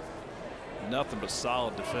been nothing but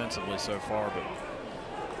solid defensively so far, but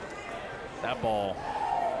that ball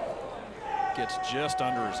gets just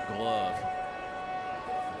under his glove.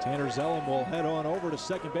 Tanner Zellum will head on over to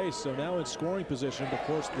second base, so now in scoring position. Of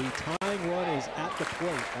course, the tying run is at the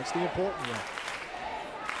plate. That's the important one.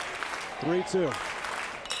 3-2.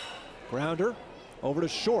 Grounder over to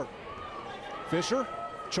short. Fisher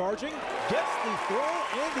charging, gets the throw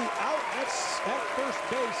and the out. That's at first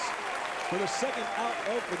base for the second out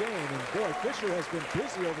of the game. And boy, Fisher has been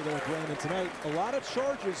busy over there at Brandon tonight. A lot of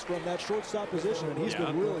charges from that shortstop position, and he's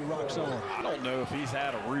been really rock solid. I don't know if he's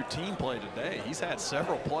had a routine play today. He's had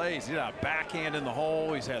several plays. He's had a backhand in the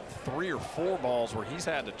hole. He's had 3 or 4 balls where he's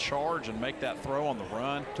had to charge and make that throw on the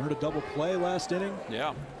run. Turned a double play last inning.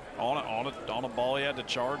 Yeah, on a ball he had to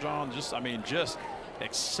charge on. Just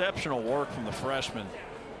exceptional work from the freshman,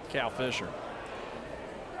 Cal Fisher.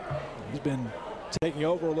 He's been taking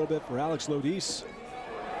over a little bit for Alex Lodis.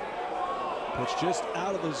 Pitch just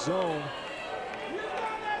out of the zone.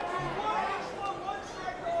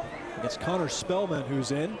 It's Connor Spellman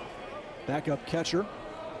who's in. Backup catcher.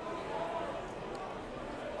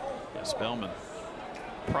 Yeah, Spellman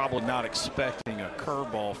probably not expecting a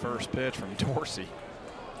curveball first pitch from Dorsey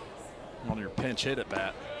on your pinch hit at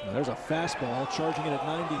bat. Now there's a fastball charging it at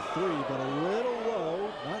 93, but a little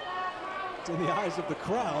low. Not in the eyes of the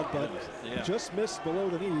crowd, but just missed below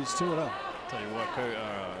the knees, 2-0. Tell you what,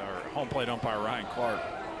 our home plate umpire Ryan Clark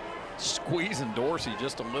squeezing Dorsey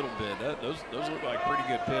just a little bit. Those look like pretty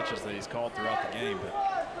good pitches that he's called throughout the game. But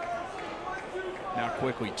now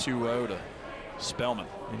quickly 2-0 to Spellman.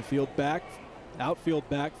 Infield back, outfield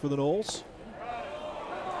back for the Noles.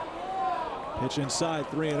 Pitch inside,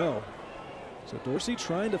 3-0. So Dorsey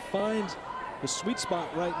trying to find the sweet spot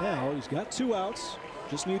right now. He's got 2 outs.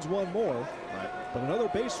 Just needs 1 more. Right. But another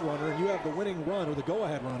base runner, and you have the winning run, or the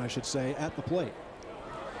go-ahead run, I should say, at the plate.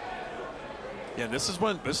 Yeah, this is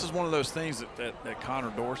one of those things that Connor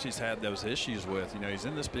Dorsey's had those issues with. You know, he's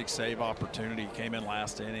in this big save opportunity. He came in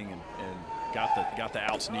last inning and got the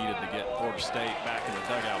outs needed to get Florida State back in the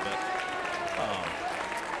dugout. But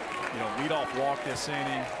you know, leadoff walk this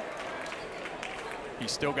inning.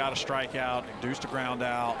 He's still got a strikeout, induced a ground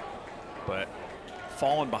out, but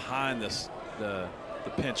falling behind the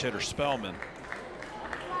pinch hitter Spellman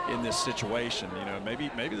in this situation. You know, maybe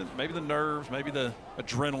the nerves, maybe the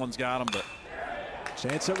adrenaline's got him, but.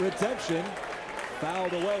 Chance at redemption,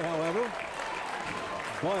 fouled away, however,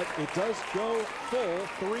 but it does go full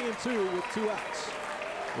 3-2 with 2 outs,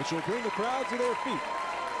 which will bring the crowd to their feet.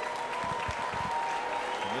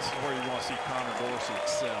 And this is where you want to see Connor Dorsey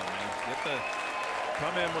excel, man.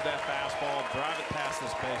 Come in with that fastball, drive it past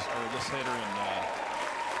this hitter, and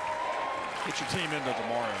get your team into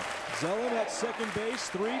tomorrow. Zellin at second base,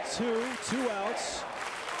 3-2, 2 outs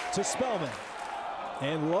to Spellman,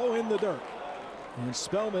 and low in the dirt. And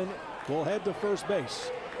Spellman will head to first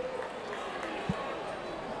base.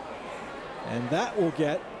 And that will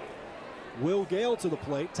get Will Gale to the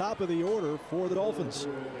plate, top of the order for the Dolphins.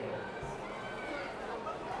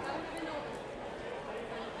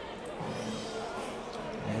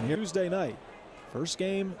 And here Tuesday night, first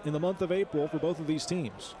game in the month of April for both of these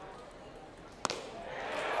teams.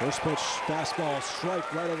 First pitch, fastball,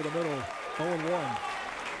 strike right over the middle, 0-1.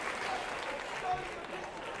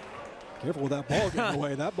 Careful with that ball getting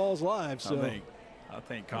away. That ball's live. So I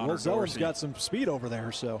think Connor Dorsey's got some speed over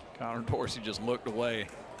there. So Connor Dorsey just looked away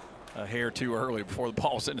a hair too early before the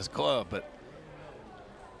ball's in his glove. But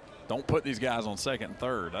don't put these guys on second and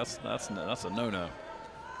third. That's a no-no.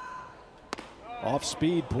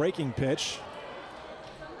 Off-speed breaking pitch.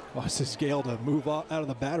 Causes Gale to move out of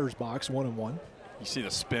the batter's box, 1-1. You see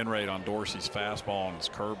the spin rate on Dorsey's fastball and his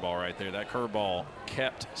curveball right there. That curveball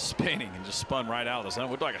kept spinning and just spun right out of the zone.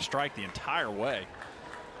 It looked like a strike the entire way.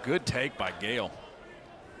 Good take by Gale.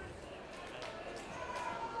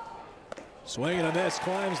 Swing and a miss,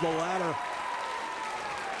 climbs the ladder.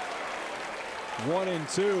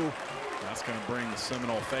 1-2. That's going to bring the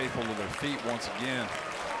Seminole faithful to their feet once again.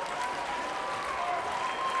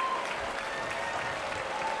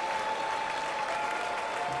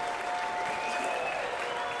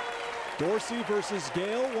 Dorsey versus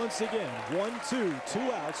Gale once again. 1-2, 2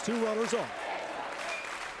 outs, 2 runners on.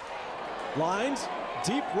 Lines,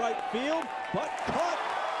 deep right field, but caught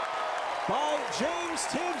by James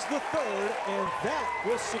Tibbs III, and that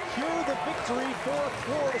will secure the victory for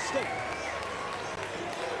Florida State.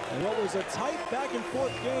 And what was a tight back and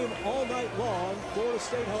forth game all night long, Florida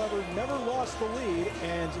State, however, never lost the lead,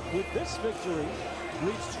 and with this victory,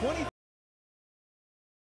 leads 20.